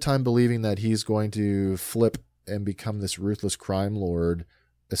a hard time believing that he's going to flip and become this ruthless crime lord,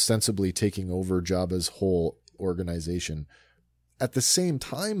 ostensibly taking over Jabba's whole organization. At the same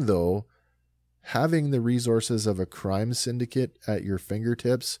time, though, having the resources of a crime syndicate at your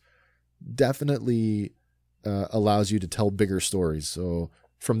fingertips definitely allows you to tell bigger stories. So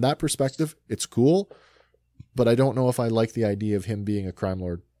from that perspective, it's cool. but I don't know if I like the idea of him being a crime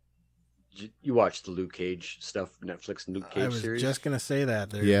lord. You watched the Luke Cage stuff, Netflix Luke Cage series? I was just going to say that.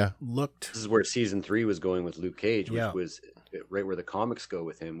 This is where season 3 was going with Luke Cage, which was right where the comics go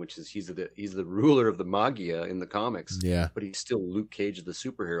with him, which is he's the ruler of the Magia in the comics. Yeah. But he's still Luke Cage, the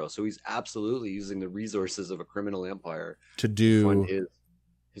superhero. So he's absolutely using the resources of a criminal empire to fund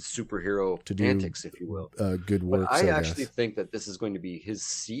his superhero antics, if you will. Good work. I actually think that this is going to be his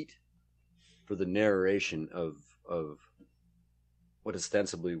seat for the narration of what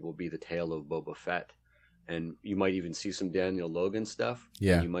ostensibly will be the tale of Boba Fett. And you might even see some Daniel Logan stuff.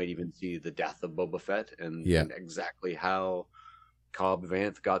 Yeah. And you might even see the death of Boba Fett and exactly how Cobb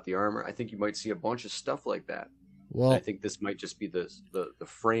Vanth got the armor. I think you might see a bunch of stuff like that. Well, I think this might just be the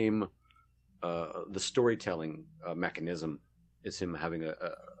frame, the storytelling mechanism is him having a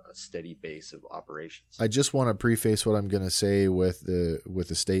steady base of operations. I just want to preface what I'm going to say with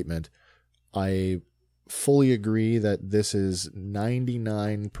the statement. I fully agree that this is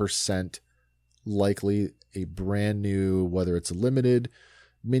 99% likely a brand new, whether it's a limited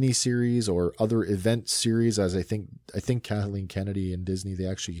miniseries or other event series, as I think Kathleen Kennedy and Disney, they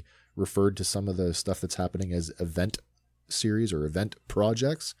actually referred to some of the stuff that's happening as event series or event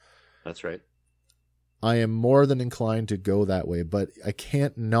projects. That's right. I am more than inclined to go that way, but I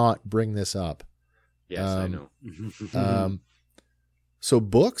can't not bring this up. Yes, I know. So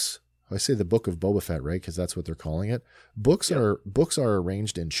books, I say the Book of Boba Fett, right? Because that's what they're calling it. Books are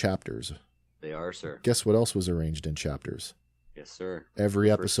arranged in chapters. They are, sir. Guess what else was arranged in chapters? Yes, sir.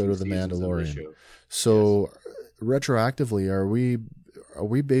 Every episode of The Mandalorian. So retroactively, are we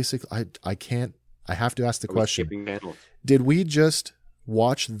basically? I have to ask the question. Did we just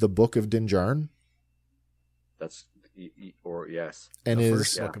watch the Book of Din Djarin? Yes. And the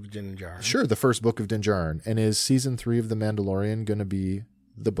first book of Din Djarin. Sure, the first book of Din Djarin. And is season 3 of The Mandalorian going to be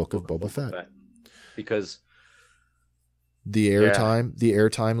the Book of Boba Fett? Because the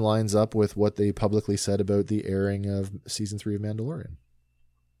airtime lines up with what they publicly said about the airing of season 3 of Mandalorian.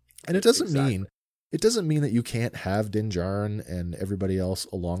 And it doesn't mean that you can't have Din Djarin and everybody else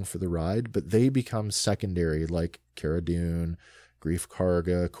along for the ride, but they become secondary, like Cara Dune, Greef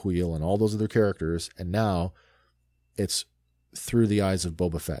Karga, Kuiil, and all those other characters. And now it's through the eyes of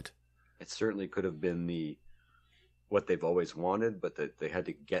Boba Fett. It certainly could have been what they've always wanted, but that they had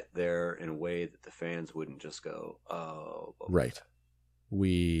to get there in a way that the fans wouldn't just go, "Oh, Boba right."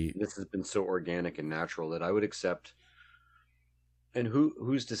 Fett." This has been so organic and natural that I would accept. And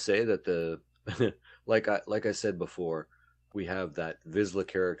who's to say that the like I said before, we have that Vizsla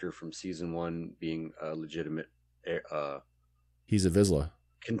character from season 1 being a legitimate. He's a Vizsla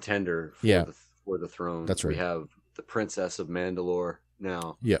contender for the throne. That's right. We have the Princess of Mandalore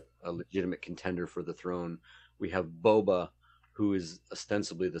now, a legitimate contender for the throne. We have Boba, who is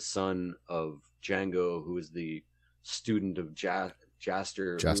ostensibly the son of Jango, who is the student of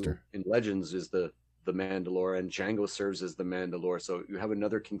Jaster, who in Legends is the Mandalore, and Jango serves as the Mandalore. So you have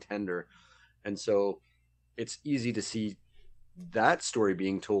another contender. And so it's easy to see that story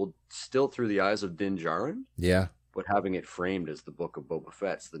being told still through the eyes of Din Djarin. Yeah. But having it framed as the Book of Boba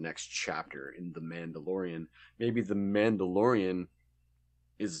Fett's the next chapter in The Mandalorian. Maybe the Mandalorian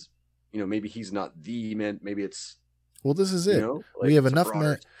is, maybe he's not the man. Maybe it's. Well, this is it. We have enough.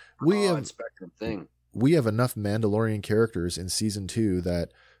 Spectrum thing. We have enough Mandalorian characters in season 2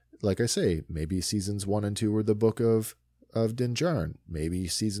 that, like I say, maybe seasons 1 and 2 were the Book of Din Djarin. Maybe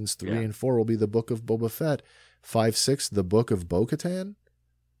seasons 3 and 4 will be the Book of Boba Fett. 5, 6, the Book of Bo-Katan.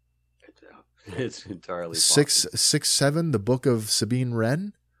 It's entirely 6, 7, the Book of Sabine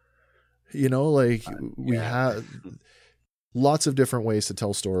Wren. We have lots of different ways to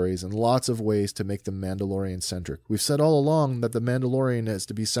tell stories and lots of ways to make them Mandalorian centric. We've said all along that the Mandalorian has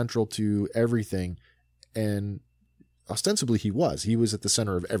to be central to everything, and ostensibly he was at the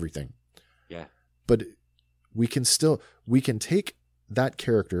center of everything. Yeah. But we can take that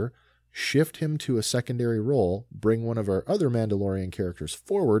character, shift him to a secondary role, bring one of our other Mandalorian characters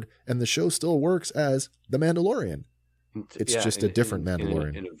forward, and the show still works as The Mandalorian. It's just a different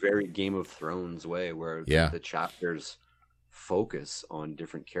Mandalorian. In a very Game of Thrones way, where the chapters focus on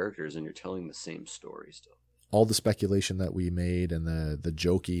different characters and you're telling the same story still. All the speculation that we made and the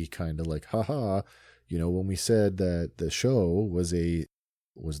jokey kind of like, haha, when we said that the show was the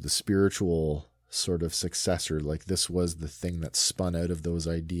spiritual sort of successor, like this was the thing that spun out of those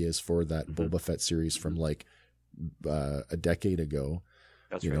ideas for that Boba Fett series from like a decade ago.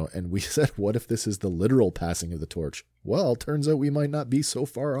 That's right. And we said, what if this is the literal passing of the torch? Well, turns out we might not be so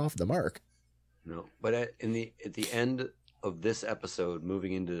far off the mark. No, but at the end of this episode,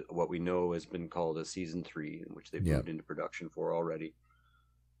 moving into what we know has been called a season 3, in which they've moved into production for already.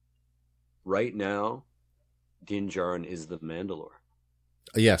 Right now, Din Djarin is the Mandalore.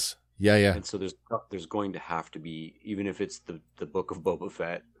 Yes. Yeah. And so there's going to have to be, even if it's the Book of Boba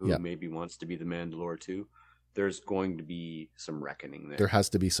Fett, who maybe wants to be the Mandalore too, there's going to be some reckoning there. There has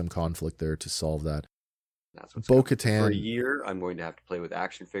to be some conflict there to solve that. That's what's Bo-Katan. For a year, I'm going to have to play with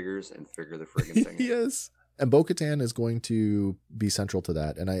action figures and figure the friggin' thing out. Yes. And Bo-Katan is going to be central to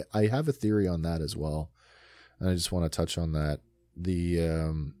that. And I have a theory on that as well. And I just want to touch on that.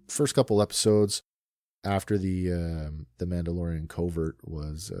 The first couple episodes after the Mandalorian covert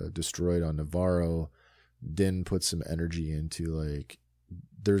was destroyed on Navarro, Din put some energy into, like,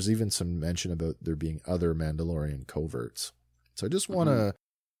 there's even some mention about there being other Mandalorian coverts. So I just want to,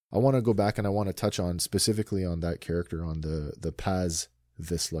 I want to go back and I want to touch on specifically on that character, on the Paz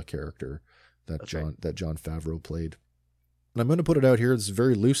Vizsla character that Jon Favreau played. And I'm going to put it out here. It's a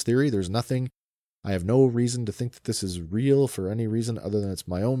very loose theory. There's nothing, I have no reason to think that this is real for any reason other than it's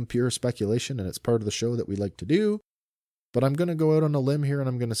my own pure speculation, and it's part of the show that we like to do. But I'm going to go out on a limb here, and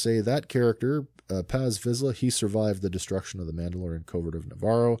I'm going to say that character, Paz Vizsla, he survived the destruction of the Mandalorian covert of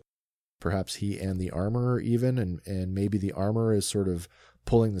Navarro. Perhaps he and the Armorer even, and maybe the Armorer is sort of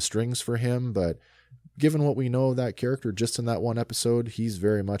pulling the strings for him. But given what we know of that character just in that one episode, he's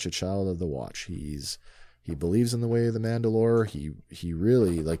very much a child of the Watch. He believes in the way of the Mandalore. He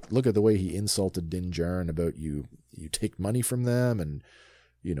really, like, look at the way he insulted Din Djarin about you take money from them and,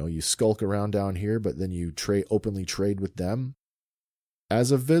 you know, you skulk around down here, but then you openly trade with them.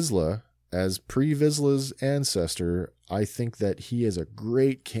 As a Vizsla, as pre-Vizsla's ancestor, I think that he is a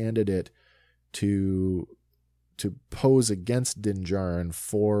great candidate to pose against Din Djarin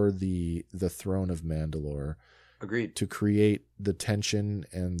for the throne of Mandalore. Agreed. To create the tension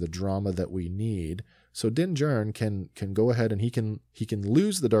and the drama that we need. So Din Djarin can go ahead and he can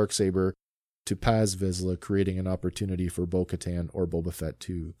lose the Darksaber to Paz Vizsla, creating an opportunity for Bo-Katan or Boba Fett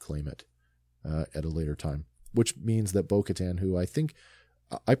to claim it at a later time. Which means that Bo-Katan, who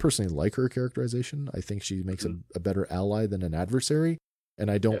I personally like her characterization. I think she makes a better ally than an adversary. And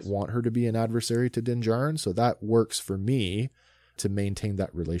I don't want her to be an adversary to Din Djarin. So that works for me to maintain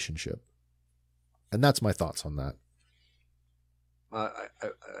that relationship. And that's my thoughts on that.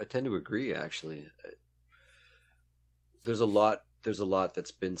 I tend to agree, actually. There's a lot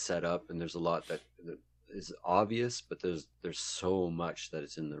that's been set up, and there's a lot that is obvious, but there's so much that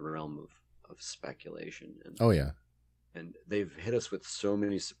it's in the realm of speculation. And, oh yeah, and they've hit us with so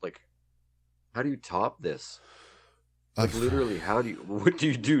many, like, how do you top this? Like, literally, what do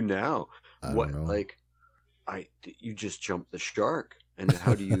you do now? I don't know. Like, you just jumped the shark, and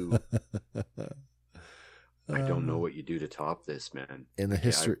how do you? I don't know what you do to top this, man. In the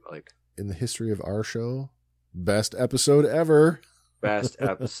history of our show, best episode ever. Best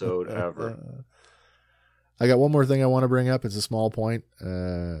episode ever. I got one more thing I want to bring up. It's a small point,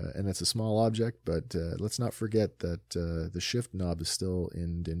 and it's a small object, but let's not forget that the shift knob is still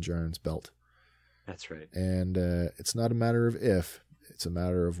in Din Djarin's belt. That's right. And it's not a matter of if, it's a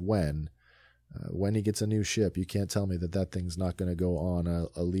matter of when. When he gets a new ship, you can't tell me that thing's not going to go on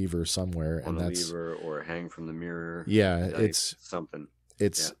a lever somewhere. Lever or hang from the mirror. Yeah, it's something.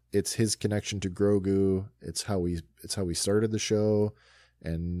 It's his connection to Grogu. It's how we started the show,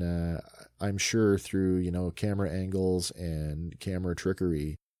 and I'm sure through camera angles and camera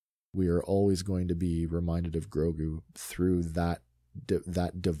trickery, we are always going to be reminded of Grogu through that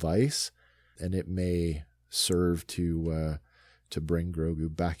device, and it may serve to bring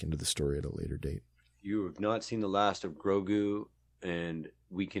Grogu back into the story at a later date. You have not seen the last of Grogu, and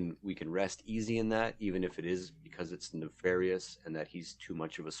we can rest easy in that, even if it is because it's nefarious and that he's too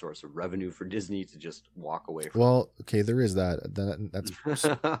much of a source of revenue for Disney to just walk away from. Well, okay, there is that. That's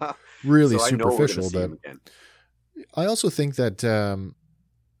really so superficial, but I also think that,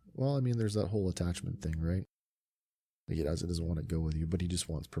 there's that whole attachment thing, right? He doesn't want to go with you, but he just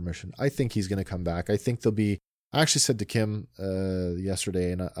wants permission. I think he's going to come back. I think I actually said to Kim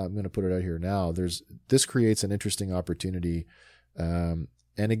yesterday, and I'm going to put it out here now, this creates an interesting opportunity.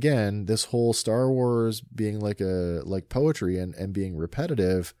 And again, this whole Star Wars being like poetry and being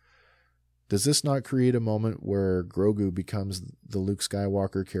repetitive, does this not create a moment where Grogu becomes the Luke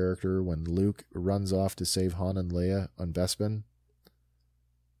Skywalker character when Luke runs off to save Han and Leia on Bespin?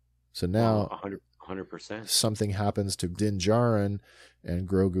 So now 100%. Something happens to Din Djarin, and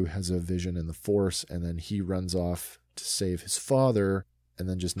Grogu has a vision in the Force, and then he runs off to save his father, and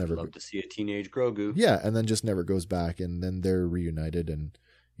then just never. I'd love to see a teenage Grogu. Yeah, and then just never goes back, and then they're reunited, and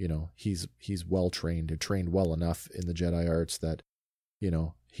he's well trained, trained well enough in the Jedi arts that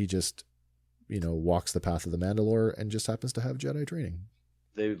he just walks the path of the Mandalore and just happens to have Jedi training.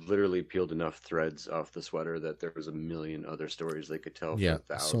 They've literally peeled enough threads off the sweater that there was a million other stories they could tell for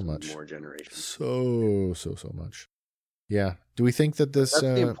thousands more generations. So much. Yeah. Do we think that this... That's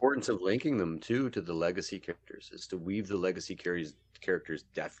the importance of linking them, too, to the legacy characters, is to weave the legacy characters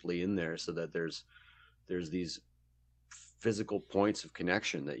deftly in there so that there's these physical points of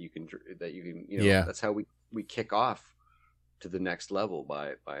connection that you can that's how we kick off to the next level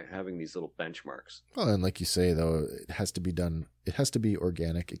by having these little benchmarks. Well, and like you say, though, it has to be done. It has to be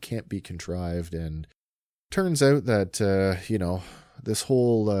organic. It can't be contrived. And turns out that, this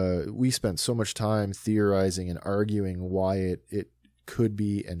whole, we spent so much time theorizing and arguing why it could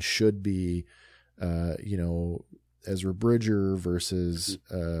be and should be, Ezra Bridger versus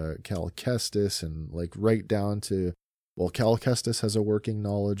Cal Kestis, and like right down to, well, Cal Kestis has a working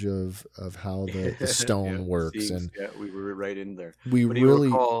knowledge of how the stone works. And we were right in there.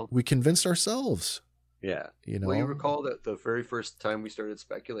 We convinced ourselves. Yeah. Well, you recall that the very first time we started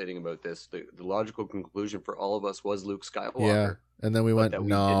speculating about this, the logical conclusion for all of us was Luke Skywalker. Yeah. And then we went,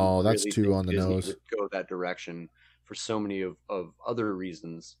 no, that's really too on the Disney nose. Would go that direction for so many of other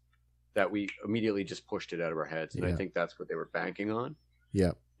reasons that we immediately just pushed it out of our heads. And I think that's what they were banking on.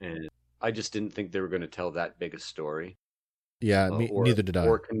 Yeah. And I just didn't think they were going to tell that big a story. Yeah, neither did I.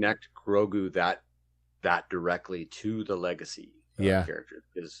 Or connect Grogu that directly to the legacy character,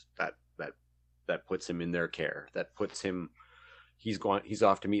 because that puts him in their care. That puts him. He's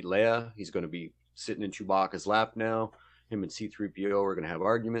off to meet Leia. He's going to be sitting in Chewbacca's lap now. Him and C-3PO are going to have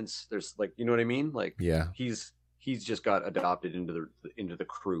arguments. There's you know what I mean? He's just got adopted into the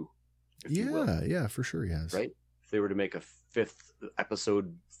crew. Yeah, for sure he has. Right? If they were to make a fifth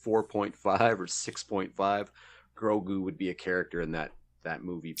episode 4.5 or 6.5, Grogu would be a character in that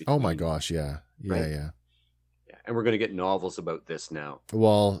movie. Oh my gosh, yeah. And we're going to get novels about this now.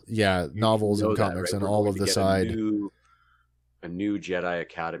 Well, yeah, novels and comics and all of the side. A new Jedi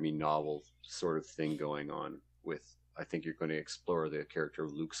Academy novel sort of thing going on with. I think you're going to explore the character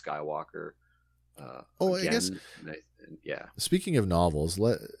of Luke Skywalker. I guess. Speaking of novels,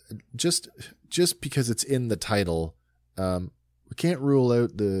 just because it's in the title, we can't rule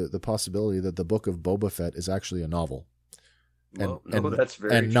out the possibility that the Book of Boba Fett is actually a novel, that's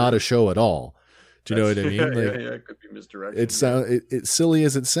very and true. not a show at all. Do you know what I mean? It could be misdirected. It's silly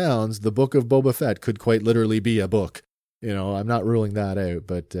as it sounds. The Book of Boba Fett could quite literally be a book. I'm not ruling that out,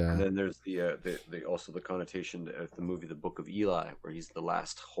 but and then there's the also the connotation of the movie The Book of Eli, where he's the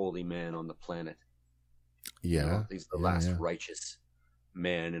last holy man on the planet. Yeah, he's the last righteous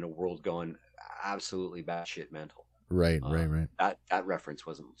man in a world gone absolutely batshit mental. Right. That reference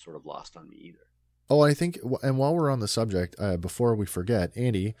wasn't sort of lost on me either. Oh, I think, and while we're on the subject, before we forget,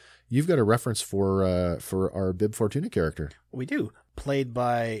 Andy, you've got a reference for our Bib Fortuna character. We do. Played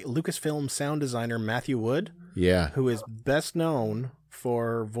by Lucasfilm sound designer Matthew Wood. Yeah. Who is best known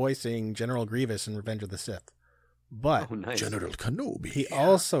for voicing General Grievous in Revenge of the Sith. But nice. General Kenobi. He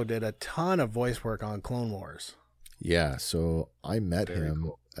also did a ton of voice work on Clone Wars. Yeah, so I met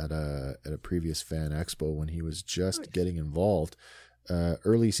him at a previous fan expo when he was just getting involved.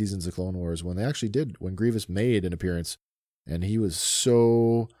 Early seasons of Clone Wars, when Grievous made an appearance, and he was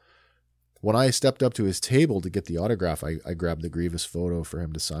so. When I stepped up to his table to get the autograph, I grabbed the Grievous photo for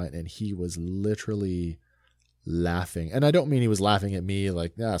him to sign, and he was literally laughing. And I don't mean he was laughing at me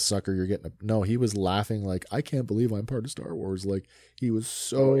like, sucker, you're getting a... No, he was laughing like, I can't believe I'm part of Star Wars. Like, he was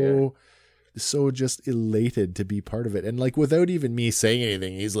so just elated to be part of it. And like, without even me saying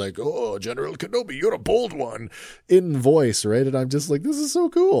anything, he's like, oh, General Kenobi, you're a bold one, in voice, right? And I'm just like, this is so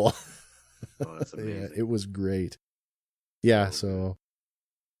cool. Oh, that's amazing. Yeah, it was great. Yeah, so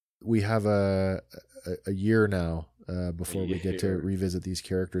we have a year now before we get to revisit these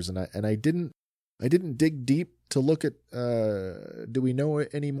characters, and I didn't dig deep to look at. Do we know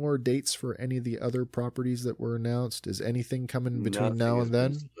any more dates for any of the other properties that were announced? Is anything coming between now and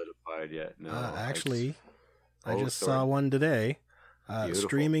then? Solidified yet? No, actually, I just saw one today.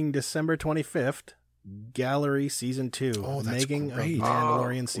 Streaming December 25th. Gallery Season 2. Oh, that's Making great. Of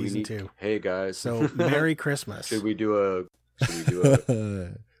Mandalorian Season 2. Hey guys, so Merry Christmas. Should we do a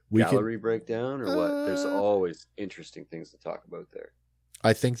gallery breakdown or what? There's always interesting things to talk about there.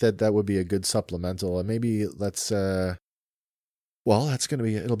 I think that would be a good supplemental. And maybe let's it'll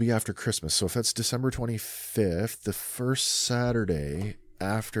be after Christmas. So if that's December 25th, the first Saturday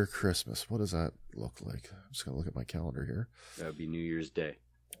after Christmas, what does that look like? I'm just going to look at my calendar here. That would be New Year's Day.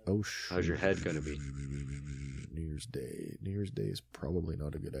 Oh, shit. How's your head going to be? New Year's Day. New Year's Day is probably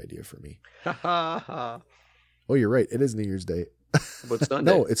not a good idea for me. Oh, you're right. It is New Year's Day. But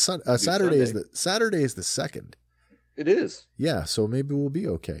Sunday. No, it's Saturday. Saturday is the 2nd. It is. Yeah, so maybe we'll be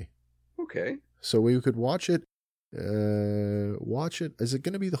okay. Okay. So we could watch it watch it. Is it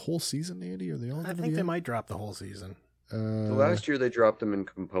going to be the whole season, Andy? Are they all? I think they might drop the whole season. So last year they dropped them in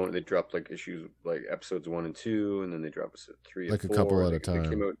component. They dropped like episodes 1 and 2, and then they dropped 3 and 4. Like a couple at a time. They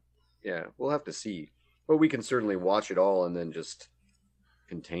came out, yeah, we'll have to see, but we can certainly watch it all and then just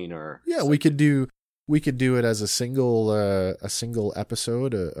contain our. Yeah, we could do it as a single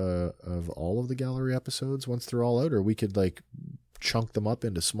episode of all of the gallery episodes once they're all out, or we could like chunk them up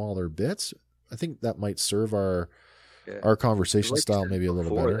into smaller bits. I think that might serve our conversation style maybe a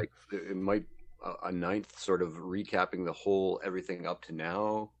little better. Like, it might. A ninth sort of recapping the whole everything up to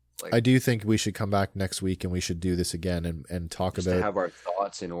now. Like, I do think we should come back next week and we should do this again and talk about to have our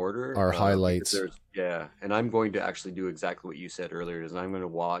thoughts in order, our highlights. And I'm going to actually do exactly what you said earlier. Is I'm going to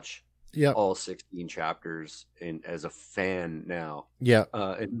watch all 16 chapters as a fan now. Yeah,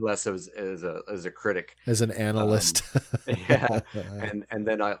 and less as a critic, as an analyst. and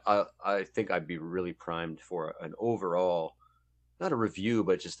then I think I'd be really primed for an overall. Not a review,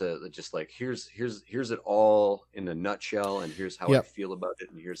 but just like here's it all in a nutshell, and here's how I feel about it,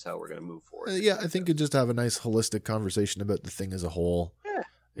 and here's how we're gonna move forward. I think you just have a nice holistic conversation about the thing as a whole,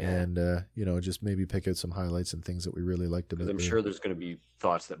 and just maybe pick out some highlights and things that we really liked about it. I'm sure there's gonna be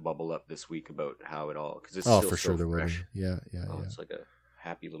thoughts that bubble up this week about how it all because it's for sure there will be. Yeah. It's like a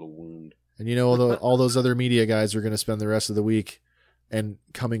happy little wound. And all those other media guys are gonna spend the rest of the week and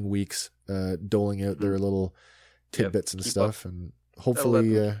coming weeks doling out their little tidbits and stuff, and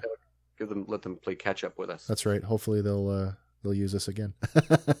hopefully let them play catch up with us. That's right. Hopefully they'll use us again.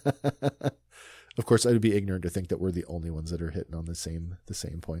 Of course, I'd be ignorant to think that we're the only ones that are hitting on the same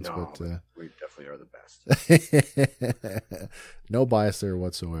points. No, but we definitely are the best. No bias there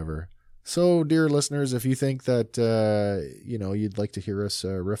whatsoever. So, dear listeners, if you think that you'd like to hear us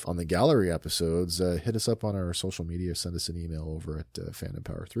riff on the gallery episodes, hit us up on our social media. Send us an email over at Fandom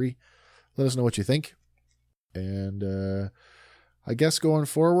Power 3. Let us know what you think. And I guess going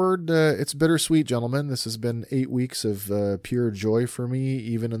forward, it's bittersweet, gentlemen. This has been 8 weeks of pure joy for me,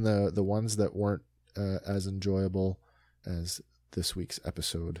 even in the ones that weren't as enjoyable as this week's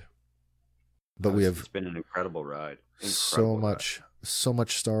episode. But it's been an incredible ride. So much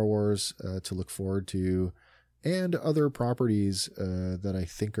Star Wars to look forward to, and other properties that I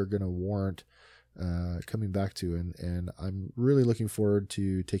think are going to warrant coming back to. And I'm really looking forward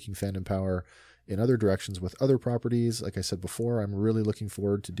to taking Fandom Power in other directions with other properties. Like I said before, I'm really looking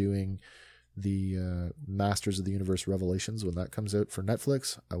forward to doing the Masters of the Universe Revelations when that comes out for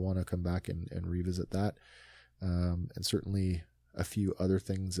Netflix. I want to come back and revisit that. And certainly a few other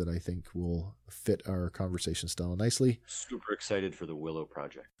things that I think will fit our conversation style nicely. Super excited for the Willow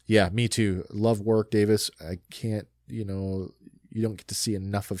project. Yeah, me too. Love Warwick Davis. I can't, you don't get to see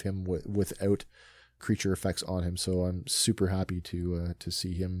enough of him without creature effects on him. So I'm super happy to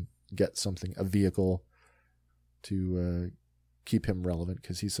see him get a vehicle to keep him relevant,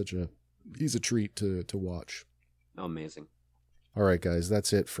 because he's a treat to watch. Amazing. All right, guys,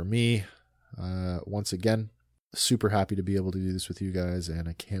 that's it for me. Once again, super happy to be able to do this with you guys, and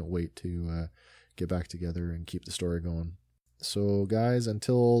I can't wait to get back together and keep the story going. So, guys,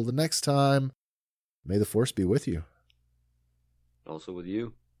 until the next time, may the Force be with you. Also with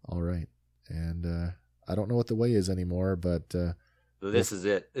you. All right. And I don't know what the way is anymore, but this is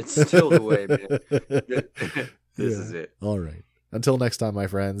it. It's still the way, man. This is it. All right. Until next time, my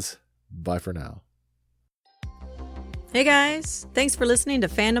friends. Bye for now. Hey guys, thanks for listening to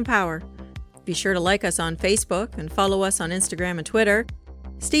Fandom Power. Be sure to like us on Facebook and follow us on Instagram and Twitter.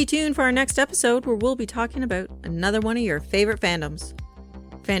 Stay tuned for our next episode, where we'll be talking about another one of your favorite fandoms.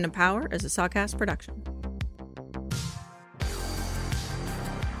 Fandom Power is a Sawcast production.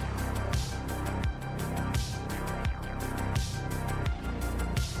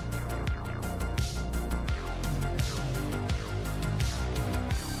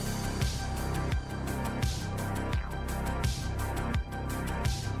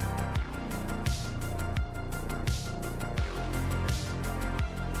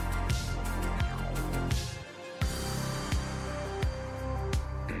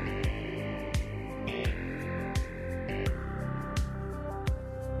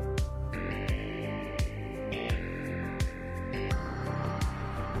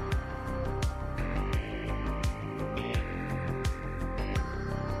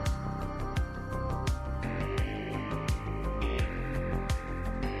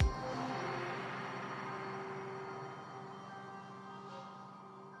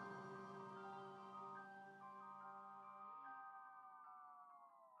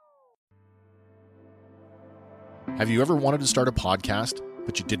 Have you ever wanted to start a podcast,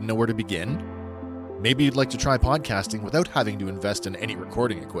 but you didn't know where to begin? Maybe you'd like to try podcasting without having to invest in any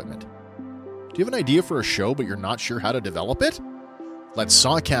recording equipment. Do you have an idea for a show but you're not sure how to develop it? Let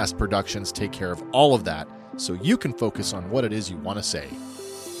Sawcast Productions take care of all of that so you can focus on what it is you want to say.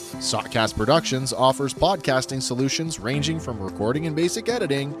 Sawcast Productions offers podcasting solutions ranging from recording and basic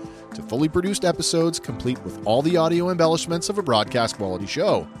editing to fully produced episodes complete with all the audio embellishments of a broadcast quality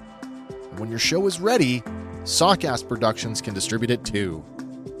show. And when your show is ready, Sawcast Productions can distribute it too.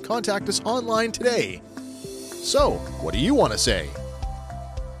 Contact us online today. So, what do you want to say?